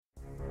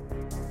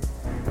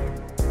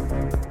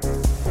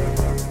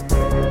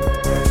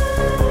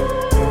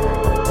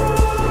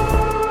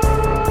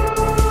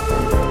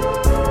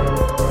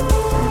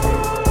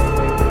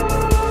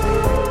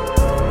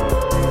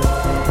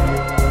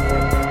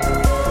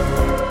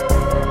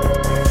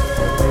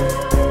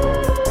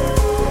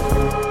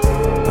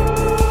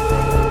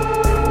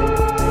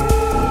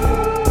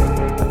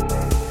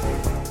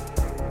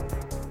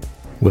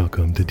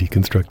Welcome to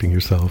Deconstructing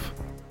Yourself,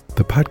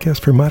 the podcast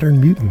for modern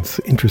mutants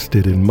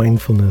interested in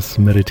mindfulness,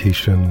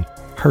 meditation,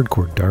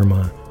 hardcore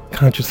dharma,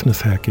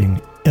 consciousness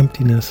hacking,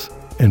 emptiness,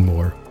 and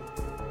more.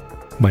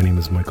 My name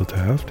is Michael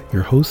Taft,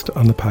 your host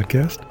on the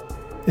podcast,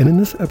 and in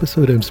this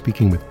episode I'm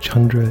speaking with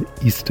Chandra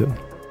Easton.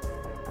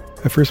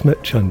 I first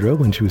met Chandra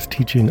when she was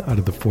teaching out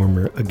of the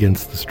former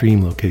Against the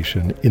Stream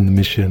location in the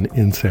Mission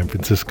in San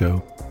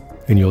Francisco,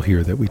 and you'll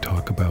hear that we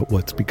talk about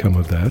what's become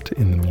of that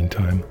in the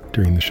meantime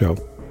during the show.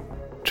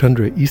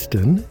 Chandra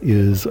Easton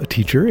is a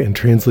teacher and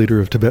translator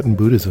of Tibetan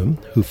Buddhism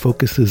who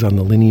focuses on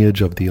the lineage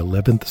of the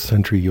 11th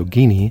century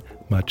yogini,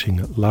 Maching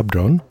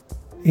Labdrön,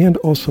 and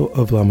also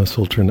of Lama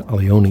Tsultrim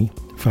Allione,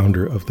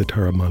 founder of the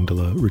Tara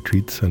Mandala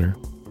Retreat Center.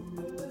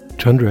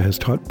 Chandra has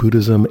taught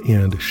Buddhism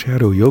and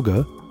Shadow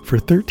Yoga for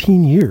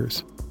 13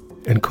 years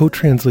and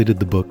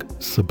co-translated the book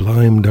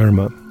Sublime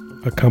Dharma,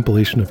 a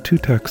compilation of 2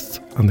 texts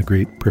on the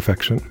Great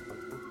Perfection.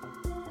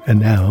 And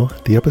now,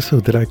 the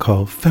episode that I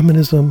call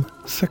Feminism,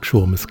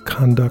 Sexual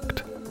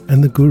Misconduct,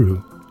 and the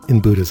Guru in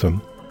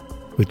Buddhism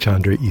with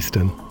Chandra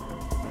Easton.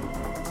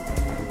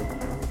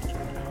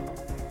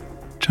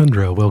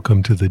 Chandra,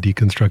 welcome to the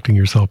Deconstructing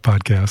Yourself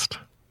podcast.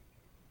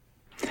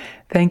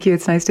 Thank you.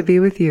 It's nice to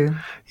be with you.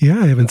 Yeah,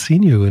 I haven't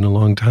seen you in a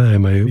long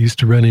time. I used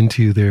to run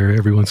into you there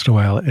every once in a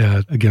while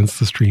at Against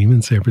the Stream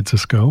in San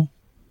Francisco.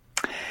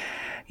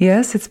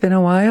 Yes, it's been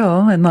a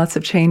while and lots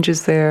of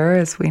changes there,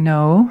 as we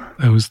know.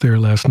 I was there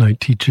last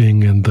night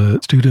teaching, and the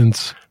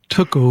students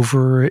took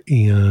over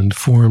and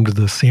formed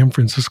the San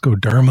Francisco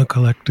Dharma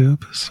Collective.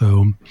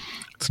 So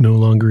it's no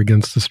longer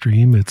Against the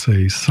Stream. It's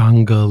a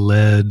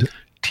Sangha-led,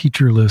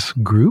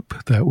 teacherless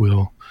group that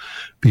will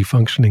be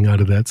functioning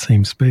out of that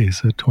same space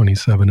at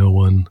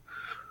 2701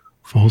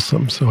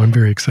 Folsom. So I'm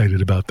very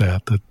excited about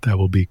that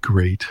will be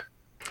great.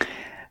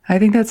 I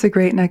think that's a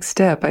great next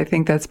step. I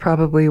think that's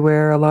probably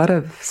where a lot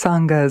of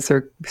sanghas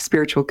or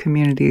spiritual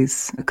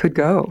communities could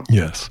go.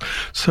 Yes.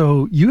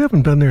 So you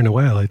haven't been there in a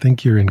while. I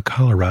think you're in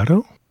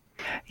Colorado?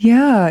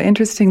 Yeah,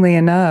 interestingly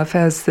enough,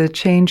 as the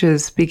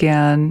changes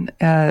began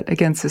at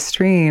Against the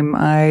Stream,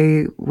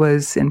 I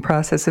was in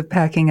process of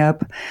packing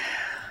up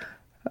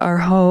our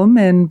home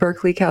in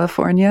Berkeley,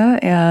 California,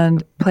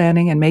 and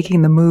planning and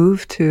making the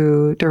move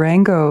to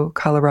Durango,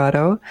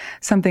 Colorado,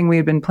 something we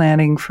had been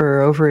planning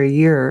for over a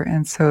year.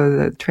 And so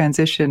the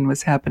transition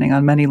was happening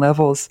on many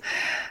levels,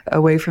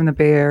 away from the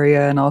Bay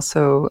Area and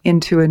also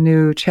into a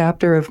new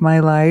chapter of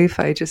my life.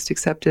 I just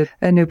accepted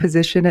a new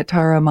position at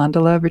Tara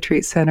Mandala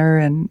Retreat Center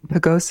in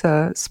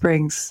Pagosa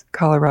Springs,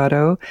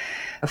 Colorado,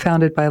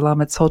 founded by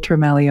Lama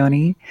Tsultrim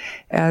Allione,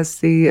 as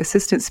the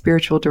assistant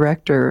spiritual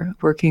director,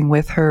 working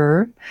with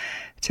her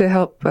to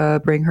help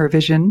bring her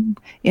vision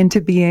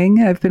into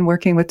being. I've been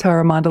working with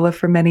Tara Mandala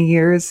for many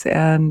years,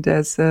 and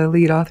as a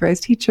lead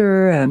authorized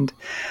teacher and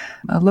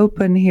a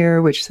Lopan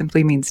here, which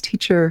simply means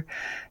teacher,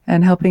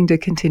 and helping to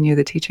continue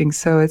the teaching.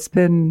 So it's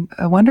been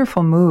a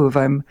wonderful move.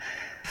 I'm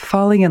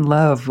falling in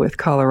love with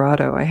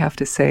Colorado, I have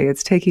to say.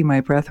 It's taking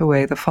my breath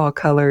away, the fall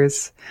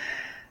colors,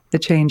 the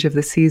change of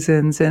the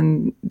seasons.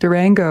 And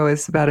Durango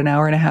is about an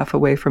hour and a half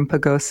away from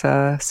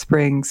Pagosa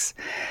Springs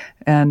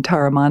and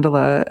Tara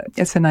Mandala.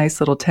 It's a nice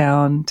little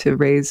town to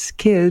raise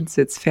kids.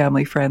 It's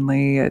family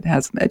friendly. It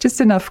has just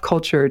enough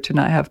culture to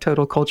not have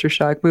total culture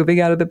shock moving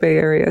out of the Bay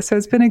Area. So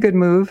it's been a good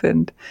move,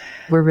 and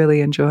we're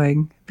really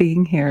enjoying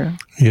being here.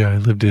 Yeah, I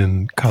lived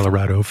in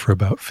Colorado for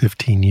about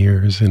 15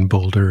 years in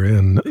Boulder,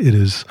 and it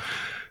is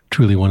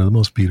truly one of the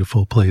most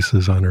beautiful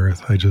places on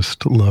earth. I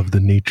just love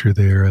the nature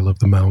there. I love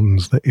the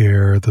mountains, the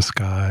air, the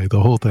sky. The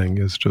whole thing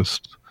is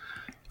just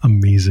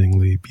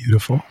amazingly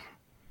beautiful.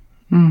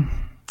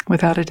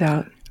 Without a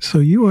doubt. So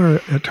you are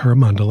at Tara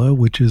Mandala,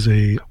 which is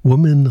a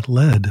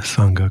woman-led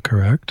Sangha,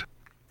 correct?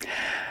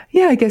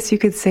 Yeah, I guess you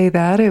could say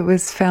that. It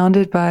was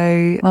founded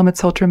by Lama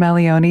Tsultrim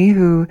Allione,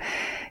 who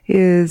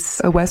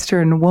is a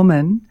Western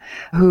woman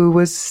who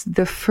was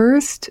the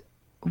first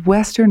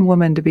Western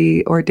woman to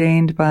be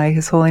ordained by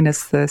His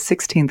Holiness the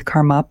 16th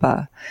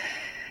Karmapa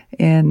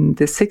in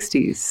the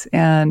 60s.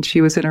 And she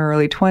was in her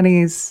early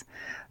 20s,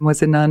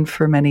 was a nun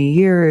for many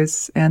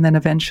years, and then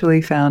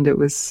eventually found it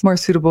was more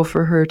suitable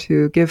for her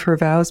to give her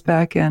vows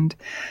back and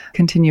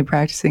continue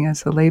practicing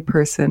as a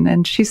layperson.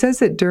 And she says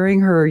that during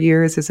her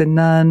years as a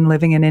nun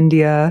living in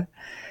India,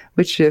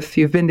 which if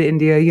you've been to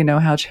India, you know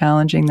how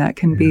challenging that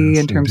can be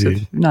in terms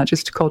of not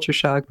just culture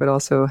shock, but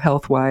also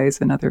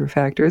health-wise and other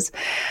factors.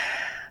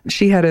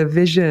 She had a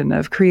vision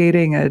of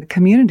creating a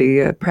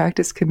community, a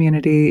practice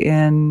community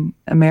in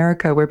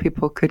America where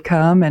people could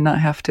come and not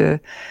have to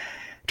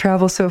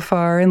travel so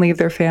far and leave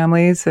their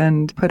families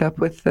and put up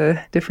with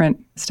the different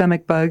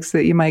stomach bugs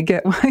that you might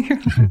get while you're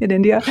in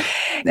India.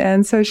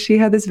 And so she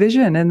had this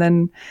vision. And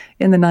then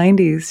in the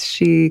 90s,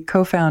 she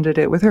co-founded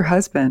it with her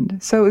husband.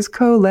 So it was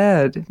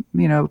co-led,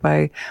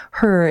 by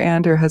her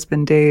and her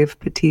husband, Dave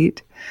Petit,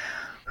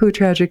 who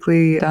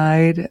tragically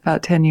died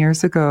about 10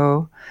 years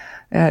ago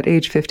at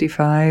age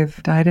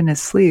 55, died in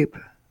his sleep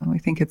We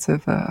think it's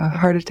of a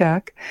heart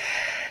attack.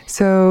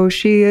 So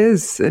she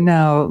is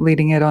now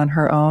leading it on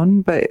her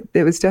own, but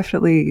it was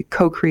definitely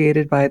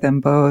co-created by them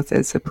both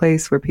as a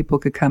place where people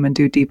could come and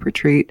do deep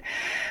retreat.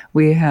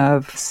 We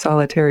have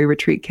solitary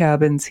retreat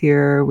cabins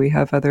here. We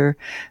have other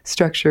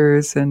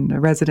structures and a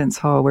residence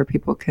hall where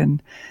people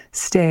can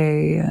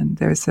stay. And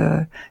there's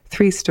a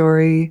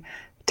 3-story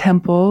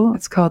temple.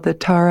 It's called the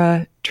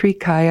Tara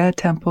Trikaya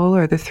Temple,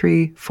 or the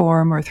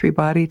 3-form or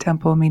 3-body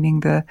temple,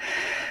 meaning the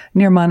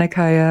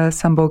Nirmanakaya,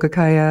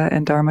 Sambhogakaya,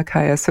 and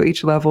Dharmakaya. So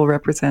each level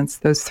represents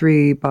those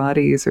 3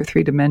 bodies or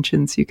 3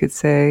 dimensions, you could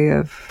say,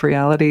 of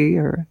reality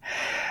or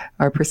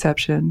our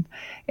perception.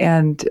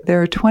 And there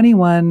are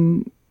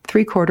 21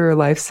 3/4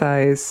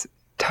 life-size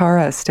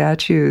Tara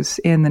statues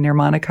in the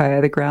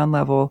Nirmanakaya, the ground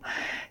level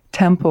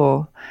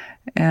temple.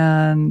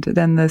 And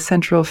then the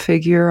central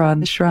figure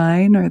on the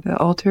shrine or the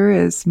altar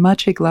is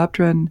Machi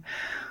Glabdron,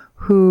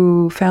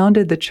 who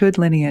founded the Chöd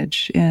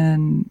lineage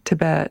in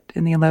Tibet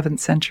in the 11th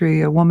century,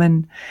 a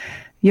woman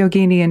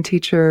yogini and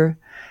teacher,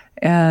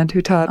 and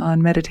who taught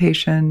on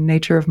meditation,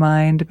 nature of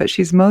mind. But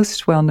she's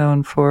most well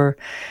known for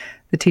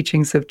the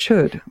teachings of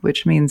Chöd,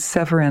 which means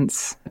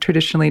severance,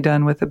 traditionally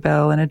done with a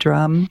bell and a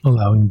drum.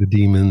 Allowing the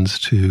demons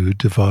to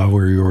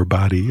devour your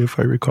body, if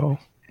I recall.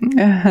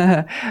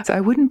 So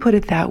I wouldn't put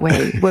it that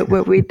way.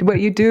 What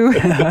you do,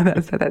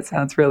 that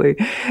sounds really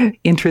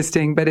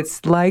interesting, but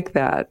it's like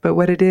that. But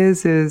what it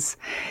is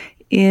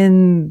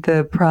in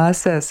the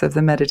process of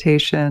the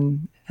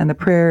meditation and the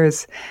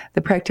prayers,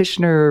 the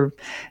practitioner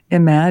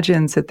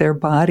imagines that their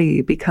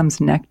body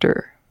becomes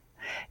nectar.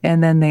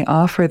 And then they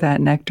offer that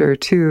nectar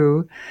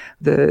to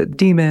the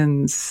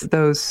demons,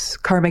 those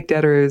karmic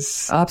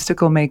debtors,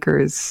 obstacle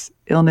makers,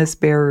 illness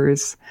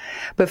bearers.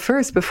 But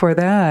first, before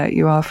that,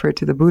 you offer it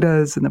to the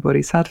Buddhas and the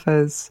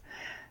Bodhisattvas,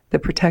 the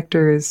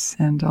protectors,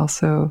 and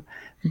also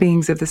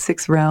beings of the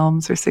 6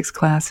 realms or 6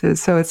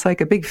 classes. So it's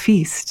like a big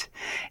feast.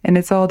 And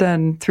it's all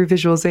done through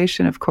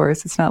visualization, of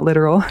course. It's not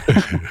literal.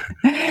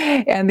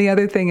 And the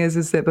other thing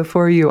is that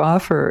before you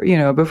offer,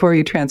 before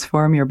you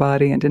transform your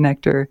body into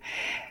nectar,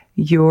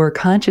 your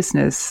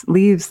consciousness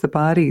leaves the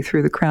body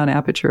through the crown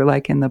aperture,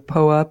 like in the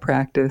Poa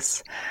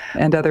practice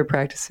and other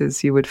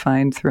practices you would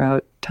find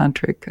throughout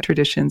tantric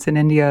traditions in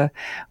India,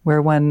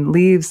 where one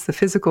leaves the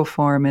physical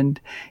form and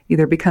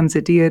either becomes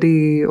a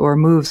deity or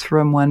moves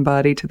from one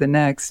body to the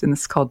next. And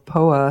this is called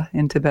Poa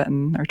in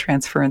Tibetan, or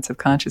transference of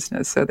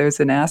consciousness. So there's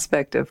an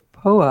aspect of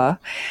Poa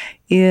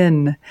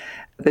in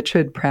the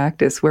Chöd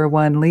practice where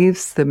one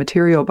leaves the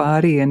material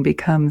body and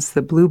becomes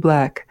the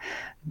blue-black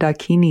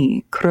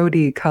Dakini,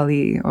 Krodi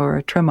Kali,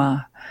 or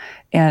Trema,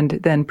 and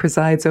then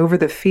presides over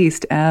the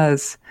feast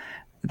as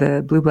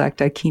the blue-black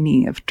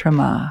Dakini of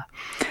Trema.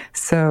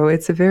 So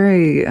it's a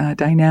very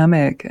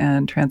dynamic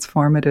and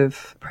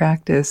transformative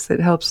practice that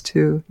helps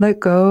to let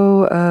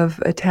go of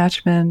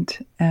attachment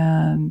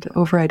and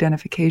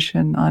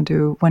over-identification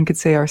onto, one could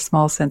say, our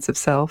small sense of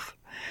self,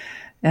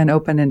 and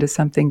open into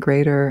something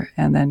greater,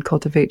 and then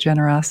cultivate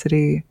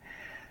generosity.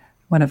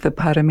 One of the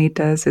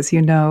paramitas, as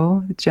you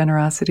know,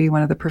 generosity,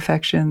 one of the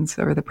perfections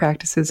or the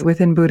practices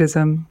within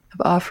Buddhism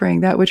of offering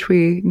that which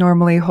we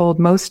normally hold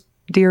most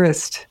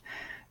dearest,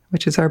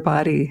 which is our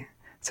body.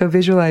 So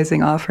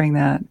visualizing offering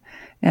that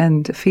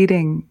and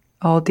feeding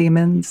all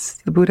demons,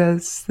 the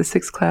Buddhas, the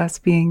 6 class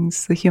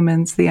beings, the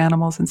humans, the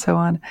animals, and so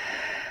on,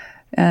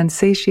 and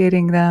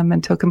satiating them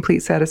until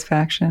complete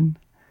satisfaction.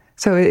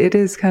 So it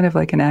is kind of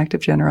like an act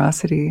of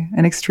generosity,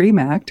 an extreme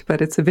act,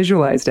 but it's a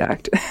visualized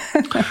act.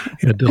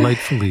 Yeah,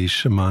 delightfully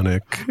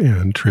shamanic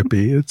and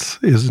trippy.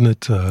 Isn't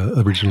it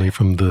originally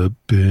from the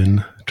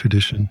Bön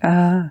tradition?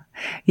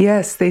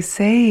 Yes, they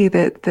say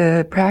that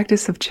the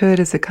practice of Chöd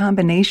is a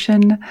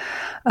combination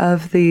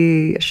of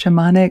the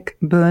shamanic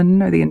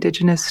Bön, or the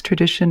indigenous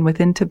tradition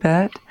within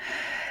Tibet,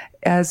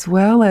 as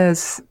well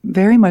as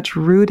very much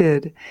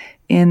rooted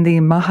in the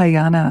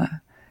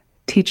Mahayana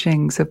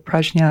teachings of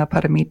Prajna,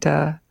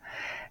 Paramita,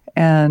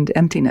 and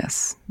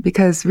emptiness.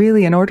 Because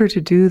really, in order to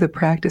do the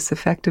practice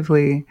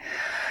effectively,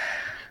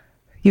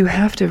 you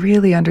have to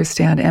really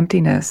understand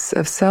emptiness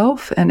of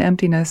self and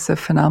emptiness of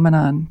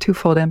phenomenon,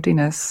 twofold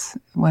emptiness,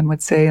 one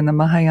would say, in the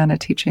Mahayana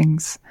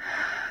teachings.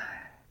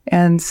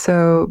 And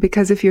so,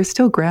 because if you're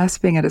still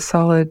grasping at a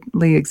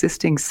solidly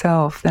existing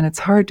self, then it's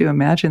hard to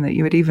imagine that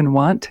you would even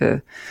want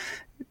to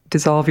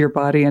dissolve your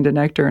body into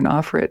nectar and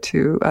offer it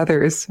to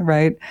others,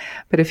 right?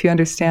 But if you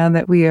understand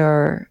that we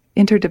are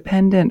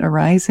interdependent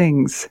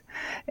arisings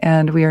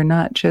and we are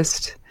not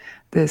just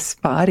this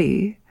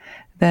body,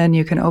 then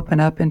you can open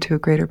up into a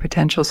greater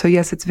potential. So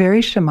yes, it's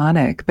very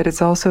shamanic, but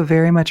it's also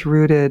very much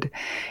rooted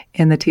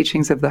in the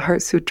teachings of the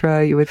Heart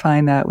Sutra. You would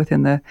find that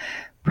within the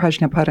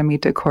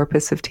Prajnaparamita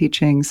corpus of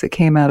teachings that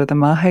came out of the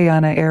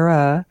Mahayana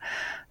era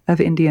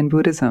of Indian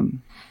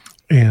Buddhism.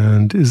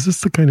 And is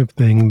this the kind of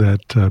thing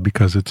that,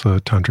 because it's a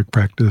tantric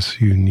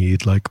practice, you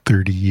need like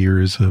 30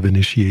 years of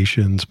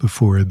initiations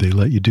before they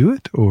let you do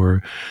it?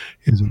 Or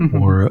is it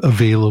more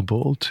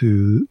available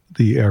to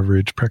the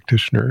average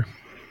practitioner?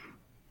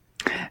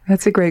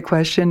 That's a great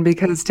question,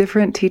 because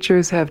different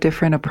teachers have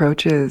different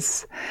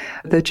approaches.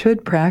 The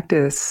Chöd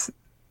practice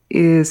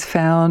is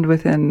found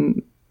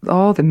within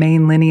all the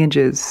main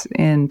lineages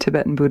in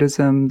Tibetan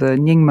Buddhism, the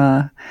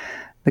Nyingma,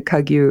 the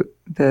Kagyu,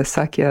 the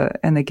Sakya,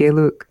 and the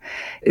Gelug.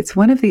 It's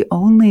one of the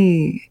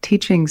only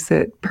teachings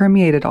that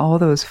permeated all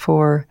those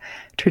four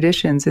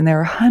traditions, and there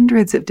are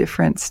hundreds of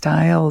different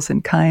styles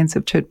and kinds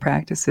of Chöd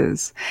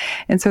practices.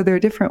 And so there are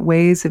different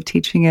ways of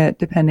teaching it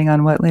depending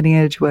on what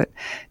lineage, what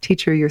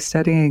teacher you're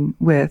studying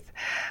with.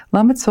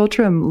 Lama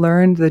Tsultrim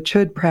learned the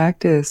Chöd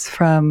practice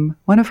from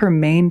one of her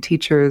main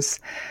teachers,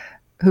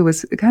 who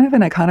was kind of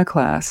an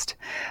iconoclast,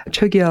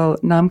 Chogyal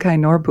Namkhai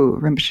Norbu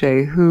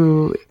Rinpoche,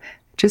 who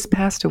just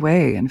passed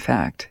away, in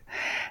fact.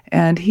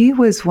 And he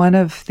was one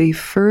of the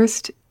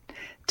first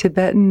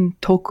Tibetan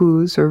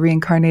tulkus, or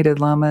reincarnated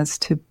lamas,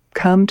 to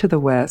come to the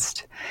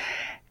West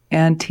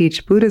and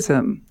teach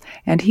Buddhism.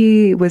 And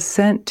he was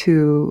sent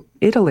to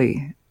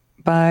Italy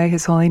by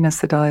His Holiness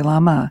the Dalai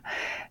Lama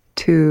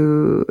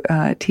to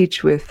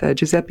teach with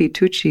Giuseppe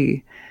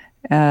Tucci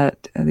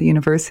at the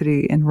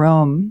university in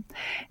Rome.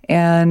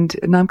 And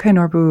Namkhai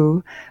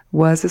Norbu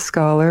was a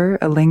scholar,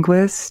 a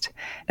linguist,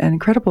 an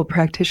incredible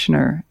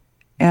practitioner.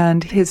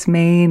 And his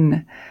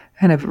main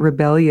kind of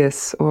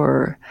rebellious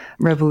or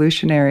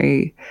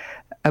revolutionary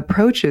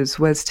approaches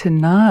was to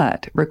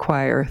not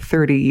require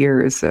 30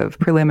 years of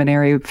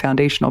preliminary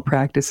foundational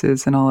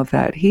practices and all of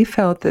that. He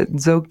felt that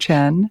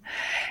Dzogchen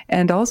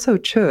and also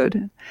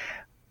Chöd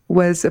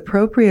was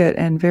appropriate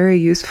and very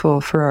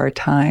useful for our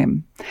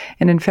time.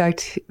 And in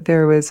fact,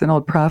 there was an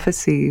old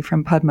prophecy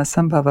from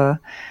Padmasambhava,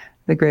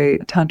 the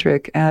great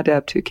tantric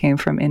adept who came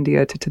from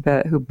India to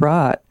Tibet, who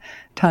brought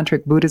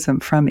tantric Buddhism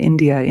from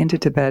India into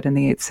Tibet in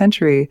the 8th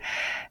century.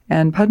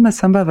 And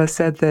Padmasambhava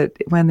said that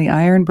when the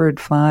iron bird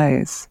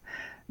flies,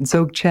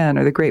 Dzogchen,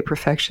 or the Great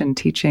Perfection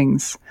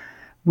teachings,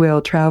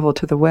 will travel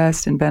to the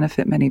West and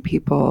benefit many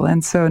people.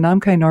 And so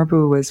Namkhai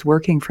Norbu was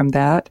working from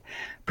that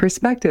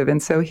perspective.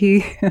 And so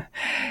he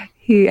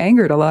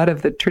angered a lot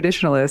of the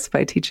traditionalists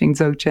by teaching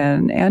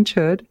Dzogchen and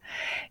Chöd,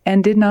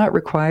 and did not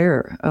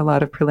require a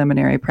lot of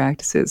preliminary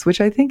practices, which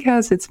I think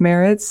has its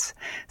merits.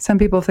 Some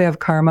people, if they have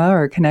karma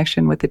or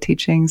connection with the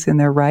teachings and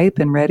they're ripe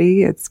and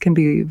ready, it can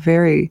be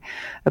very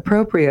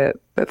appropriate.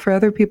 But for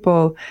other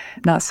people,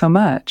 not so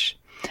much.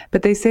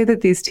 But they say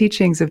that these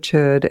teachings of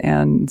Chöd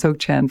and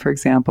Dzogchen, for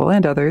example,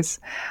 and others,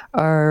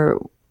 are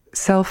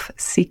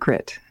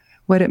self-secret.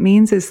 What it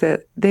means is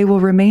that they will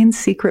remain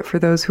secret for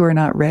those who are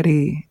not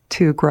ready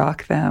to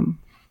grok them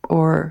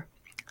or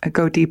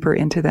go deeper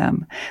into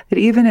them. That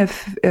even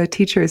if a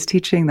teacher is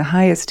teaching the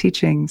highest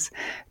teachings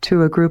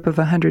to a group of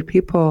 100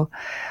 people,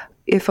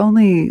 if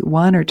only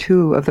one or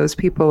two of those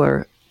people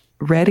are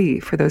ready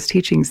for those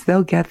teachings,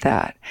 they'll get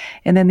that.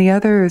 And then the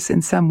others,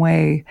 in some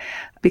way,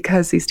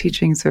 because these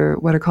teachings are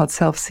what are called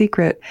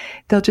self-secret,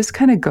 they'll just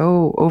kind of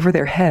go over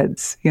their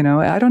heads. You know,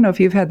 I don't know if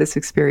you've had this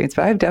experience,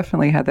 but I've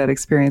definitely had that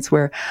experience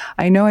where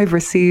I know I've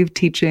received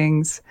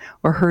teachings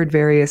or heard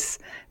various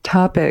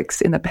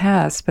topics in the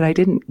past, but I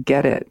didn't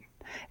get it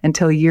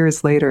until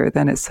years later.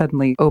 Then it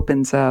suddenly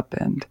opens up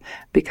and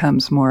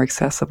becomes more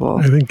accessible.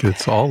 I think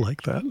it's all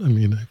like that. I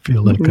mean, I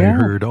feel like I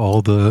heard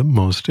all the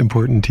most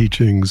important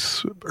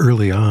teachings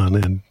early on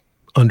and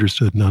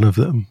understood none of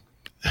them.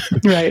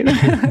 Right.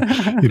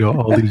 You know,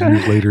 all these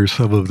years later,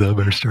 some of them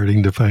are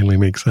starting to finally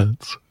make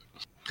sense.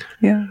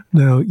 Yeah.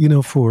 Now, you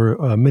know, for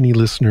many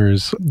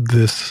listeners,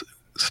 this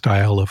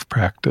style of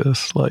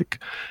practice, like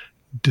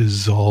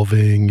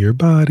dissolving your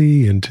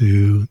body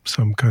into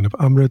some kind of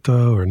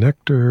amrita or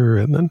nectar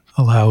and then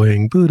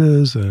allowing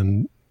Buddhas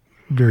and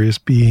various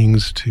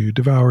beings to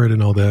devour it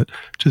and all that,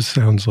 just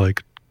sounds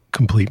like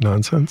complete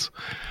nonsense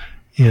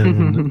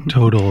in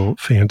total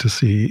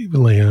fantasy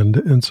land.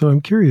 And so I'm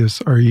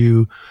curious, are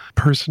you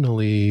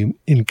personally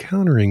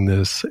encountering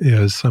this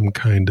as some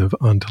kind of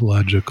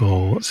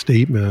ontological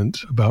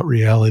statement about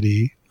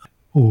reality,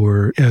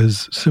 or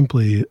as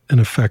simply an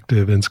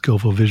effective and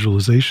skillful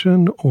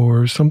visualization,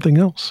 or something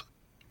else?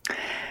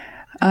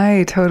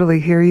 I totally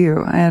hear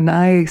you. And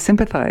I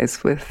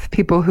sympathize with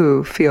people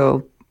who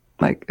feel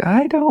like,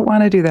 I don't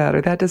want to do that,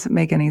 or that doesn't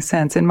make any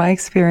sense. In my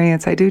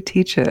experience, I do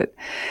teach it.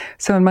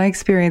 So in my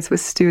experience with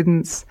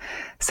students,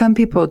 some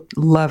people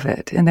love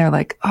it and they're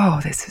like,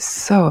 oh, this is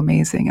so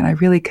amazing. And I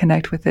really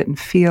connect with it and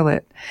feel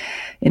it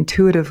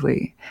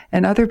intuitively.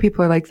 And other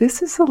people are like,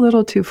 this is a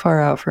little too far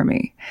out for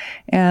me.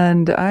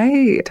 And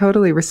I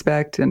totally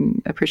respect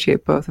and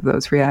appreciate both of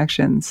those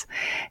reactions.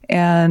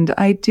 And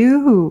I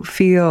do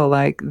feel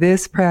like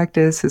this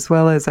practice, as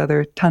well as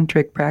other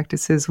tantric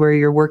practices where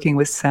you're working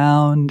with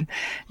sound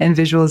and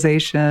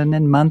visualization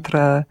and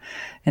mantra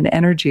and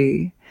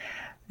energy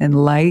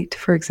and light,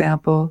 for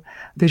example,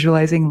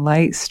 visualizing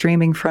light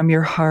streaming from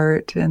your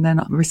heart and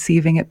then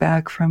receiving it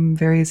back from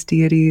various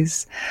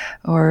deities,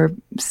 or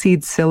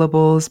seed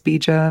syllables,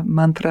 bija,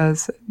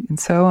 mantras, and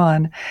so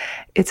on.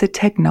 It's a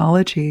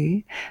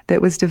technology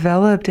that was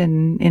developed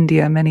in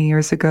India many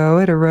years ago.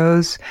 It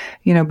arose,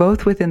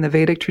 both within the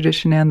Vedic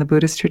tradition and the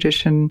Buddhist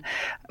tradition.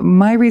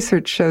 My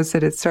research shows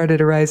that it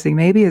started arising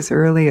maybe as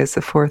early as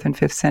the 4th and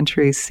 5th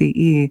centuries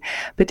CE,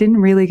 but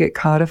didn't really get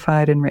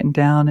codified and written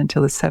down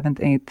until the 7th,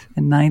 8th,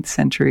 and 9th 9th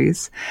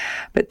centuries.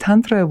 But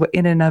Tantra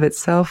in and of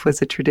itself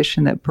was a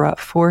tradition that brought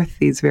forth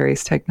these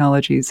various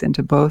technologies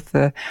into both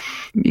the,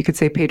 you could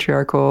say,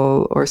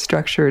 patriarchal or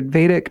structured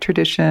Vedic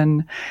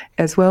tradition,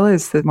 as well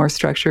as the more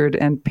structured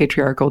and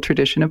patriarchal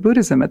tradition of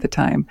Buddhism at the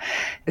time.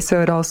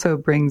 So it also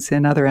brings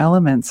in other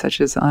elements such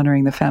as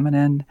honoring the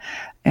feminine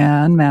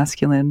and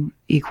masculine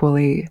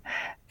equally,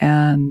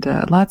 and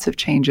lots of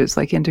changes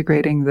like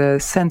integrating the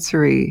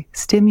sensory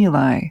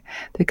stimuli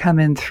that come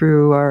in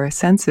through our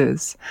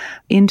senses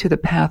into the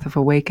path of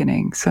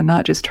awakening. So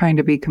not just trying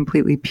to be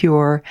completely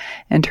pure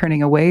and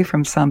turning away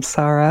from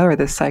samsara or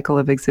the cycle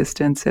of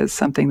existence as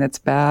something that's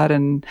bad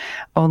and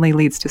only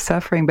leads to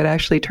suffering, but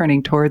actually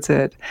turning towards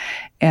it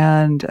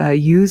and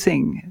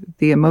using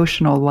the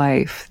emotional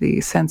life,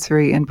 the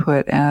sensory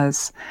input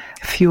as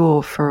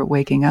fuel for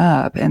waking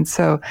up. And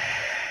so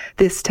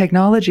this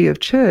technology of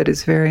Chöd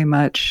is very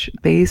much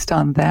based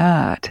on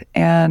that.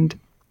 And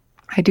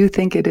I do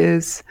think it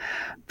is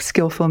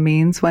skillful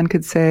means, one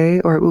could say,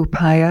 or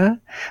upaya,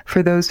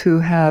 for those who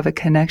have a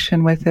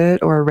connection with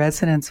it or a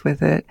resonance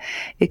with it.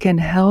 It can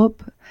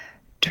help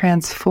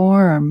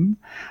transform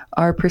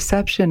our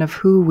perception of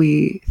who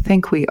we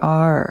think we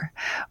are.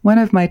 One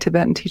of my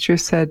Tibetan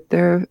teachers said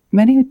there are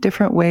many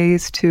different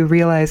ways to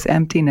realize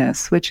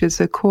emptiness, which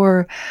is a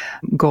core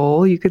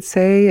goal, you could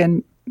say,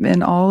 and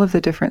in all of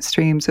the different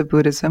streams of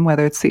Buddhism,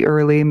 whether it's the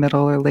early,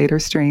 middle, or later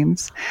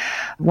streams.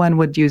 One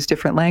would use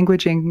different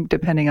languaging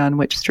depending on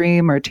which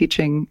stream or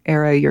teaching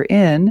era you're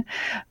in.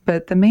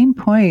 But the main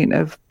point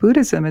of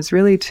Buddhism is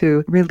really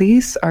to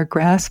release our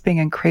grasping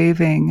and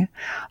craving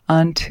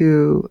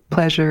onto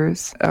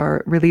pleasures,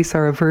 or release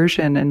our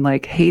aversion and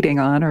like hating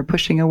on or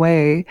pushing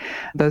away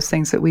those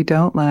things that we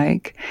don't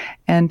like,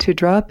 and to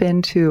drop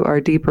into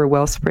our deeper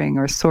wellspring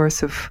or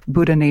source of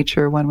Buddha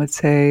nature, one would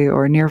say,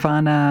 or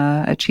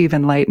nirvana, achieve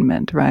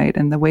enlightenment, right?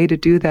 And the way to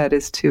do that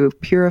is to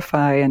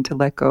purify and to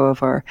let go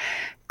of our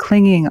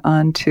clinging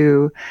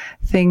onto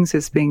things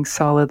as being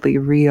solidly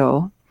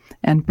real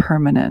and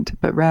permanent,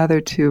 but rather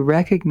to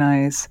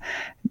recognize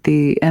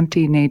the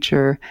empty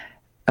nature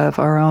of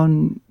our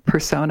own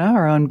persona,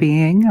 our own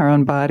being, our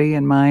own body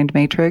and mind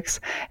matrix,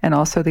 and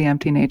also the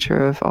empty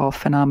nature of all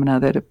phenomena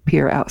that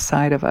appear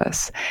outside of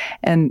us.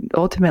 And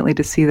ultimately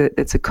to see that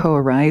it's a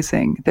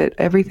co-arising, that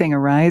everything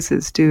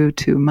arises due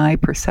to my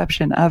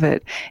perception of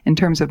it in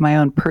terms of my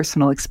own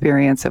personal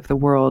experience of the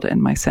world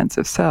and my sense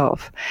of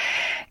self.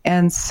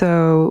 And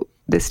so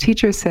this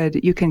teacher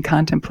said you can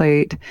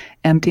contemplate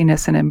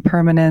emptiness and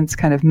impermanence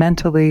kind of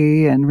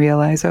mentally and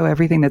realize, oh,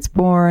 everything that's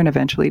born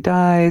eventually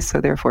dies,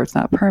 so therefore it's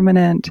not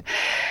permanent.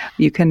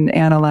 You can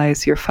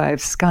analyze your 5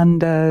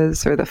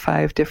 skandhas, or the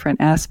 5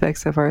 different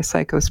aspects of our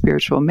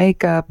psycho-spiritual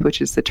makeup,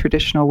 which is the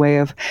traditional way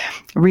of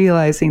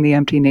realizing the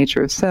empty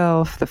nature of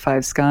self. The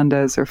 5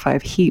 skandhas, or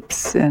 5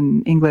 heaps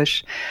in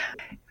English.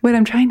 What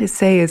I'm trying to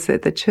say is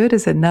that the Chöd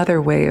is another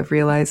way of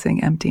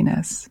realizing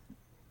emptiness,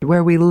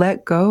 where we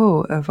let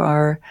go of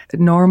our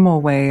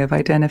normal way of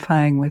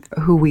identifying with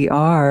who we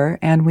are,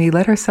 and we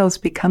let ourselves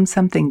become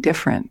something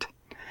different.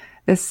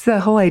 This is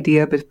the whole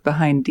idea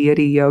behind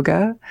deity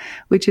yoga,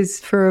 which is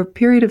for a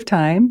period of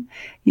time,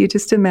 you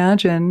just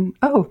imagine,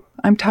 oh,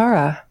 I'm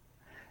Tara.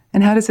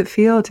 And how does it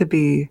feel to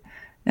be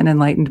an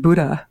enlightened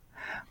Buddha?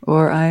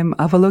 Or I'm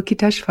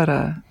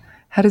Avalokiteshvara.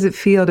 How does it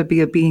feel to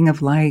be a being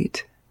of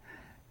light,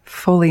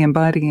 fully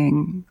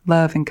embodying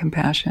love and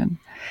compassion?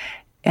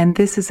 And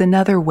this is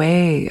another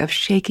way of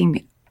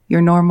shaking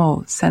your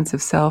normal sense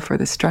of self or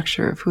the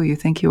structure of who you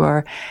think you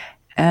are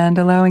and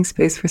allowing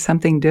space for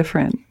something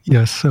different.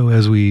 Yes, so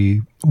as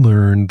we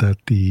learn that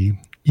the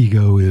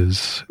ego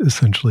is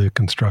essentially a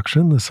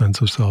construction, the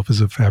sense of self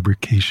is a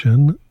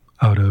fabrication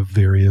out of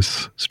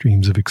various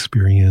streams of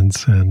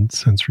experience and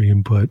sensory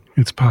input,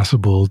 it's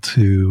possible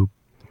to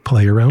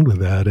play around with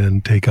that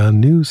and take on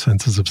new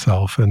senses of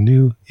self and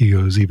new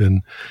egos,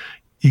 even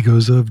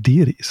egos of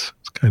deities.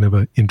 It's kind of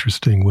an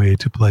interesting way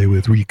to play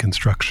with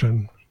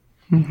reconstruction.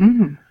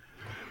 Mm-hmm.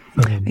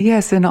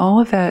 Yes, and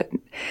all of that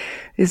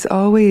is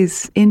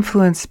always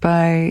influenced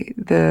by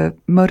the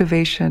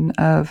motivation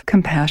of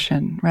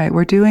compassion, right?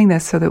 We're doing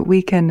this so that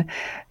we can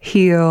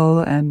heal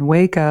and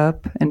wake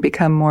up and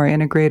become more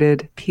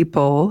integrated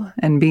people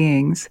and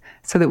beings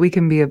so that we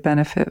can be of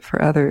benefit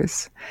for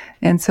others.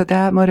 And so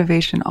that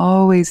motivation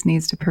always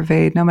needs to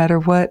pervade no matter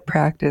what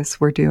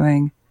practice we're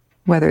doing,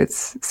 whether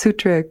it's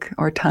sutric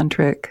or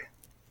tantric,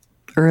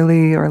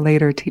 early or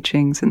later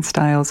teachings and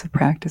styles of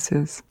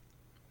practices.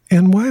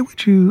 And why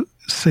would you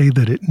say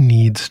that it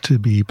needs to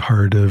be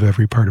part of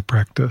every part of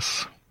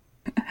practice?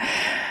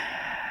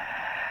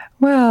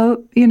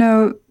 Well,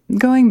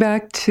 going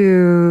back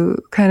to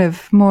kind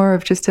of more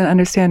of just an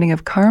understanding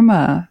of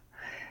karma,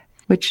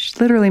 which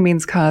literally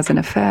means cause and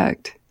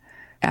effect.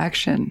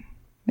 Action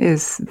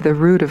is the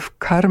root of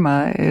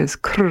karma is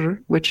kr,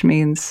 which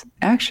means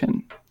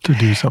action. To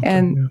do something.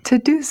 And to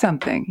do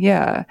something,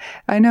 yeah.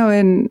 I know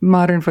in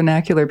modern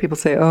vernacular, people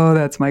say, oh,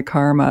 that's my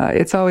karma.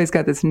 It's always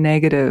got this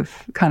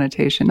negative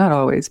connotation. Not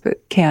always,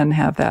 but can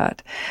have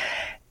that.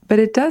 But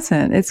it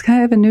doesn't. It's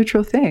kind of a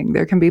neutral thing.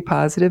 There can be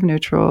positive,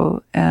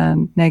 neutral,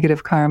 and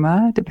negative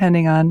karma,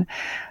 depending on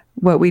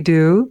what we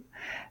do,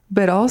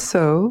 but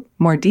also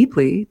more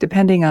deeply,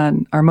 depending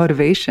on our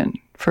motivation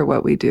for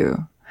what we do.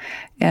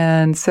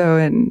 And so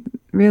in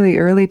really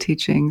early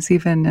teachings,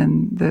 even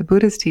in the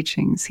Buddha's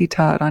teachings, he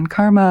taught on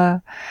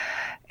karma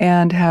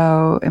and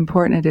how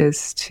important it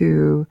is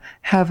to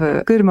have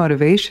a good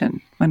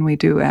motivation when we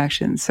do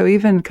actions. So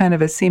even kind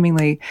of a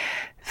seemingly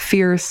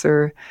fierce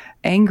or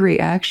angry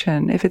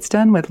action, if it's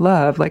done with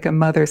love, like a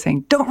mother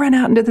saying, don't run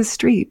out into the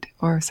street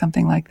or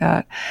something like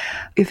that.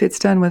 If it's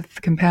done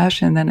with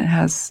compassion, then it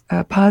has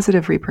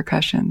positive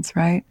repercussions,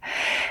 right?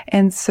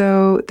 And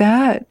so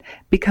that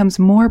becomes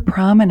more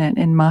prominent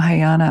in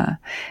Mahayana.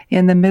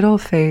 In the middle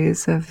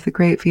phase of the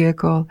Great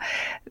Vehicle,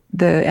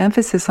 the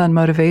emphasis on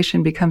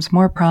motivation becomes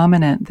more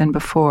prominent than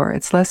before.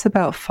 It's less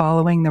about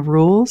following the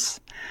rules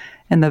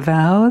and the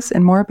vows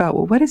and more about,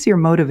 well, what is your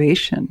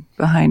motivation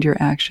behind your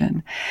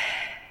action?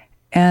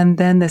 And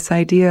then this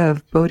idea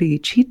of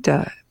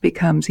bodhicitta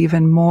becomes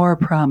even more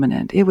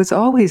prominent. It was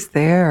always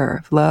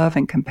there, love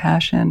and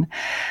compassion,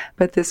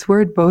 but this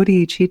word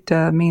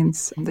bodhicitta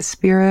means the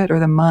spirit or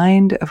the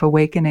mind of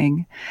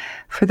awakening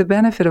for the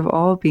benefit of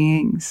all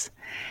beings.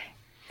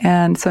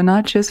 And so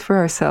not just for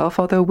ourselves,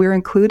 although we're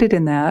included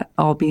in that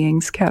all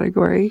beings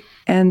category.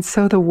 And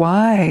so the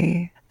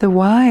why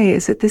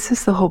is that this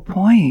is the whole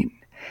point.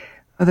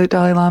 The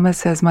Dalai Lama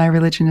says, my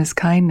religion is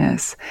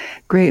kindness.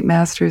 Great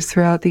masters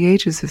throughout the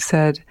ages have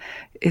said,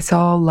 it's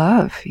all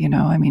love,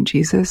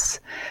 Jesus,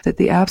 that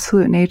the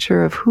absolute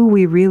nature of who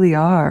we really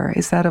are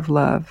is that of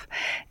love.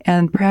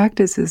 And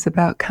practice is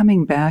about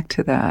coming back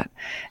to that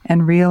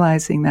and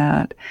realizing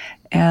that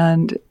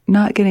and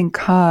not getting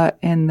caught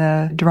in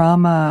the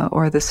drama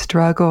or the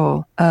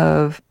struggle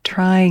of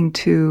trying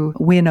to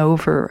win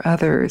over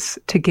others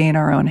to gain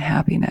our own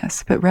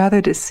happiness, but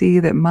rather to see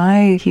that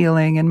my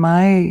healing and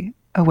my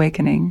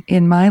awakening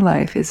in my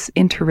life is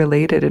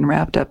interrelated and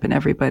wrapped up in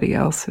everybody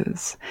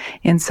else's.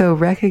 And so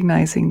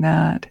recognizing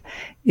that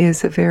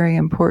is a very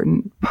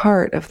important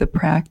part of the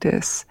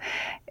practice.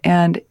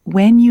 And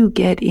when you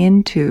get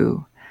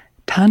into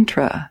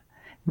Tantra,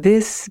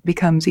 this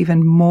becomes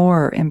even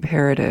more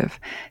imperative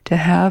to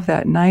have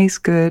that nice,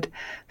 good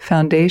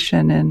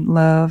foundation in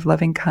love,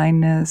 loving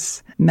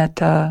kindness,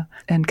 metta,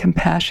 and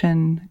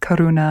compassion,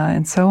 karuna,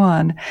 and so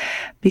on,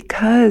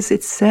 because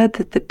it's said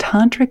that the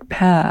tantric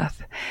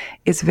path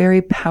is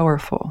very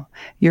powerful.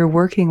 You're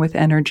working with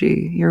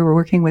energy, you're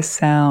working with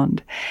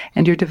sound,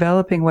 and you're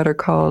developing what are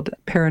called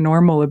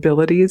paranormal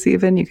abilities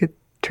even. You could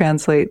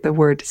translate the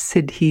word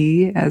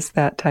siddhi as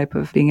that type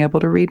of being able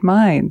to read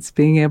minds,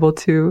 being able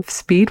to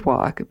speed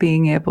walk,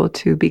 being able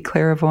to be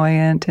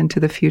clairvoyant into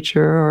the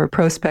future or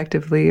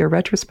prospectively or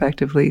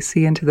retrospectively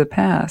see into the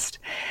past.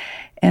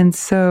 And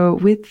so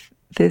with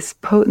this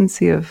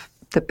potency of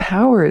the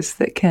powers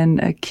that can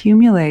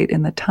accumulate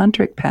in the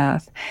tantric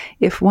path,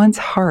 if one's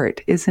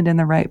heart isn't in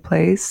the right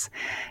place,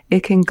 it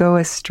can go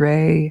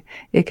astray.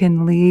 It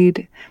can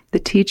lead the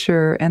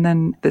teacher and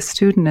then the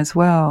student as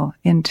well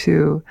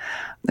into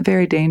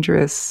very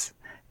dangerous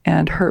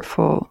and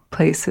hurtful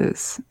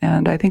places.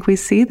 And I think we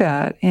see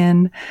that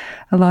in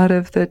a lot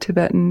of the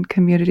Tibetan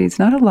communities,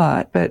 not a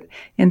lot, but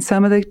in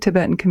some of the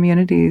Tibetan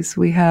communities,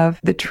 we have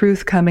the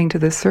truth coming to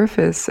the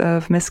surface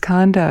of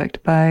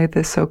misconduct by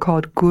the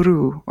so-called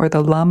guru or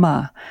the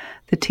lama,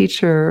 the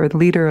teacher or the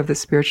leader of the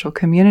spiritual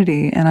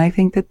community. And I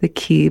think that the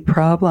key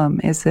problem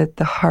is that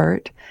the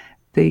heart,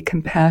 the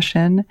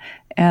compassion,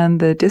 and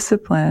the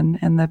discipline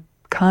and the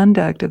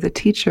conduct of the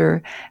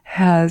teacher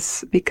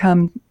has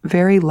become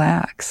very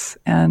lax.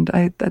 And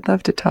I'd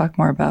love to talk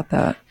more about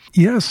that.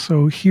 Yes,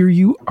 so here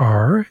you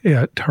are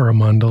at Tara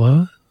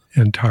Mandala,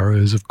 and Tara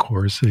is, of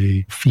course,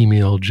 a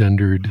female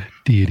gendered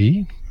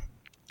deity,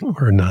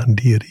 or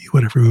non-deity,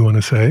 whatever we want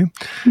to say.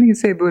 You can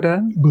say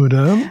Buddha.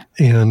 Buddha,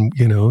 and,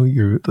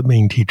 you're the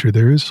main teacher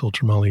there is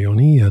Tsultrim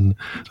and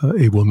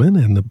a woman,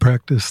 and the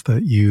practice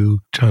that you,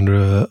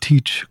 Chandra,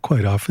 teach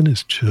quite often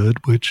is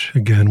Chöd, which,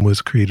 again,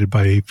 was created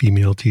by a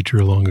female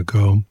teacher long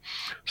ago.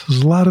 So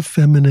there's a lot of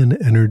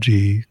feminine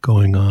energy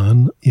going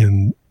on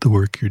in the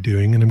work you're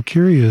doing, and I'm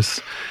curious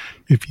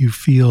if you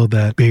feel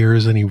that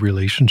bears any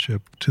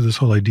relationship to this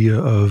whole idea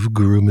of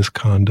guru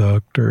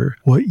misconduct, or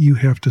what you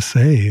have to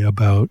say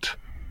about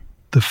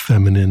the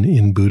feminine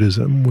in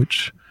Buddhism,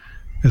 which,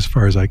 as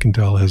far as I can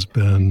tell, has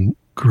been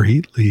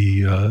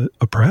greatly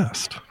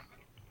oppressed.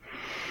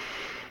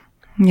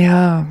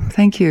 Yeah,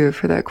 thank you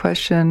for that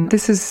question.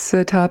 This is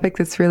a topic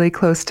that's really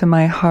close to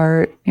my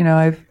heart.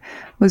 I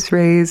was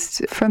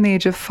raised from the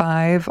age of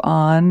 5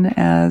 on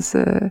as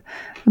a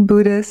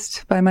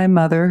Buddhist by my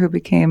mother, who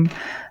became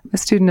a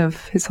student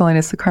of His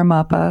Holiness the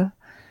Karmapa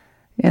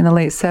in the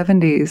late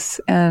 70s.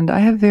 And I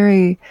have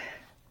very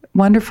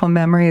wonderful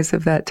memories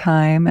of that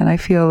time, and I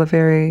feel a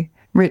very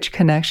rich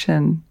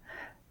connection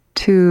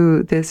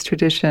to this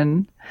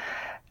tradition.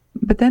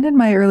 But then in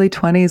my early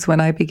 20s,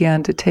 when I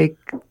began to take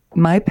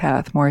my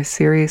path more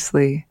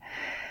seriously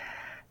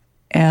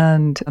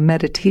and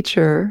met a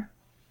teacher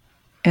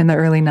in the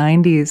early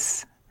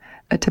 90s,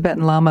 a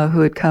Tibetan Lama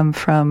who had come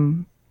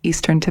from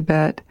Eastern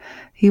Tibet.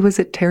 He was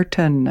a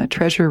Tertön, a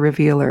treasure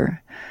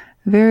revealer,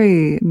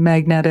 very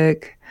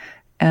magnetic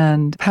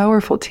and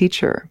powerful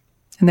teacher.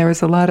 And there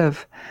was a lot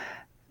of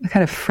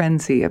kind of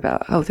frenzy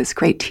about, oh, this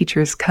great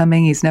teacher is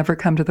coming. He's never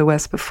come to the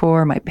West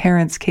before. My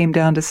parents came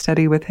down to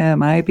study with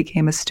him. I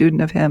became a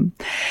student of him.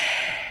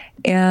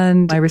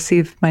 And I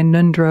received my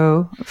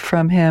Nundro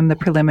from him, the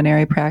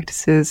preliminary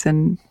practices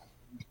and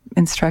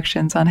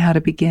instructions on how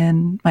to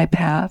begin my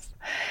path.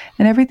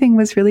 And everything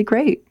was really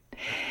great.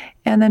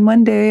 And then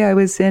one day I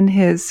was in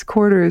his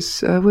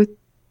quarters with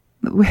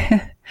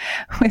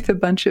a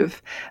bunch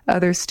of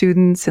other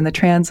students and the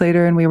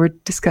translator, and we were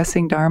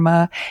discussing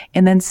Dharma.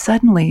 And then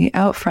suddenly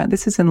out front,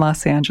 this is in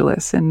Los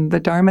Angeles, and the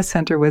Dharma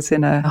Center was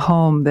in a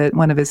home that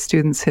one of his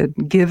students had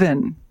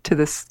given to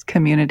this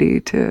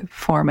community to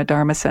form a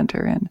Dharma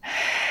Center. And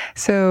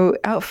so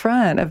out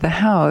front of the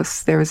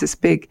house, there was this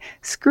big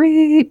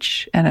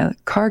screech and a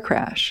car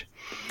crash.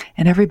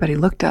 And everybody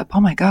looked up.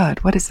 Oh my God,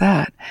 what is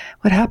that?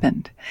 What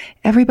happened?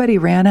 Everybody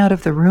ran out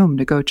of the room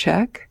to go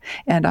check.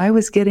 And I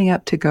was getting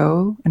up to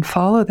go and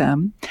follow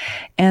them.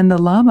 And the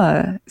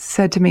Lama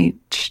said to me,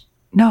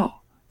 no,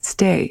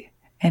 stay.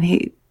 And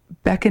he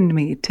beckoned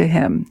me to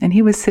him. And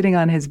he was sitting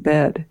on his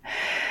bed.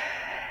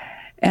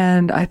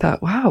 And I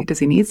thought, wow, does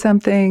he need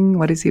something?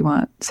 What does he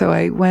want? So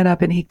I went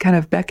up and he kind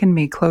of beckoned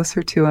me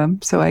closer to him.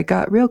 So I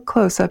got real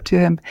close up to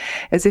him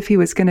as if he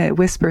was going to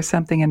whisper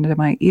something into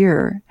my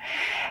ear.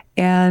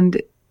 And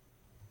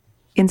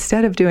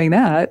instead of doing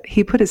that,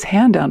 he put his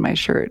hand on my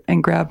shirt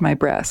and grabbed my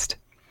breast.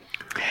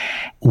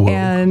 Whoa.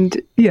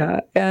 And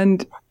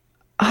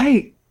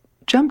I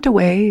jumped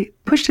away,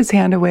 pushed his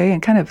hand away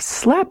and kind of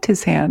slapped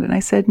his hand. And I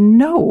said,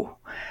 no,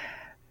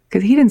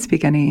 because he didn't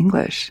speak any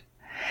English.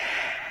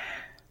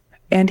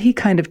 And he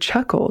kind of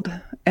chuckled,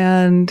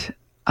 and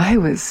I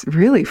was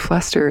really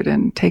flustered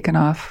and taken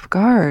off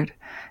guard.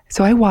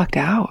 So I walked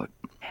out.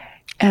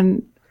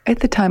 And at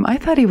the time, I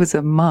thought he was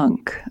a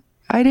monk.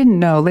 I didn't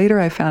know.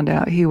 Later, I found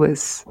out he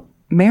was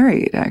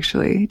married,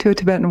 actually, to a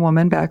Tibetan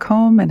woman back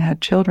home and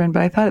had children.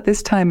 But I thought at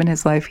this time in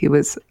his life, he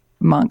was a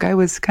monk. I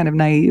was kind of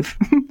naive.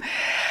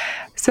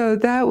 So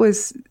that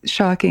was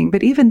shocking.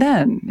 But even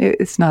then,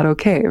 it's not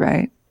okay,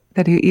 right?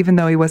 That even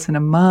though he wasn't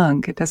a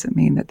monk, it doesn't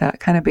mean that that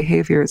kind of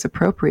behavior is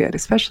appropriate,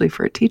 especially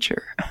for a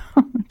teacher,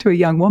 to a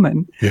young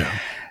woman. Yeah.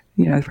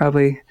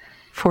 Probably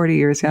 40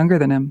 years younger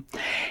than him.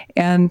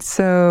 And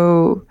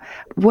so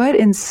what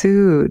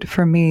ensued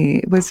for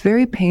me was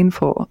very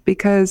painful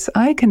because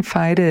I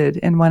confided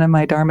in one of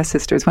my Dharma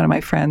sisters, one of my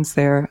friends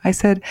there. I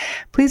said,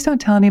 please don't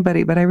tell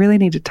anybody, but I really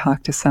need to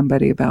talk to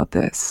somebody about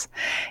this.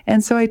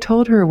 And so I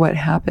told her what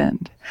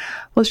happened.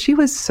 Well, she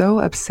was so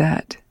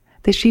upset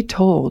that she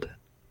told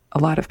a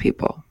lot of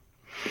people.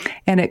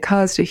 And it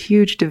caused a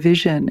huge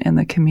division in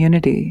the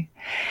community.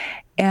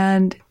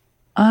 And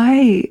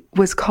I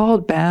was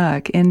called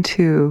back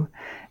into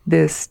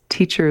this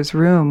teacher's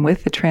room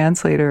with the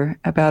translator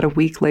about a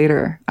week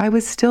later. I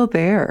was still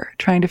there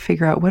trying to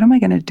figure out, what am I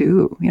going to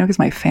do? Because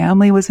my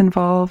family was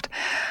involved.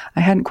 I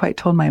hadn't quite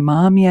told my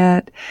mom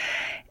yet.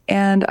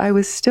 And I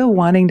was still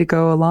wanting to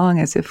go along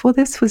as if, well,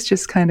 this was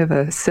just kind of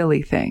a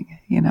silly thing,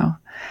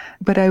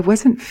 But I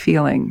wasn't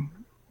feeling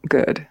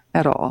good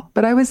at all.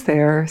 But I was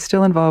there,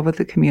 still involved with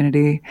the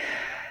community.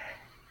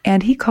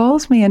 And he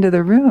calls me into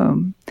the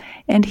room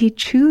and he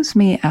chews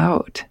me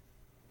out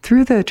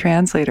through the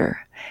translator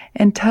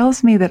and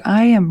tells me that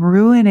I am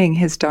ruining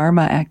his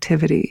Dharma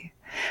activity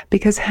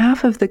because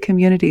half of the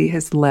community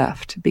has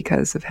left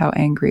because of how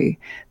angry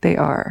they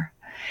are.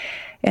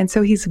 And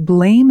so he's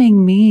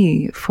blaming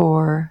me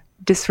for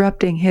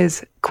disrupting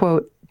his,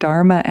 quote,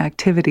 Dharma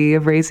activity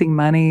of raising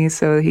money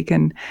so he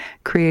can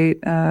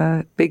create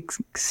a big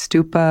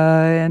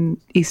stupa in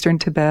Eastern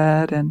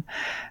Tibet and,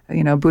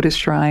 Buddhist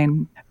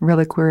shrine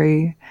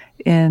reliquary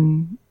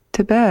in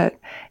Tibet.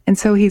 And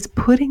so he's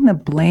putting the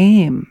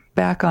blame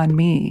back on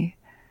me.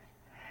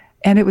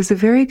 And it was a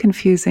very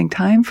confusing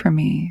time for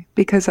me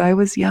because I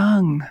was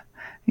young.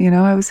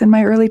 I was in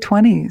my early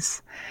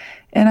 20s.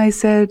 And I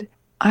said,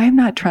 I'm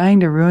not trying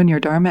to ruin your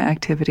Dharma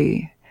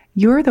activity.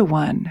 You're the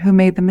one who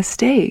made the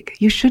mistake.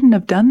 You shouldn't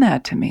have done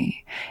that to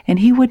me. And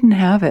he wouldn't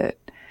have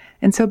it.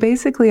 And so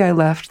basically I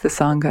left the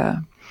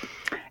Sangha.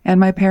 And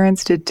my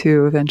parents did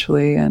too,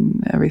 eventually,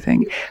 and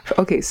everything.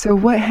 Okay, so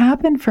what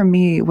happened for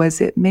me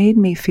was it made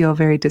me feel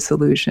very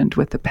disillusioned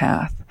with the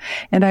path.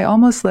 And I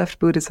almost left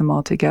Buddhism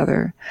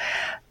altogether.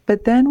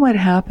 But then what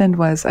happened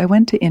was I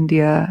went to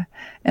India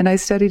and I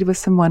studied with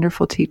some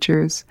wonderful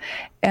teachers.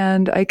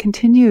 And I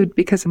continued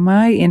because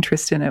my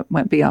interest in it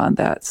went beyond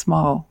that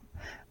small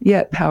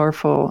yet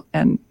powerful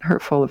and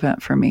hurtful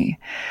event for me.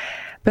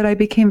 But I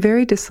became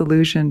very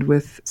disillusioned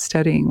with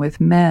studying with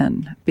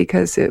men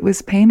because it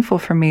was painful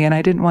for me and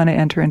I didn't want to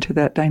enter into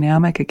that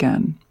dynamic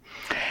again.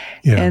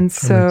 Yeah, and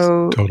so,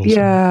 that makes total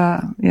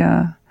sense.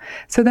 Yeah.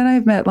 So then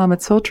I've met Lama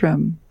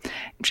Tsultrim.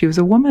 She was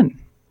a woman.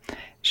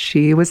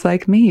 She was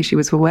like me. She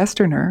was a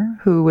Westerner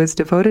who was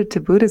devoted to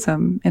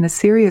Buddhism in a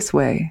serious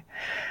way.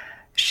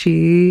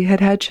 She had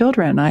had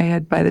children.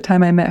 By the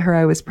time I met her,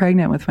 I was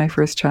pregnant with my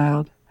first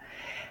child.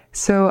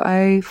 So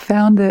I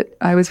found that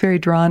I was very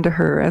drawn to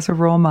her as a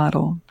role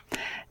model.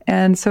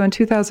 And so in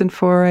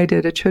 2004, I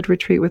did a Chöd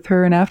retreat with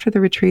her. And after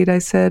the retreat, I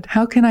said,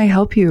 how can I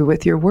help you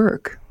with your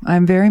work?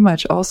 I'm very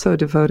much also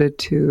devoted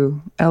to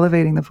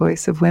elevating the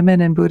voice of women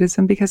in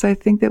Buddhism because I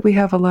think that we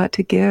have a lot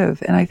to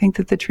give. And I think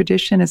that the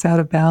tradition is out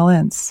of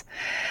balance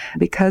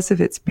because of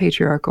its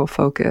patriarchal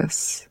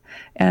focus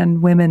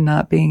and women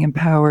not being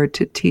empowered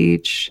to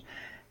teach,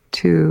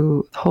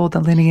 to hold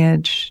the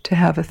lineage, to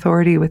have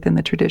authority within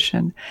the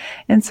tradition.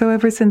 And so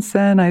ever since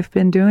then, I've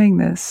been doing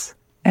this.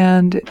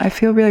 And I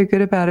feel really good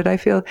about it. I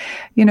feel,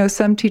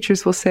 some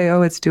teachers will say,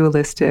 oh, it's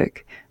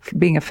dualistic,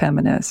 being a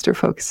feminist or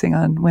focusing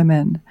on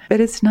women.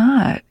 But it's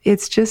not.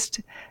 It's just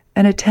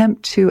an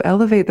attempt to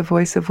elevate the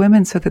voice of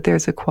women so that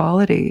there's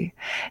equality.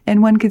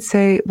 And one could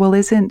say, well,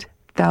 isn't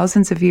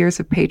thousands of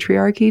years of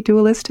patriarchy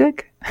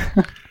dualistic?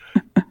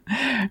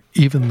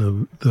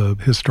 Even the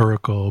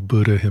historical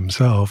Buddha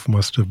himself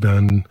must have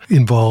been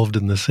involved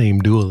in the same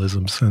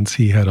dualism, since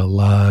he had a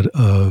lot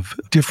of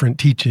different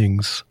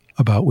teachings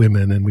about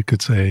women, and we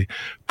could say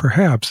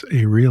perhaps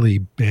a really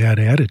bad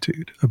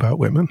attitude about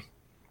women.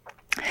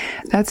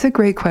 That's a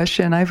great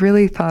question. I've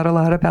really thought a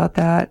lot about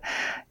that.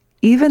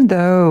 Even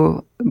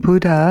though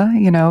Buddha,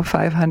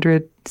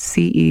 500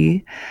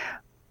 CE,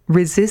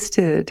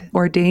 resisted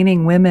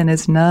ordaining women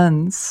as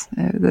nuns,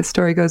 the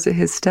story goes that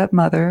his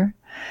stepmother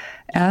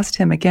asked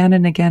him again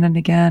and again and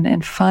again,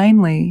 and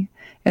finally,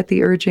 at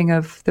the urging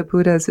of the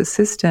Buddha's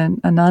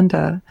assistant,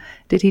 Ananda,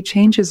 did he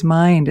change his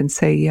mind and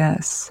say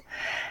yes.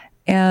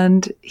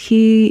 And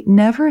he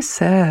never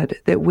said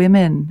that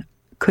women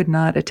could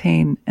not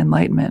attain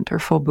enlightenment or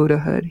full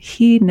Buddhahood.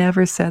 He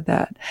never said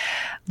that.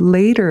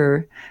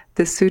 Later,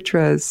 the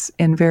sutras,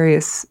 in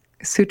various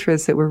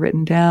sutras that were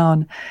written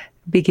down,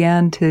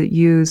 began to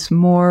use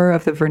more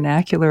of the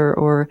vernacular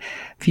or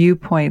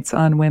viewpoints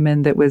on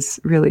women that was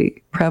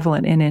really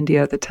prevalent in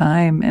India at the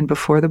time and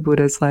before the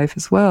Buddha's life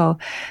as well,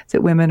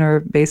 that women are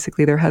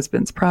basically their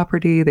husband's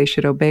property. They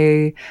should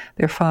obey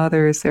their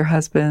fathers, their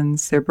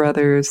husbands, their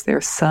brothers,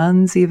 their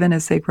sons, even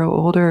as they grow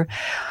older.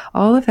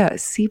 All of that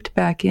seeped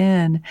back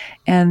in,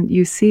 and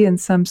you see in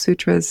some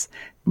sutras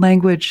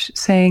language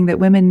saying that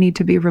women need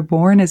to be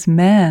reborn as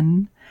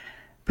men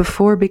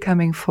before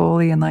becoming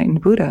fully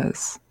enlightened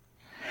Buddhas.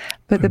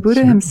 But the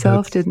Buddha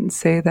himself didn't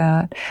say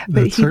that.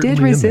 But he did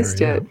resist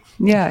it.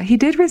 Yeah, he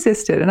did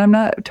resist it. And I'm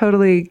not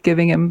totally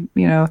giving him,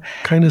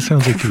 kind of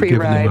sounds like you're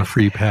giving him a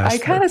free pass.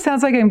 It kind of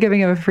sounds like I'm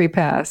giving him a free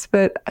pass.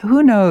 But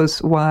who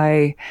knows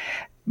why?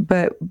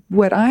 But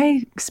what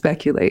I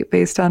speculate,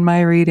 based on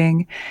my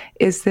reading,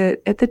 is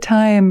that at the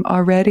time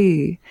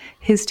already,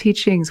 his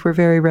teachings were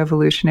very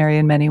revolutionary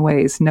in many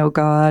ways. No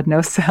God,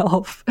 no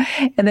self.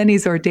 And then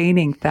he's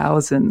ordaining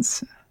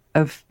thousands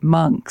of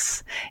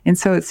monks. And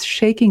so it's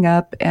shaking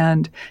up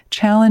and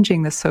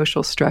challenging the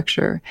social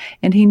structure.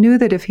 And he knew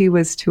that if he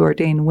was to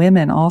ordain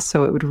women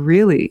also, it would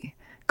really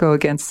go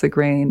against the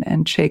grain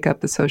and shake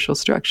up the social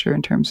structure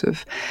in terms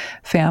of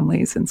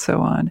families and so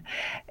on.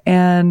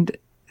 And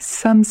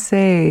some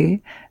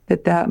say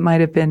that that might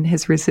have been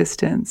his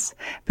resistance.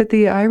 But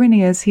the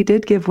irony is he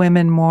did give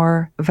women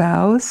more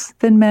vows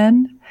than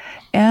men.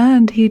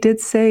 And he did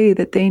say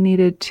that they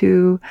needed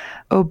to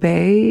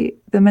obey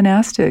the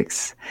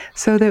monastics,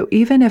 so that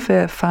even if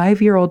a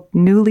 5-year-old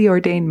newly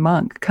ordained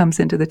monk comes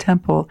into the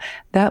temple,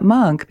 that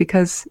monk,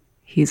 because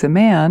he's a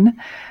man,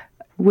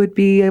 would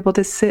be able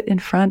to sit in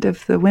front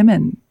of the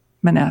women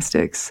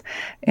monastics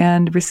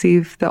and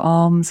receive the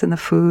alms and the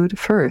food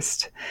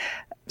first.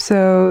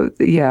 So,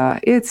 yeah,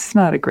 it's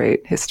not a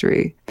great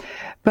history.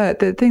 But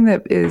the thing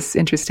that is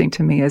interesting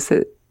to me is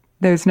that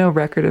there's no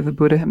record of the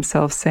Buddha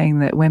himself saying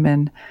that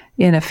women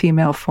in a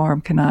female form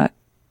cannot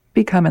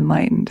become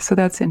enlightened. So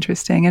that's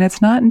interesting. And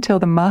it's not until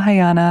the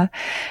Mahayana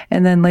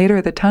and then later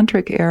the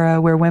Tantric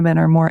era where women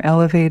are more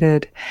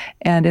elevated.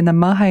 And in the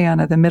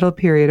Mahayana, the middle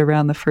period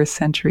around the 1st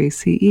century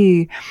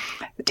CE,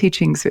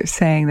 teachings are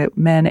saying that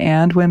men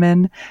and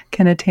women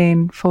can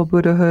attain full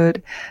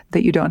Buddhahood,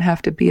 that you don't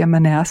have to be a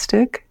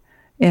monastic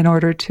in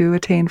order to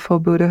attain full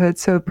Buddhahood.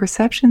 So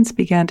perceptions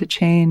began to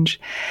change.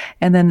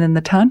 And then in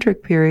the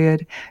Tantric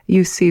period,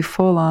 you see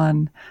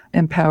full-on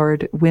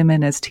empowered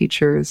women as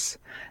teachers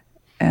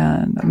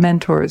and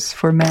mentors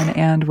for men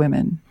and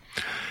women.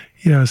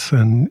 Yes,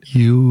 and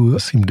you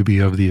seem to be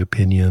of the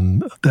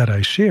opinion that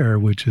I share,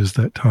 which is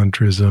that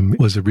Tantrism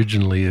was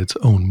originally its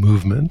own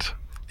movement,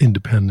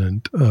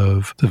 independent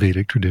of the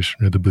Vedic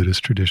tradition or the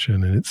Buddhist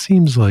tradition. And it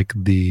seems like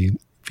the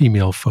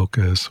female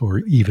focus or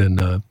even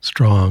a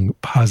strong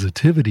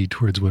positivity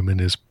towards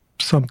women is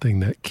something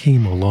that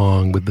came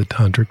along with the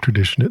Tantric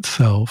tradition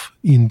itself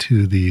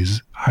into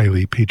these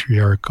highly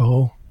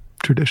patriarchal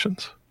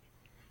traditions.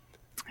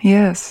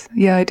 Yes.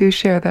 Yeah, I do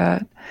share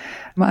that.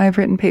 I've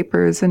written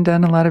papers and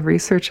done a lot of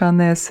research on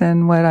this,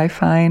 and what I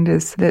find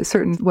is that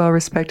certain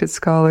well-respected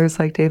scholars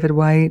like David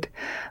White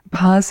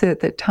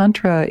posit that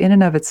Tantra in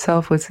and of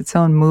itself was its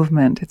own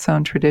movement, its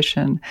own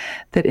tradition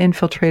that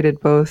infiltrated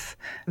both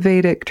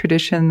Vedic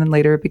tradition and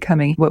later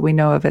becoming what we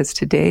know of as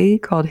today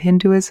called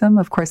Hinduism.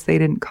 Of course, they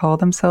didn't call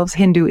themselves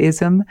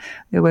Hinduism.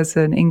 It was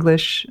an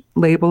English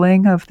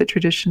labeling of the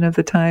tradition of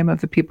the time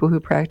of the people who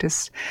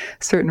practiced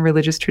certain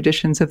religious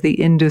traditions of the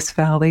Indus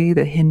Valley,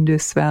 the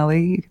Hindus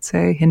Valley, you could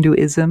say.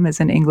 Hinduism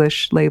is an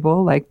English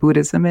label like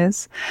Buddhism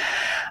is.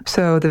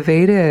 So the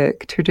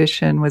Vedic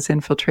tradition was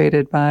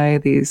infiltrated by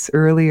these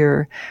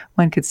earlier,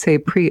 one could say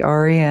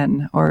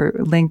pre-Aryan or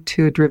linked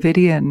to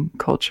Dravidian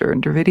culture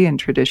and Dravidian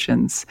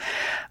traditions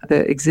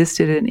that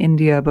existed in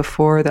India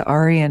before the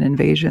Aryan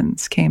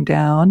invasions came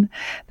down.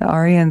 The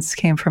Aryans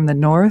came from the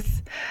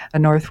north, the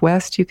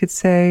northwest, you could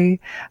say,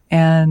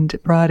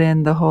 and brought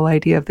in the whole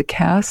idea of the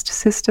caste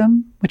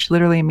system, which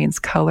literally means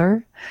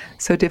color.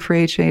 So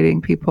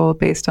differentiating people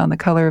based on the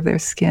color of their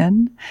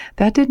skin.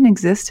 That didn't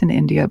exist in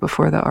India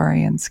before the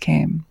Aryans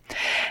came.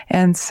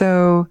 And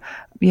so,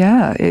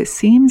 yeah, it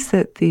seems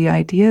that the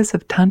ideas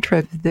of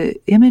Tantra, the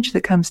image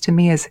that comes to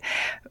me is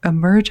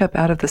emerge up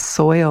out of the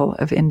soil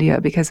of India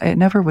because it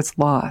never was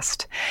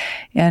lost.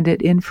 And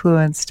it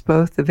influenced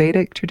both the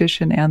Vedic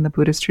tradition and the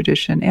Buddhist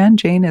tradition and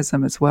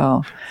Jainism as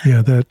well.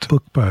 Yeah, that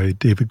book by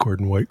David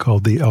Gordon White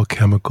called The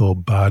Alchemical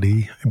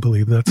Body, I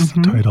believe that's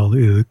the title.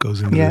 It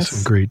goes into this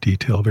in great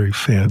detail, very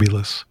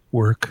fabulous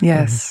work.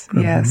 Yes.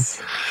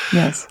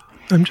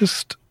 I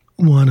just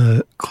want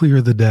to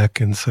clear the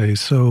deck and say,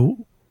 so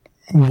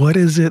what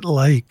is it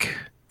like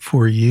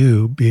for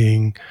you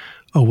being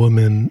a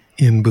woman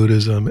in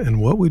Buddhism,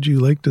 and what would you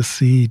like to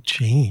see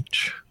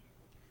change?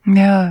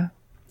 Yeah,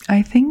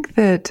 I think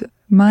that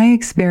my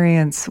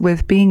experience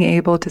with being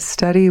able to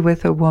study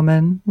with a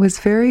woman was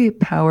very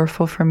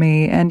powerful for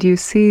me. And you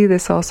see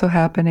this also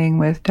happening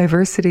with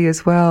diversity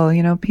as well.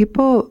 You know,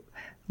 people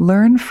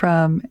learn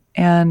from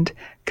and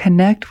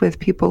connect with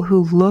people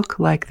who look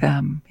like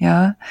them.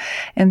 Yeah.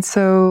 And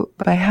so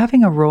by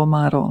having a role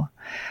model,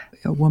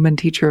 a woman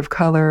teacher of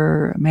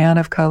color, a man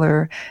of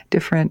color,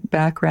 different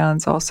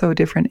backgrounds, also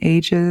different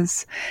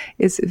ages,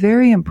 is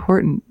very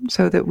important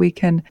so that we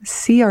can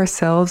see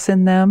ourselves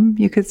in them,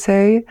 you could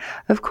say.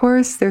 Of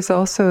course, there's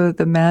also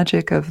the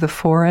magic of the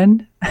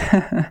foreign,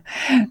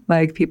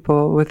 like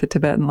people with the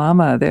Tibetan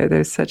Lama.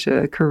 There's such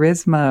a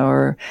charisma,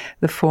 or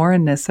the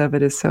foreignness of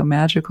it is so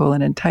magical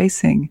and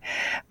enticing.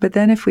 But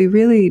then if we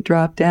really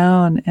drop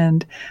down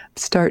and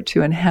start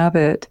to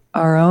inhabit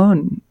our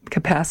own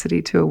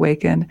capacity to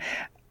awaken,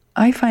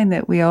 I find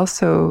that we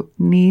also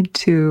need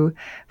to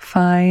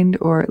find,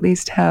 or at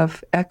least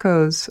have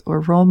echoes or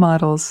role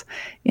models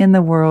in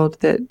the world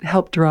that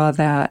help draw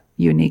that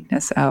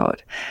uniqueness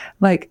out.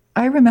 Like,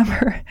 I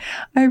remember,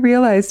 I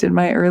realized in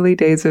my early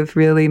days of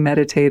really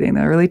meditating,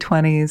 the early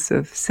 20s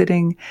of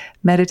sitting,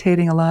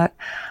 meditating a lot,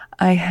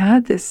 I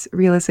had this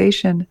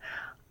realization,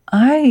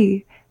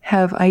 I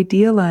have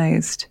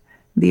idealized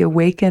the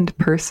awakened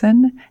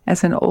person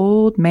as an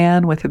old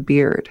man with a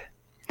beard.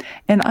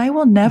 And I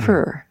will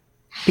never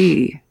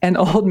be an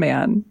old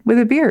man with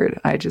a beard.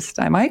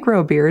 I might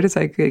grow a beard as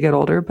I get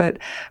older, but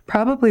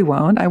probably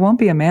won't. I won't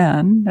be a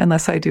man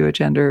unless I do a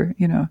gender,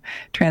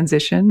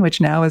 transition,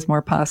 which now is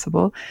more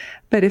possible.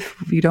 But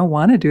if you don't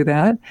want to do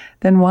that,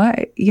 then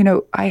why?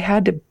 I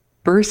had to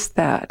burst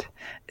that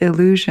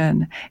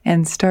illusion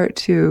and start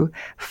to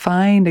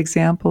find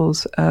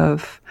examples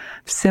of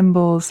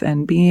symbols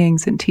and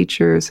beings and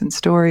teachers and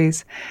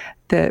stories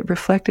that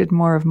reflected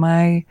more of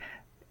my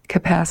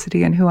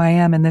capacity and who I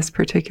am in this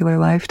particular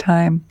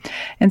lifetime.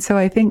 And so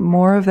I think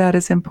more of that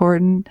is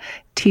important.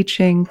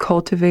 Teaching,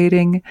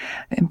 cultivating,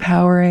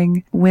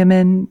 empowering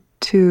women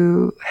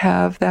to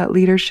have that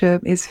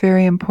leadership is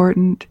very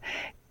important.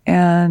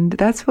 And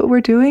that's what we're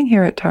doing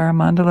here at Tara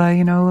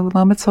Mandala.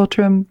 Lama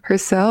Tsultrim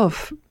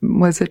herself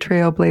was a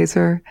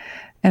trailblazer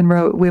and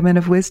wrote Women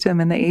of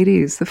Wisdom in the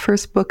 80s, the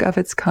first book of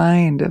its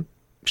kind.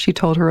 She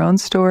told her own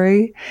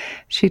story.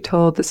 She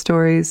told the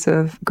stories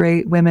of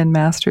great women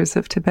masters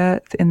of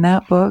Tibet in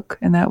that book,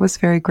 and that was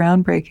very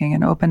groundbreaking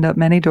and opened up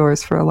many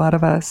doors for a lot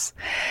of us.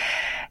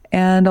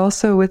 And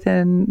also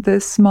within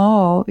this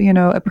small,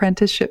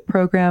 apprenticeship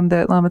program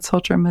that Lama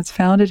Tsultrim has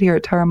founded here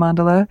at Tara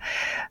Mandala,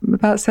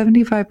 about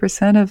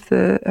 75% of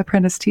the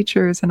apprentice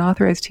teachers and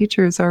authorized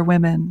teachers are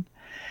women.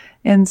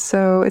 And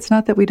so it's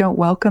not that we don't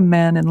welcome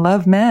men and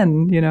love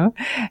men,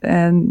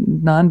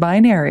 and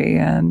non-binary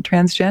and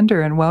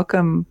transgender and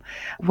welcome.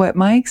 What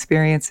my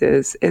experience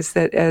is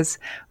that as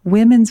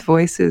women's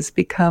voices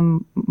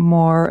become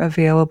more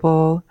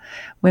available,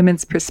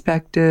 women's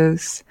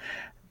perspectives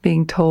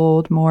being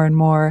told more and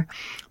more,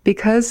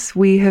 because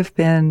we have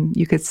been,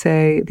 you could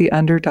say, the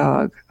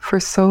underdog for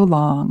so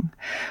long,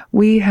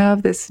 we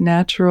have this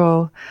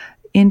natural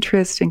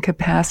interest and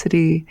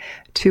capacity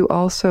to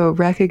also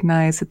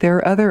recognize that there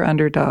are other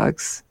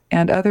underdogs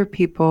and other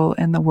people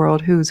in the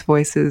world whose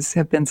voices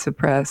have been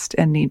suppressed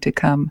and need to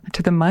come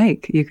to the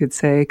mic, you could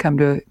say, come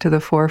to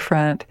the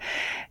forefront.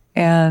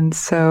 And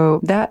so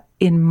that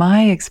in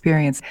my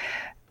experience,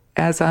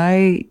 as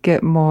I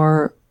get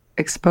more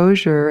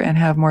exposure and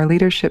have more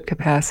leadership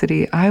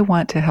capacity, I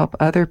want to help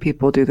other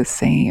people do the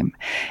same.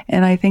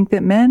 And I think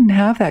that men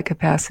have that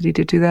capacity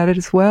to do that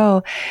as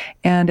well.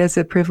 And as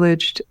a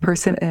privileged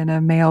person in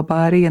a male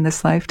body in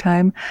this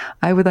lifetime,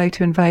 I would like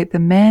to invite the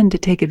men to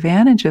take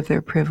advantage of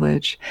their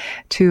privilege,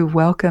 to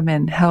welcome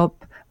and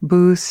help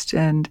boost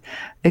and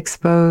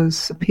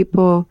expose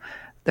people,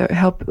 that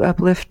help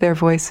uplift their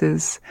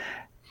voices,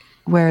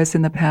 whereas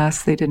in the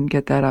past they didn't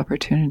get that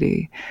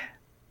opportunity.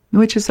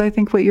 Which is, I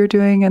think, what you're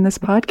doing in this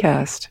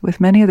podcast with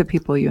many of the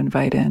people you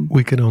invite in.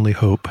 We can only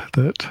hope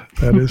that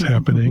that is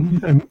happening.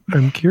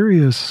 I'm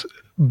curious,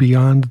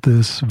 beyond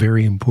this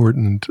very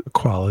important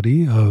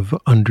quality of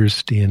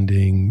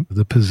understanding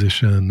the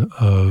position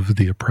of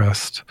the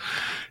oppressed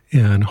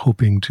and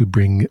hoping to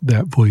bring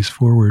that voice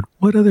forward,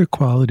 what other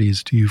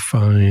qualities do you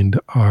find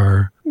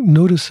are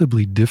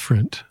noticeably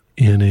different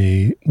in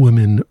a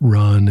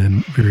women-run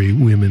and very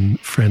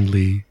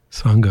women-friendly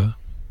Sangha?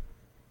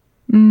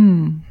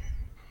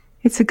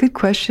 It's a good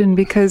question,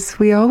 because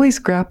we always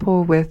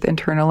grapple with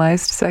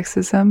internalized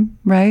sexism,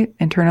 right?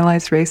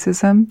 Internalized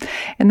racism.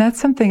 And that's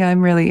something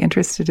I'm really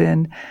interested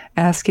in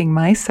asking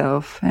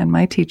myself and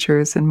my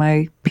teachers and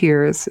my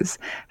peers is,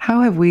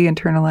 how have we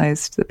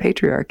internalized the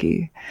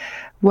patriarchy?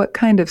 What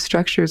kind of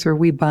structures are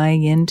we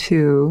buying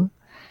into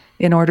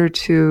in order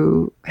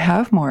to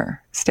have more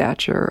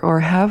stature or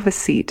have a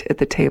seat at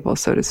the table,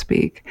 so to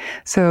speak?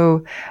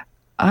 So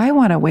I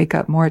want to wake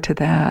up more to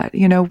that.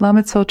 You know,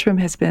 Lama Tsultrim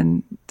has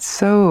been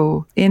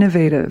so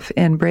innovative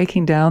in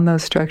breaking down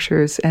those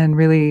structures and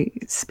really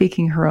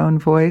speaking her own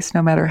voice,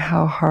 no matter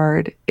how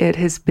hard it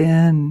has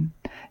been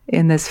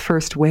in this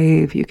first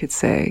wave, you could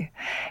say.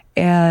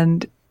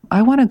 And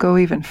I want to go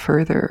even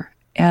further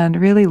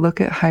and really look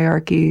at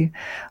hierarchy,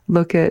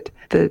 look at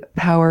the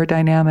power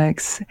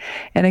dynamics.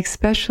 And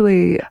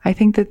especially, I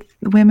think that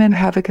women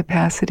have a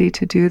capacity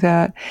to do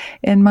that.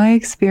 In my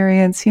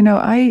experience, you know,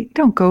 I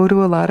don't go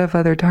to a lot of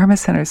other Dharma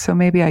centers, so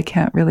maybe I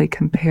can't really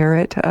compare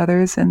it to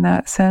others in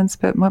that sense.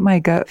 But what my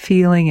gut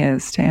feeling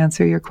is, to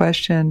answer your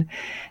question,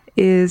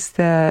 is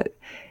that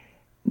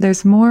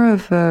there's more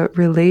of a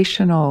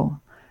relational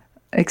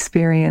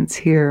experience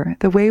here.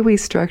 The way we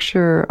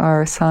structure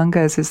our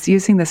sanghas is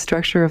using the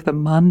structure of the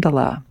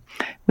mandala,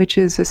 which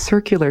is a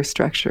circular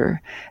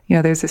structure. You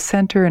know, there's a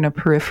center and a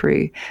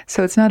periphery.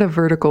 So it's not a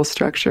vertical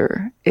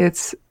structure.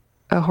 It's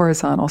a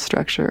horizontal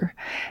structure.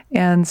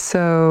 And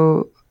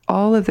so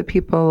all of the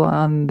people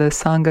on the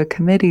Sangha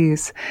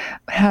committees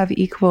have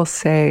equal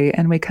say,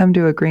 and we come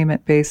to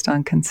agreement based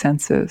on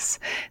consensus.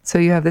 So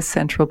you have the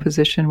central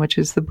position, which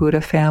is the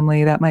Buddha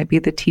family. That might be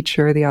the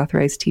teacher, the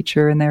authorized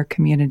teacher in their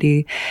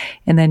community.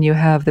 And then you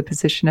have the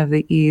position of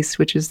the East,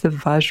 which is the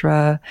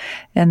Vajra,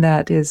 and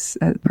that is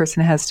a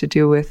person has to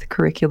do with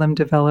curriculum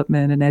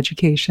development and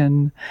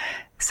education.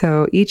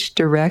 So each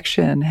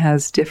direction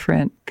has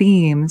different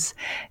themes,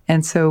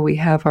 and so we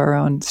have our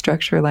own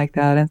structure like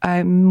that. And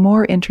I'm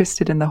more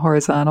interested in the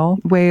horizontal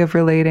way of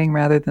relating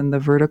rather than the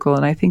vertical,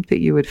 and I think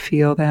that you would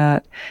feel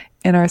that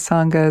in our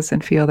sanghas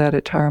and feel that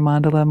at Tara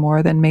Mandala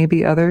more than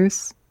maybe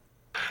others.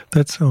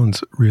 That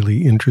sounds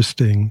really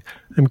interesting.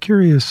 I'm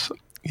curious,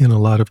 in a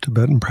lot of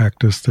Tibetan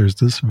practice, there's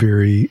this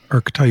very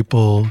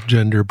archetypal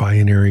gender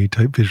binary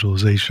type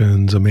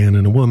visualizations, a man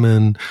and a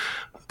woman,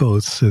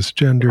 both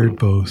cisgendered,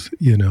 both,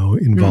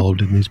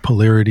 involved in these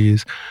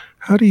polarities.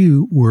 How do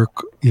you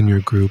work in your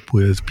group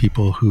with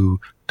people who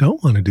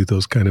don't want to do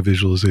those kind of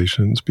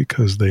visualizations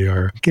because they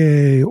are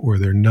gay or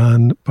they're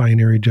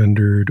non-binary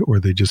gendered or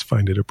they just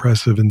find it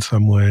oppressive in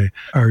some way?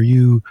 Are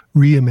you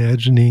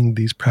reimagining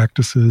these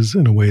practices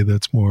in a way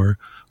that's more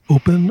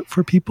open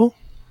for people?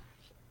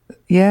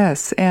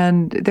 Yes,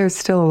 and there's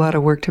still a lot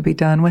of work to be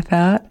done with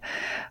that.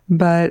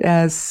 But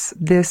as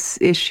this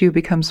issue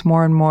becomes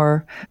more and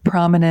more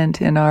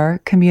prominent in our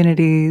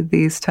community,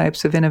 these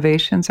types of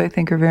innovations, I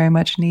think, are very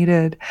much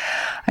needed.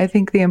 I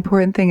think the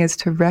important thing is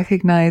to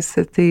recognize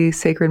that the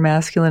sacred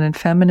masculine and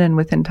feminine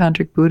within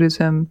Tantric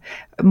Buddhism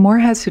more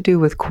has to do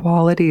with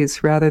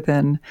qualities rather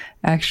than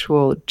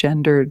actual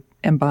gendered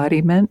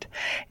embodiment.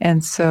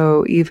 And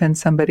so even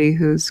somebody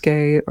who's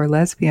gay or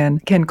lesbian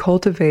can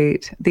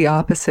cultivate the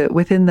opposite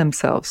within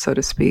themselves, so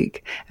to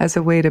speak, as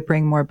a way to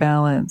bring more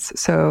balance.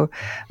 So,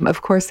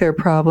 of course, there are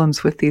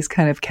problems with these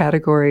kind of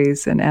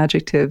categories and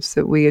adjectives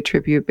that we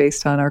attribute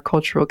based on our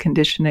cultural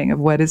conditioning of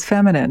what is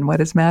feminine,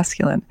 what is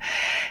masculine.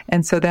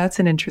 And so that's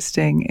an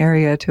interesting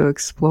area to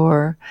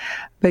explore.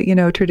 But,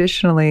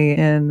 traditionally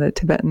in the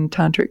Tibetan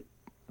Tantric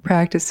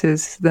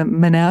practices, the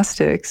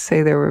monastics,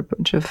 say there were a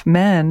bunch of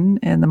men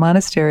in the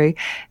monastery,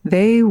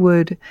 they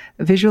would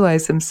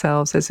visualize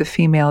themselves as a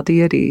female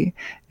deity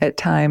at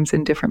times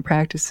in different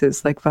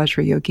practices like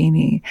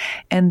Vajrayogini.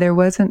 And there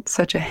wasn't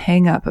such a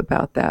hang-up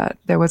about that.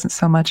 There wasn't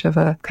so much of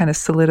a kind of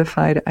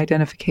solidified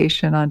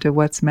identification onto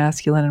what's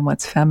masculine and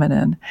what's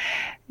feminine.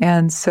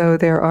 And so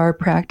there are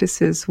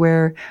practices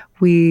where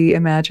we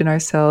imagine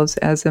ourselves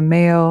as a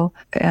male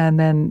and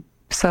then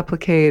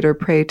supplicate or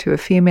pray to a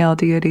female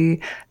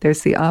deity.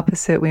 There's the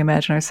opposite. We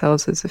imagine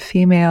ourselves as a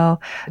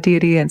female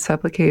deity and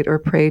supplicate or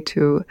pray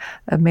to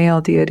a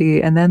male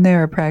deity. And then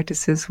there are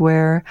practices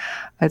where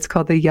it's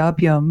called the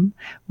yabgyum,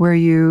 where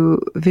you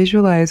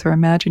visualize or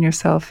imagine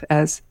yourself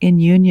as in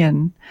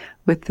union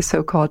with the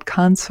so-called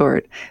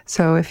consort.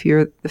 So if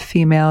you're the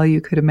female,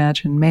 you could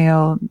imagine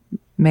male,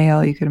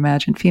 you could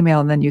imagine female,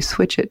 and then you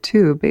switch it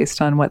too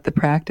based on what the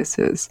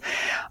practices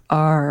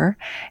are.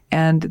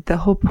 And the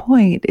whole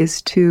point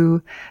is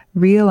to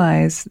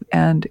realize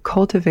and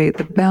cultivate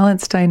the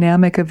balanced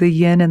dynamic of the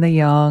yin and the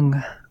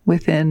yang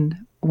within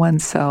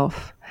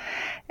oneself.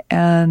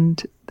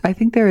 And I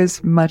think there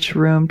is much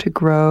room to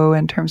grow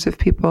in terms of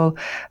people.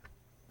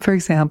 For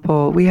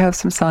example, we have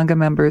some Sangha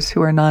members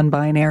who are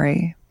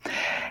non-binary.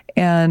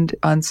 And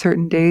on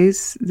certain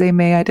days, they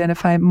may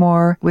identify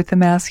more with the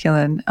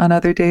masculine. On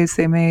other days,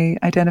 they may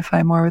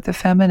identify more with the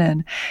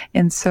feminine.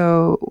 And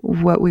so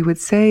what we would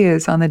say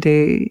is on the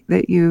day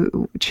that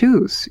you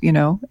choose,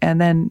 and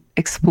then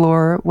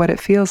explore what it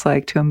feels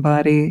like to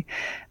embody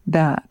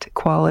that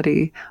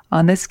quality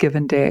on this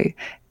given day.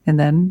 And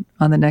then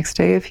on the next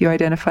day, if you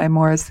identify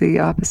more as the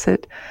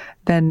opposite,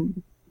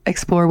 then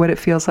explore what it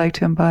feels like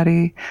to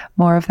embody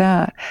more of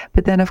that.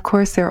 But then, of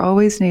course, there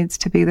always needs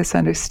to be this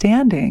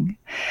understanding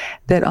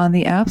that on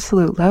the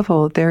absolute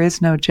level, there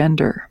is no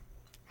gender.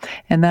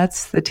 And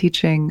that's the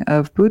teaching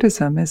of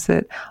Buddhism, is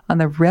that on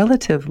the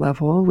relative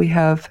level, we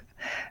have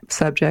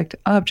subject,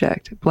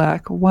 object,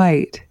 black,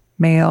 white,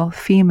 male,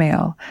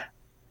 female,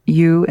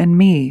 you and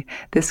me,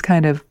 this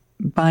kind of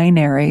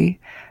binary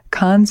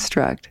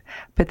construct,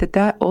 but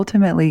that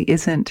ultimately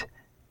isn't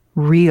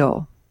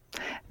real.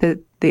 That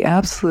the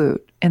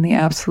absolute, in the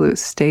absolute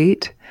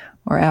state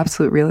or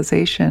absolute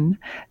realization,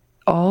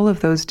 all of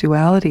those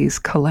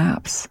dualities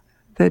collapse.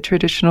 The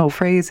traditional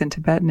phrase in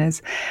Tibetan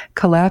is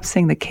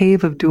collapsing the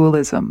cave of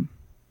dualism.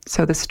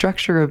 So the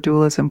structure of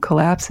dualism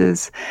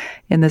collapses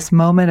in this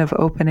moment of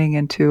opening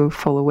into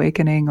full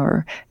awakening,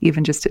 or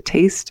even just a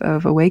taste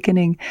of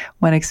awakening,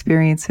 one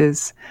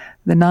experiences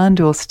the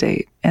non-dual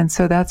state. And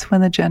so that's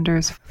when the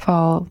genders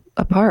fall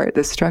apart.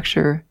 The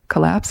structure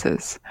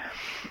collapses.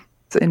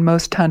 In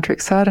most tantric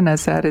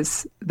sadhanas, that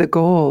is the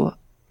goal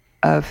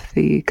of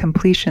the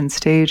completion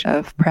stage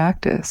of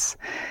practice,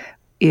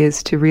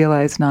 is to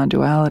realize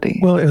non-duality.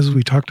 Well, as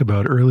we talked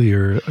about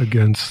earlier,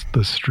 Against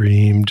the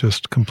Stream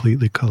just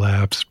completely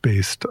collapsed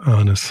based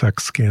on a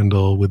sex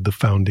scandal with the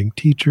founding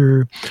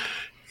teacher.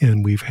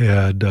 And we've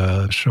had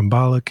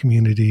Shambhala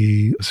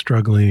community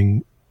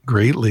struggling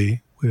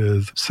greatly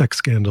with sex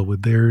scandal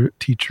with their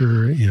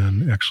teacher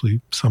and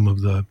actually some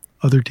of the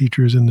other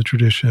teachers in the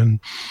tradition.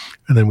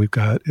 And then we've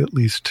got at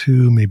least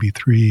 2, maybe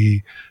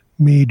 3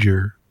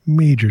 major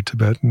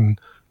Tibetan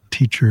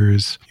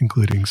teachers,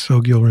 including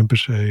Sogyal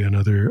Rinpoche and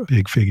other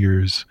big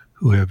figures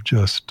who have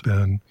just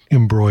been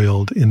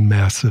embroiled in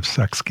massive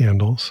sex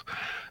scandals.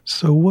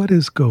 So what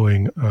is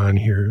going on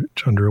here,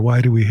 Chandra?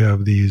 Why do we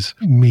have these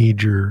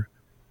major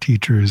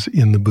teachers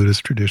in the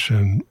Buddhist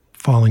tradition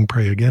falling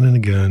prey again and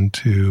again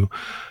to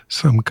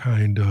some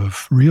kind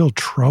of real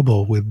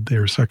trouble with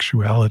their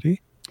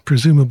sexuality?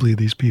 Presumably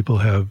these people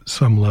have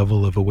some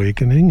level of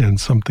awakening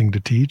and something to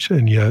teach,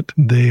 and yet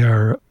they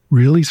are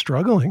really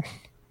struggling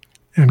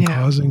and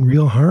causing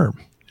real harm.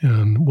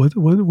 And what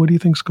do you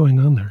think's going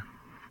on there?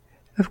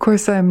 Of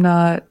course, I'm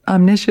not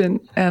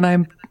omniscient, and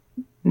I'm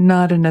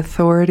not an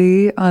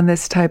authority on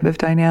this type of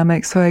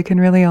dynamic, so I can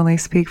really only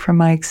speak from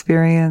my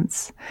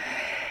experience.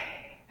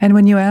 And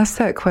when you ask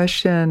that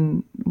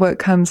question, what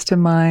comes to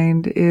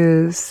mind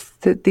is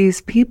that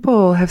these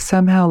people have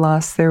somehow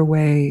lost their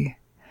way,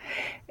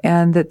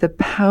 and that the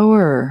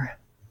power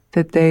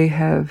that they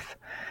have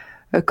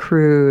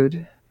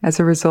accrued as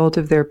a result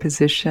of their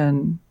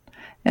position,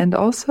 and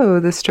also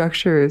the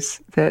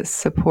structures that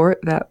support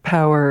that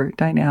power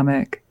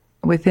dynamic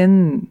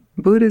within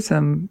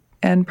Buddhism,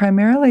 and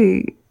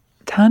primarily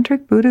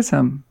Tantric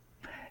Buddhism,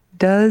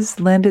 does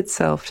lend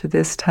itself to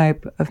this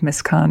type of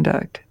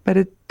misconduct. But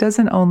it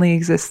doesn't only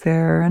exist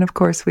there. And of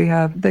course, we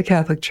have the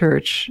Catholic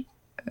Church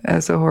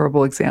as a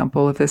horrible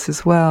example of this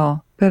as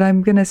well. But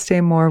I'm going to stay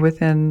more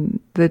within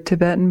the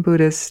Tibetan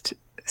Buddhist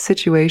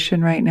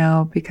situation right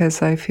now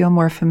because I feel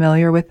more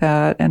familiar with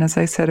that. And as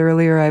I said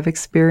earlier, I've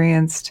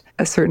experienced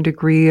a certain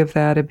degree of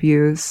that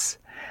abuse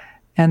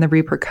and the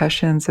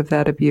repercussions of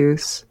that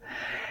abuse,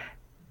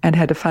 and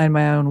had to find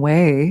my own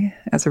way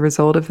as a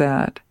result of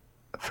that.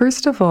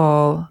 First of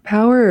all,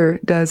 power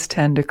does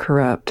tend to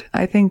corrupt.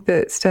 I think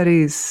that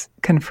studies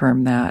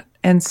confirm that.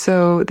 And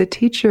so the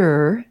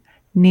teacher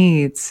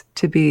needs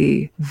to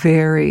be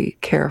very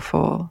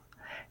careful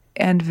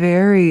and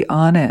very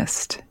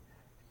honest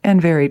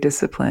and very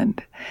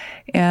disciplined.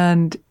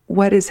 And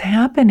what is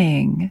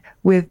happening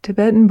with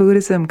Tibetan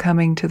Buddhism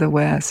coming to the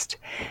West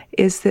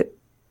is that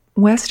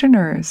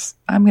Westerners,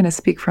 I'm going to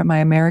speak from my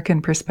American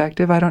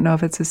perspective. I don't know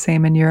if it's the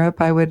same in Europe.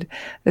 I would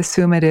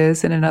assume it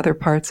is, and in other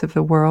parts of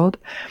the world.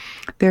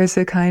 There's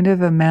a kind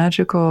of a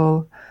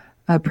magical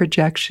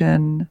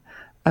projection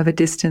of a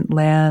distant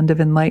land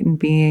of enlightened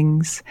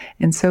beings.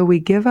 And so we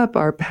give up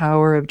our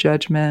power of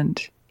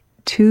judgment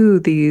to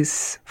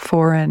these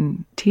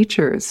foreign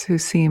teachers who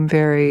seem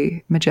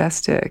very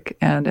majestic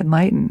and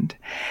enlightened.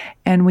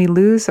 And we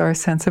lose our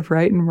sense of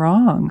right and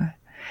wrong.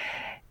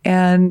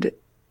 And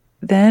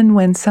then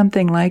when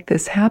something like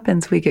this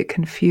happens, we get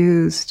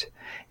confused.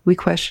 We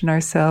question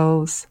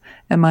ourselves.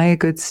 Am I a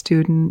good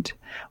student?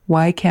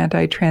 Why can't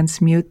I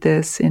transmute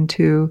this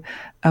into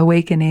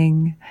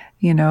awakening?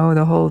 You know,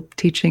 the whole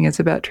teaching is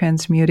about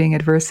transmuting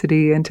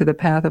adversity into the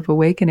path of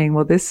awakening.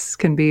 Well, this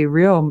can be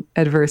real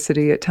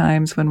adversity at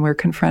times when we're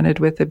confronted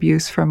with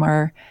abuse from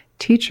our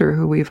teacher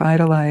who we've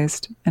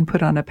idolized and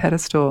put on a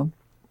pedestal.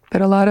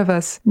 But a lot of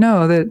us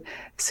know that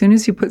as soon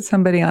as you put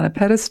somebody on a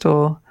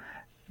pedestal,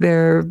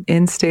 they're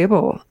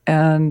unstable,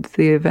 and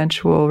the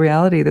eventual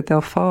reality that they'll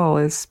fall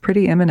is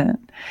pretty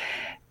imminent.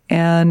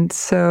 And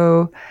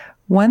so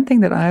one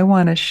thing that I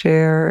want to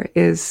share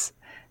is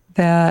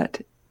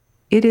that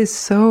it is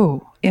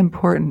so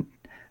important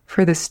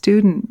for the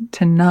student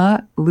to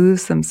not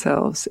lose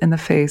themselves in the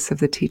face of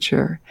the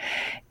teacher,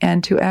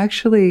 and to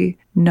actually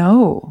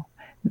know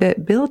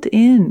that built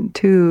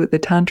into the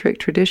tantric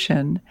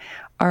tradition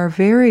are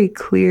very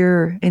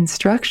clear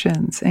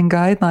instructions and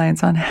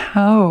guidelines on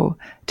how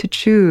to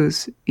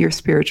choose your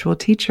spiritual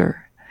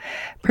teacher.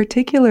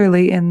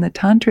 Particularly in the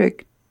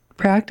tantric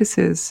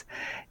practices,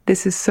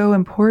 this is so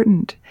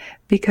important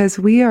because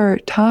we are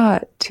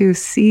taught to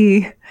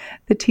see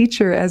the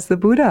teacher as the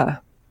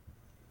Buddha.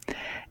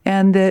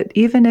 And that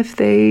even if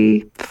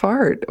they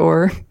fart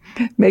or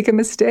make a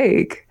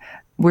mistake,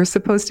 we're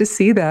supposed to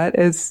see that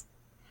as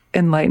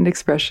enlightened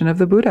expression of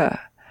the Buddha.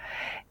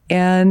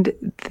 And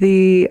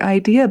the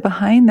idea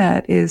behind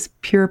that is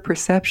pure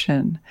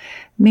perception,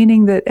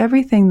 meaning that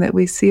everything that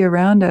we see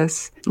around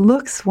us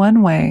looks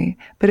one way,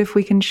 but if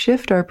we can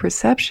shift our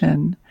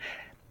perception,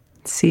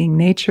 seeing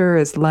nature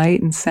as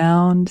light and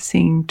sound,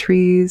 seeing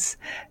trees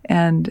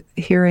and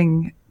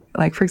hearing,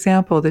 like, for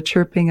example, the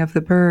chirping of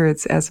the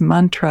birds as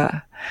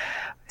mantra,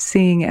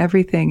 seeing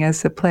everything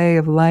as a play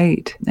of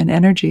light and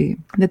energy,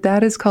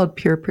 that is called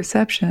pure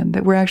perception,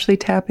 that we're actually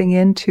tapping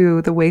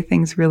into the way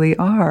things really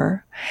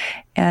are.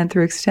 And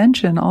through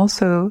extension,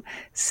 also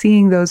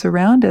seeing those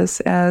around us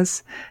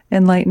as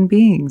enlightened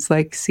beings,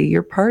 like see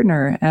your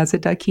partner as a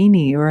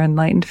dakini or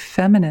enlightened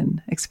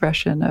feminine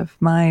expression of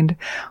mind,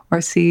 or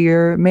see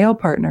your male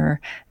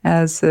partner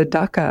as a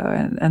daka,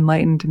 an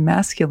enlightened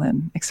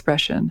masculine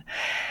expression.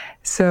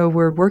 So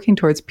we're working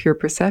towards pure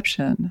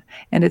perception.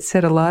 And it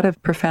said a lot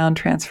of profound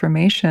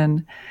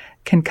transformation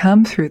can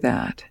come through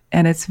that.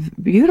 And it's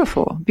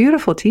beautiful,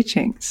 beautiful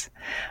teachings.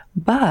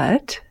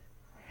 But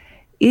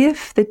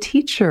if the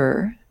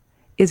teacher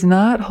is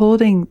not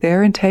holding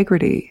their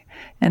integrity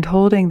and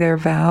holding their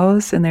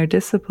vows and their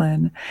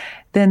discipline,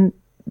 then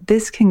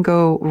this can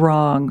go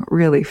wrong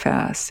really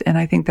fast. And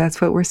I think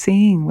that's what we're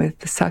seeing with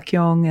the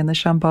Sakyong and the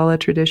Shambhala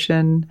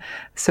tradition,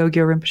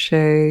 Sogyo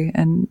Rinpoche,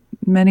 and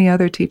many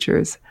other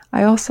teachers.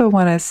 I also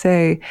want to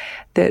say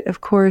that,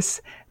 of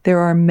course, there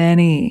are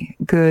many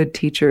good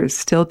teachers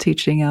still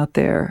teaching out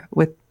there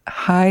with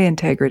high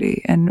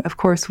integrity. And of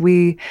course,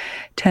 we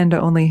tend to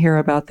only hear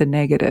about the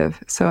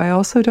negative. So I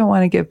also don't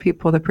want to give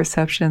people the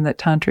perception that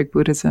Tantric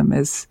Buddhism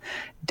is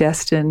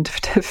destined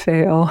to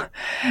fail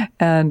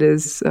and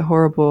is a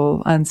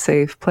horrible,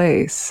 unsafe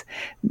place.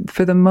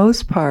 For the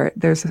most part,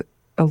 there's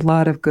a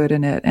lot of good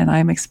in it, and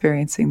I'm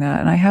experiencing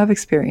that. And I have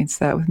experienced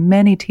that with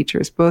many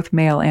teachers, both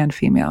male and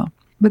female.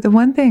 But the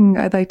one thing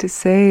I'd like to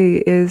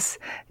say is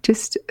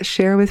just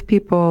share with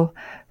people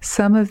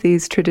some of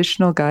these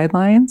traditional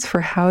guidelines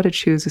for how to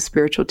choose a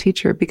spiritual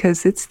teacher,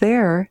 because it's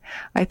there.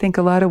 I think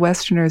a lot of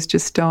Westerners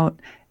just don't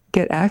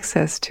get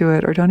access to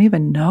it or don't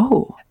even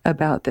know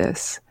about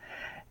this.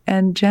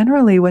 And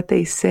generally what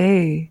they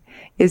say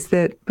is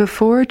that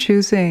before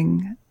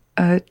choosing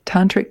a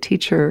tantric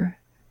teacher,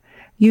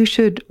 you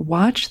should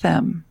watch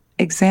them,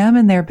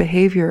 examine their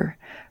behavior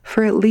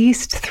for at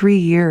least 3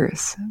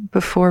 years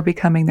before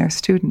becoming their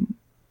student.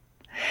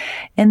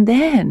 And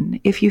then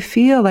if you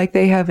feel like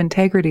they have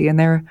integrity and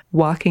they're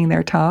walking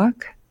their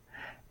talk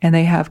and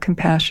they have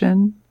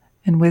compassion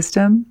and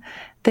wisdom,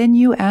 then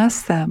you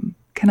ask them,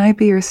 can I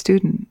be your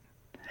student?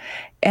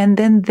 And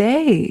then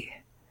they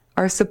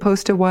are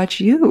supposed to watch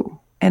you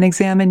and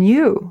examine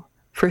you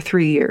for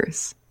 3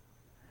 years.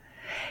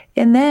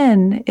 And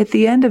then at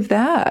the end of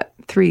that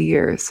 3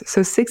 years,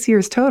 so 6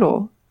 years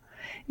total,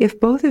 if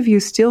both of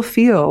you still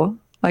feel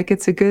like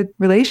it's a good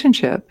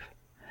relationship,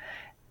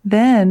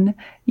 then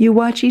you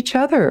watch each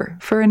other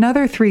for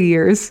another 3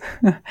 years.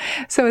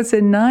 So it's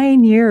a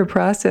 9-year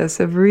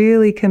process of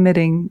really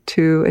committing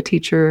to a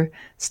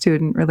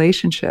teacher-student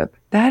relationship.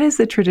 That is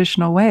the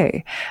traditional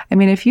way. I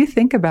mean, if you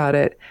think about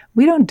it,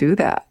 we don't do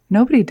that.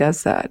 Nobody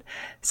does that.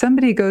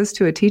 Somebody goes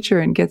to a teacher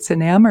and gets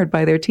enamored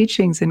by their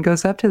teachings and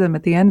goes up to them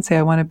at the end and say,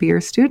 I want to be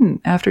your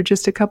student, after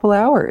just a couple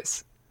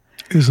hours.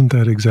 Isn't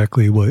that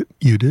exactly what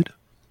you did?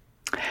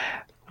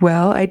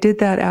 Well, I did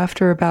that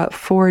after about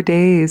 4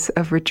 days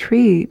of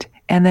retreat,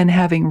 and then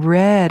having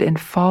read and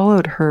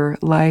followed her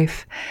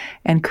life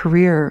and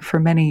career for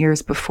many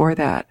years before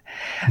that.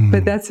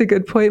 But that's a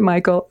good point,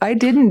 Michael. I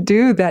didn't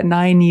do that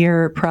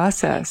 9-year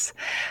process.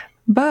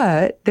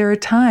 But there are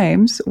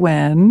times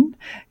when,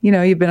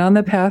 you've been on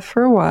the path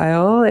for a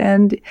while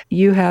and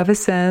you have a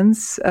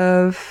sense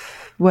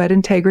of what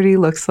integrity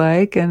looks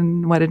like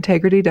and what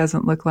integrity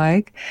doesn't look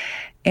like.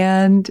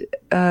 And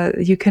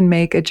you can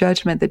make a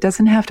judgment that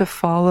doesn't have to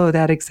follow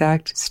that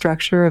exact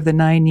structure of the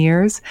 9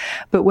 years.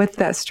 But what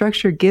that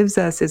structure gives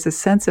us is a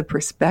sense of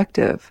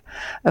perspective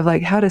of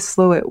like how to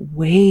slow it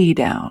way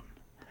down,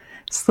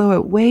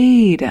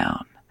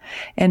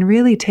 and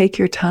really take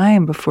your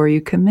time before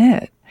you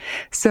commit.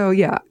 So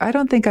yeah, I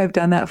don't think I've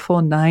done that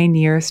full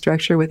 9-year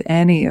structure with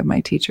any of my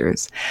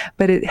teachers,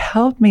 but it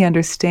helped me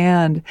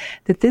understand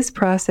that this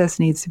process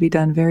needs to be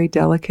done very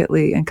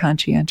delicately and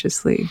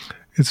conscientiously.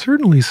 It's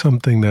certainly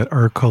something that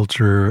our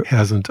culture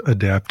hasn't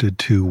adapted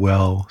to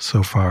well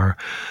so far.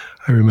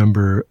 I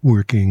remember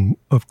working,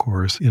 of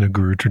course, in a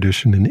guru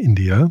tradition in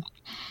India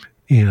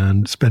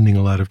and spending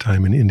a lot of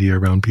time in India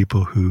around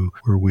people who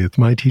were with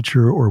my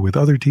teacher or with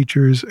other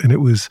teachers. And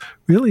it was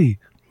really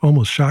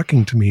almost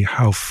shocking to me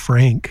how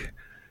frank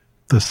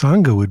the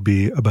Sangha would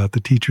be about the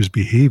teacher's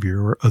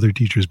behavior or other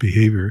teachers'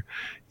 behavior,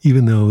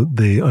 even though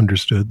they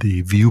understood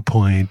the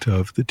viewpoint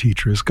of the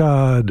teacher as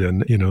God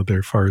and,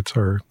 their farts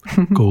are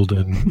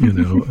golden,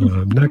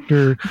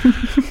 nectar.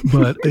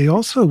 But they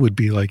also would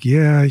be like,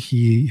 yeah,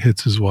 he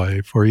hits his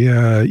wife, or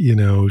yeah,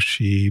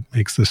 she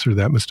makes this or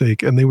that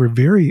mistake. And they were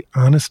very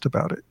honest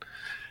about it.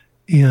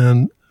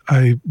 And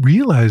I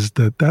realized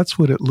that that's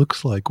what it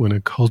looks like when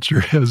a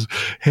culture has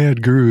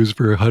had gurus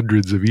for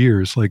hundreds of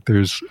years. Like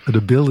there's an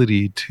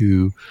ability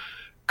to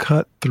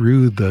cut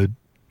through the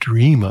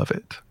dream of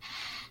it.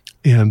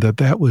 And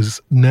that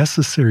was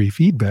necessary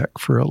feedback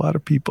for a lot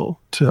of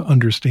people to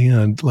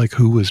understand like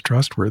who was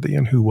trustworthy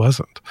and who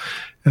wasn't.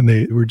 And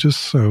they were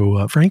just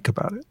so frank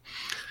about it.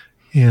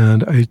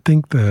 And I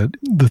think that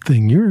the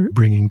thing you're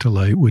bringing to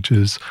light, which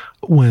is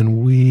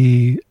when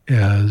we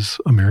as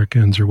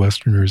Americans or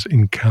Westerners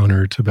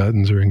encounter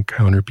Tibetans or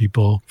encounter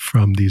people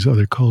from these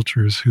other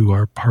cultures who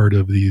are part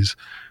of these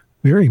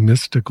very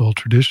mystical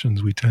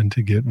traditions, we tend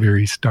to get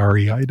very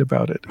starry-eyed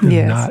about it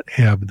and not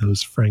have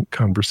those frank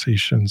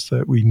conversations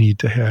that we need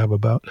to have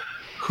about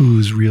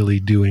who's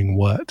really doing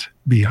what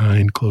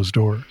behind closed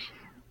doors.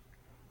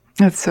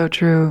 That's so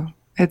true.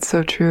 It's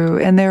so true.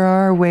 And there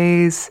are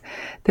ways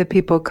that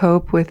people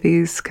cope with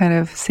these kind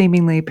of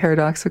seemingly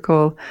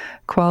paradoxical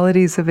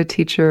qualities of a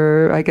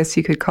teacher. I guess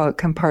you could call it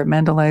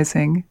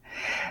compartmentalizing.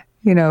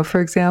 For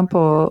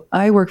example,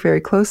 I work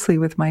very closely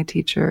with my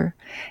teacher,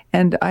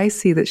 and I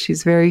see that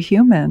she's very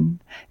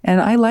human. And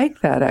I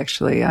like that,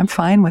 actually. I'm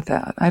fine with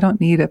that. I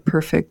don't need a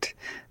perfect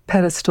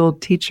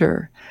pedestaled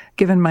teacher.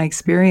 Given my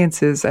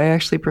experiences, I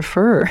actually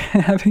prefer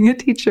having a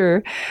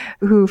teacher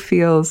who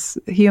feels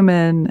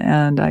human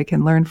and I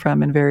can learn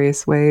from in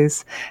various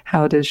ways.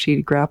 How does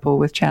she grapple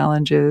with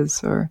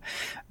challenges? Or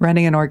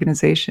running an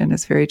organization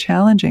is very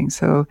challenging.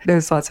 So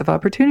there's lots of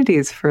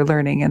opportunities for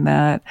learning in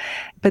that.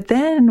 But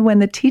then when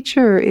the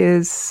teacher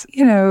is,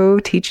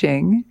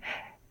 teaching,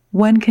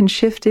 one can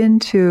shift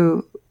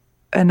into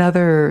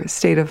another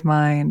state of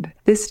mind.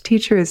 This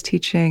teacher is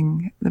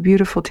teaching the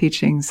beautiful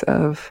teachings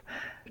of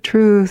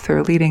truth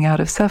or leading out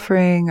of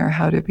suffering or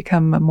how to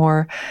become a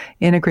more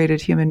integrated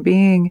human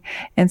being.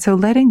 And so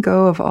letting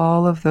go of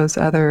all of those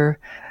other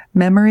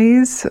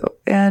memories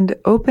and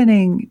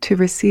opening to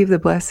receive the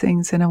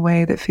blessings in a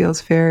way that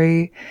feels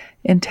very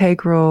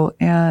integral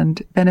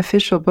and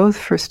beneficial both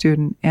for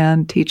student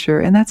and teacher.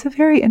 And that's a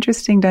very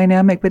interesting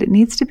dynamic, but it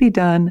needs to be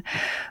done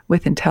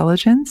with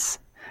intelligence,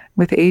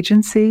 with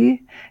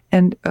agency,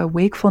 and a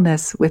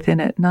wakefulness within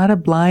it, not a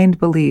blind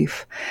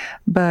belief,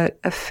 but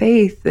a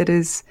faith that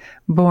is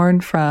born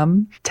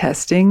from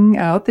testing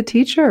out the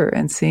teacher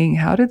and seeing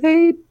how do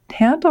they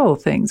handle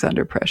things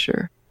under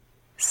pressure.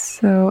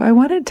 So I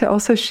wanted to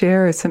also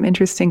share some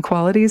interesting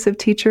qualities of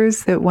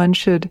teachers that one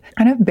should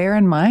kind of bear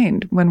in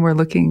mind when we're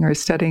looking or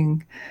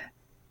studying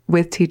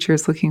with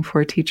teachers, looking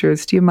for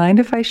teachers. Do you mind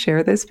if I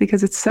share this?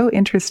 Because it's so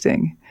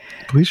interesting.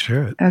 Please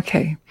share it.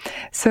 Okay.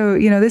 So,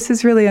 this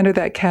is really under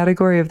that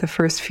category of the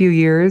first few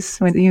years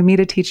when you meet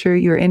a teacher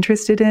you're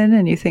interested in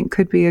and you think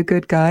could be a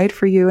good guide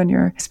for you in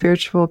your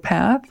spiritual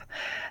path.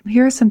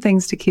 Here are some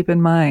things to keep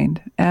in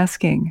mind.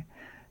 Asking,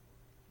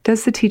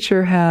 does the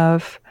teacher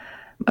have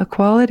a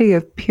quality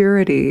of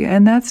purity?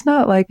 And that's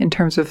not like in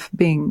terms of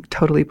being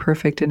totally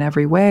perfect in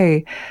every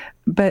way,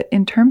 but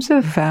in terms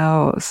of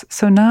vows.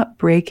 So not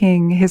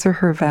breaking his or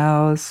her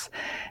vows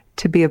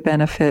to be a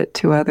benefit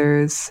to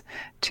others,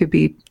 to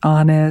be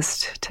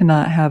honest, to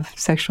not have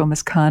sexual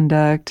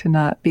misconduct, to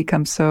not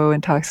become so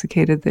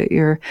intoxicated that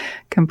you're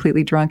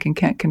completely drunk and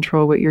can't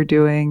control what you're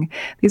doing.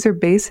 These are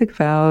basic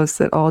vows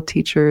that all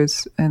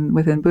teachers and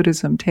within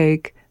Buddhism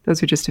take.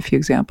 Those are just a few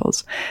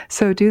examples.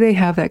 So do they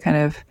have that kind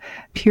of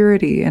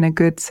purity in a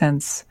good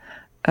sense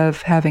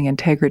of having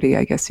integrity,